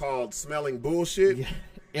of called smelling bullshit. Yeah,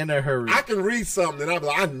 in a hurry. I can read something and I'm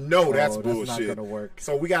like, I know that's bullshit. That's not gonna work.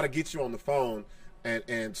 So we got to get you on the phone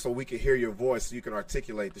and so we can hear your voice, so you can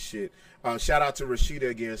articulate the shit. Shout out to Rashida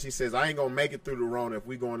again. She says, I ain't gonna make it through the Rona if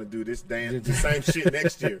we going to do this the same shit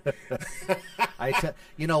next year.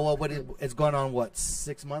 You know what? It's going on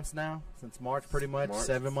 6 months now, since March, pretty much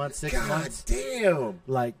 7 months, 6 months. Damn.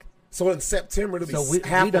 Like. So in September, it'll be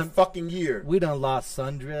half a fucking year. We done lost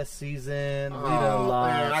sundress season. We done lost.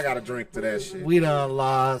 Man, I got to drink to that shit. We done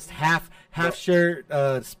lost half shirt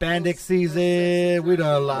spandex season. We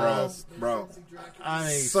done lost. Bro. I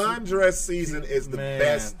mean, sundress season is the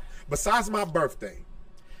best. Besides my birthday.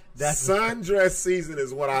 Sundress season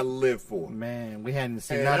is what I live for. Man, we hadn't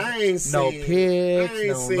seen I ain't no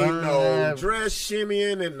seen no dress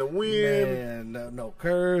shimmying in the wind. Man, no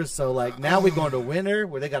curves. So like now we're going to winter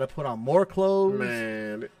where they got to put on more clothes.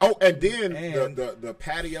 Man. Oh, and then the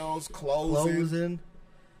patios closing.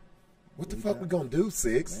 What the fuck we gonna do,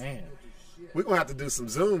 Six? Man. We're gonna have to do some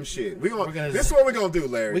Zoom shit. This is what we're gonna do,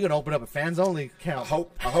 Larry. We're gonna open up a fans only account.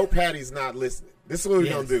 I hope Patty's not listening. This is what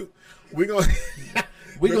we're gonna do. We're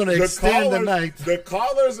gonna extend the night. The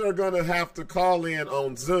callers are gonna have to call in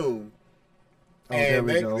on Zoom. Oh, there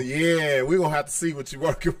we go. Yeah, we're gonna have to see what you're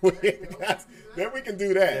working with. Then we can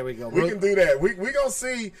do that. There we go. We can do that. We gonna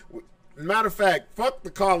see. Matter of fact, fuck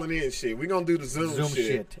the calling in shit. We're gonna do the Zoom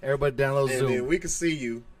shit. Everybody download Zoom. And then we can see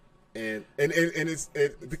you. And it's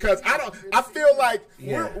because I feel like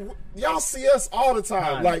y'all see us all the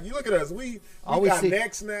time. Like, you look at us, we got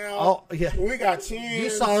necks now. We got chins. You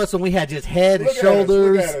saw us when we had just head and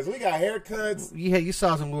shoulders. Look at us. We got haircuts. Yeah, you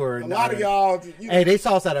saw us when we were a lot of y'all. Hey, they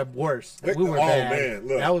saw us at our worst. We were bad. Man,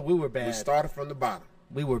 look, we were bad. We started from the bottom.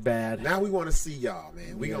 We were bad. Now we want to see y'all,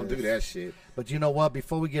 man. We gonna do that shit. But you know what?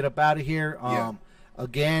 Before we get up out of here,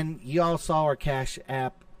 again, y'all saw our Cash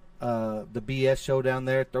App. The BS show down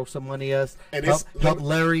there. Throw some money at us. And help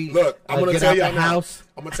Larry. Look, I'm gonna get tell out y'all the house.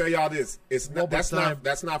 I'm gonna tell y'all this.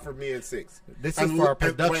 That's not for me and Six. This is for our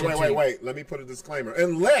production team. Wait. Let me put a disclaimer.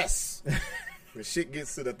 Unless the shit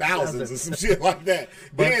gets to the thousands or some shit like that,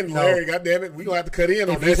 then Larry, goddamn it, we gonna have to cut in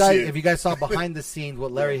on that shit. If you guys saw behind the scenes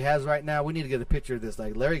what Larry has right now, we need to get a picture of this.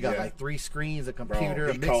 Like, Larry got like 3 screens, a computer,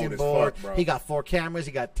 a mixing board. He got 4 cameras.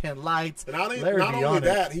 He got 10 lights. And not only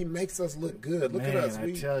that, he makes us look good. Look at us.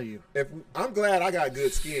 I tell you. I'm glad I got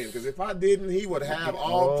good skin, because if I didn't, he would have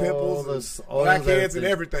all pimples, blackheads, and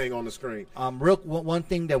everything on the screen. One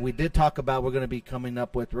thing that we did talk about, we're going to be coming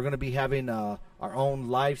up with. We're going to be having our own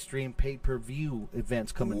live stream pay-per-view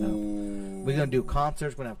events coming up. We're going to do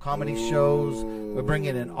concerts. We're going to have comedy shows. We're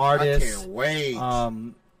bringing in artists. I can't wait.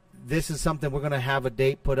 this is something we're going to have a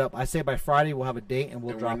date put up. I say by Friday we'll have a date and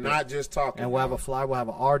we'll drop it. We're not just talking. And we'll have a flyer. We'll have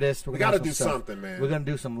an artist. We got to do something, man. We're going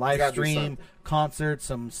to do some live stream concerts,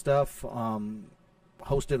 some stuff,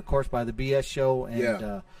 hosted, of course, by the BS Show.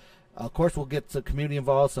 And, of course, we'll get the community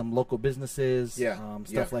involved, some local businesses,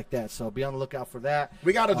 stuff like that. So be on the lookout for that.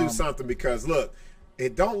 We got to do something because, look,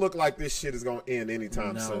 it don't look like this shit is going to end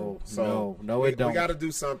anytime soon. So no, it don't. We got to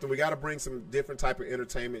do something. We got to bring some different type of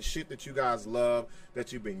entertainment, shit that you guys love,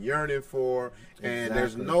 that you've been yearning for, and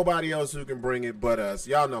there's nobody else who can bring it but us.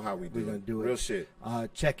 Y'all know how we do. We're gonna do it. Real shit.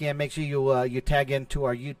 Check in. Make sure you tag into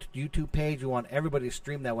our YouTube page. We want everybody to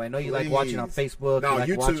stream that way. I know you like watching on Facebook,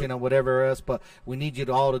 you like watching on whatever else, but we need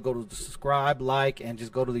you all to go to subscribe, like, and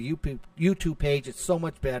just go to the YouTube page. It's so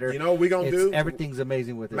much better. You know what we gonna do? Everything's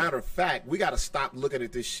amazing with it. Matter of fact, we got to stop looking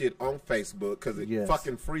at this shit on Facebook because it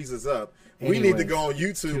fucking freezes up. We need to go on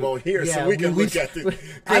YouTube on here so we can look at it.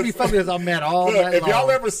 I be fucking with I'm mad all night if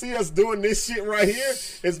y'all ever see us doing this shit right here,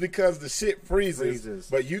 it's because the shit freezes.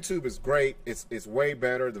 But YouTube is great. It's way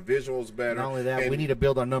better. The visuals better. Not only that, we need to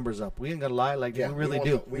build our numbers up. We ain't gonna lie, we really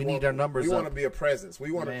do. We need our numbers up. We want to be a presence.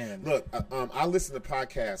 We want to look. I listen to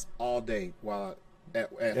podcasts all day while at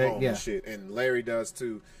home and shit, and Larry does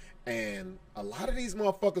too. And a lot of these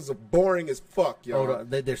motherfuckers are boring as fuck, y'all.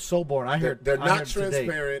 They're so boring. They're not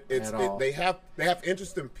transparent. They have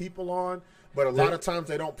interesting people on, but a lot of times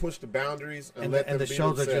they don't push the boundaries and let them be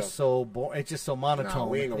shows themselves. Are just so boring. It's just so monotone.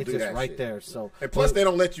 We ain't gonna do that right shit. There. So and plus they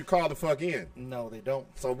don't let you call the fuck in. No, they don't.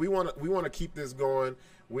 So we want to keep this going.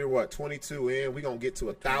 We're 22 in. We're gonna get to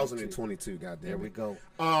 1,022. Goddamn. There we go.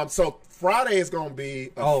 So Friday is gonna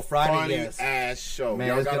be a funny ass show.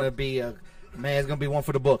 Man, it's gonna be one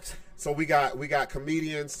for the books. So we got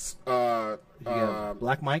comedians.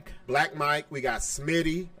 Black Mike. We got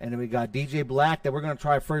Smitty, and then we got DJ Black that we're gonna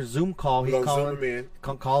try first Zoom call. He's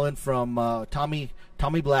calling from Tommy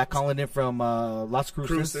Black, calling in from Las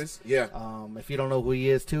Cruces. Yeah. If you don't know who he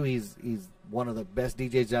is, too, he's one of the best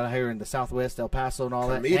DJs out here in the Southwest, El Paso, and all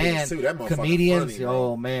comedians that. Too. That motherfucker comedians, funny,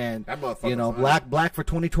 oh man, that motherfucker. Black for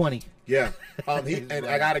 2020. Yeah. And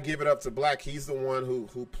I got to give it up to Black. He's the one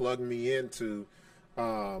who plugged me into.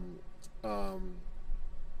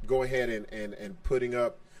 Go ahead and putting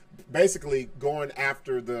up, basically going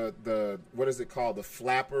after the what is it called, the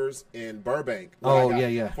Flappers in Burbank.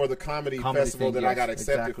 For the comedy festival that I got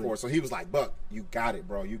accepted for. So he was like, Buck, you got it,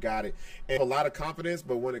 bro, you got it. And a lot of confidence,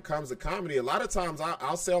 but when it comes to comedy, a lot of times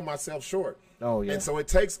I'll sell myself short. Oh yeah. And so it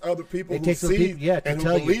takes other people who see and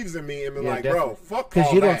who believes in me and be like, definitely. Bro, fuck all that.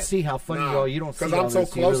 Because you don't see how funny you are. You don't see because I'm so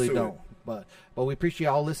close to it. But we appreciate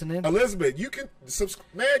y'all listening. Elizabeth, you can just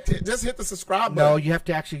hit the subscribe button. No, you have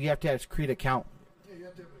to create an account.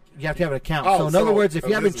 You have to have an account. So in other words, if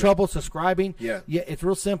you're having trouble subscribing, it's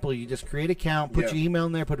real simple. You just create an account, put your email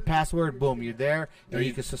in there, put a password, boom, you're there, and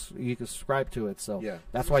you can subscribe to it. So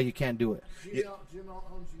that's why you can't do it. Gmail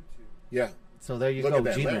owns YouTube. Yeah. So there you go. At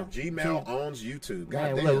that. Gmail owns YouTube.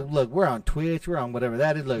 Man, look, we're on Twitch. We're on whatever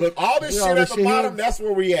that is. Look, all this shit at the bottom, that's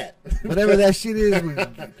where we at. Whatever that shit is,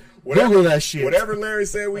 Google that shit. Whatever Larry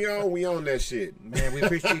said we own that shit. Man, we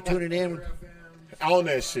appreciate you tuning in. On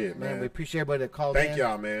that shit, man. We appreciate everybody that called in. Thank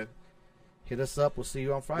y'all, man. Hit us up. We'll see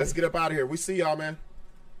you on Friday. Let's get up out of here. We see y'all, man.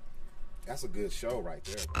 That's a good show right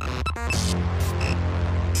there.